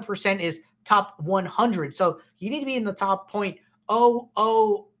 0.01% is top 100. So you need to be in the top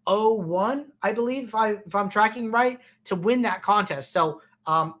 0.0001, I believe, if I'm tracking right, to win that contest. So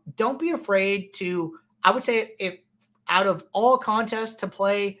don't be afraid to, I would say, if out of all contests to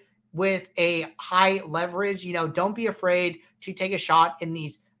play with a high leverage, don't be afraid to take a shot in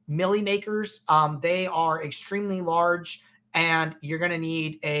these Millie Makers. They are extremely large, and you're going to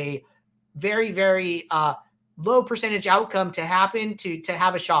need a very, very low percentage outcome to happen to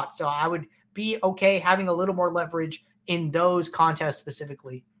have a shot. So I would be okay having a little more leverage in those contests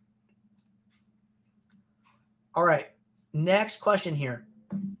specifically. All right. Next question here.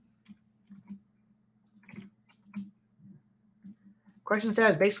 Question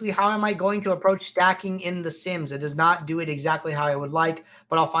says, basically, how am I going to approach stacking in the Sims? It does not do it exactly how I would like,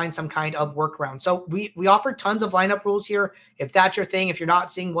 but I'll find some kind of workaround. So we offer tons of lineup rules here. If that's your thing, if you're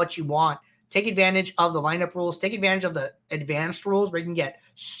not seeing what you want, take advantage of the lineup rules. Take advantage of the advanced rules where you can get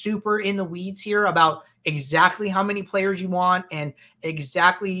super in the weeds here about exactly how many players you want and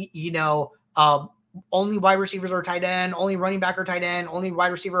exactly, only wide receivers or tight end, only running back or tight end, only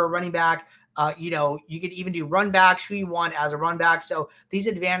wide receiver or running back. You could even do run backs, who you want as a run back. So these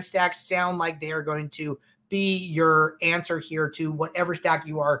advanced stacks sound like they are going to be your answer here to whatever stack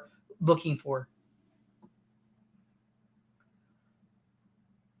you are looking for.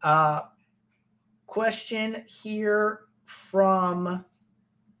 Question here from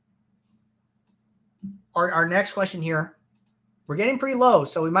our next question here. We're getting pretty low,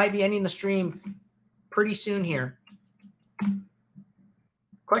 so we might be ending the stream pretty soon here.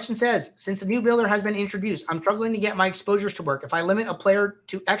 Question says, since the new builder has been introduced, I'm struggling to get my exposures to work. If I limit a player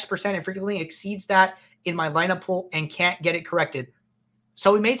to X%, it frequently exceeds that in my lineup pool and can't get it corrected.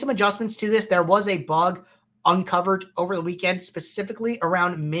 So we made some adjustments to this. There was a bug uncovered over the weekend, specifically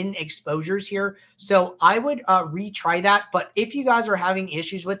around min exposures here. So I would retry that. But if you guys are having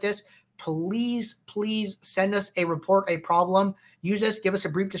issues with this, please send us a report, a problem. Use this, give us a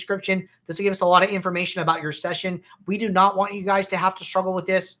brief description. This will give us a lot of information about your session. We do not want you guys to have to struggle with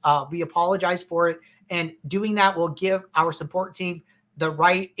this. We apologize for it. And doing that will give our support team the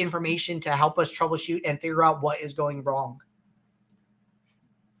right information to help us troubleshoot and figure out what is going wrong.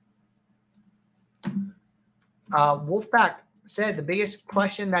 Wolfpack said the biggest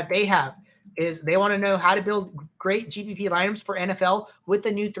question that they have is they want to know how to build great GPP lineups for NFL with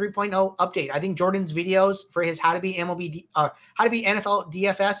the new 3.0 update. I think Jordan's videos for his how to be NFL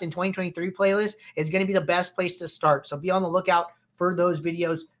DFS in 2023 playlist is going to be the best place to start. So be on the lookout for those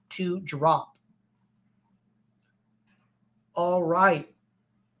videos to drop. All right.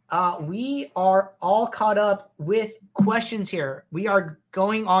 We are all caught up with questions here. We are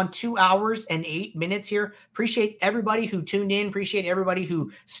going on 2 hours and 8 minutes here. Appreciate everybody who tuned in. Appreciate everybody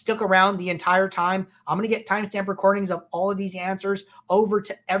who stuck around the entire time. I'm going to get timestamp recordings of all of these answers over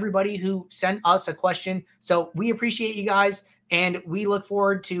to everybody who sent us a question. So we appreciate you guys, and we look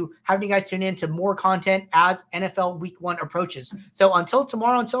forward to having you guys tune in to more content as NFL Week 1 approaches. So until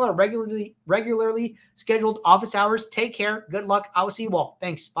tomorrow, until our regularly scheduled office hours, take care. Good luck. I will see you all.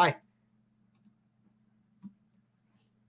 Thanks. Bye.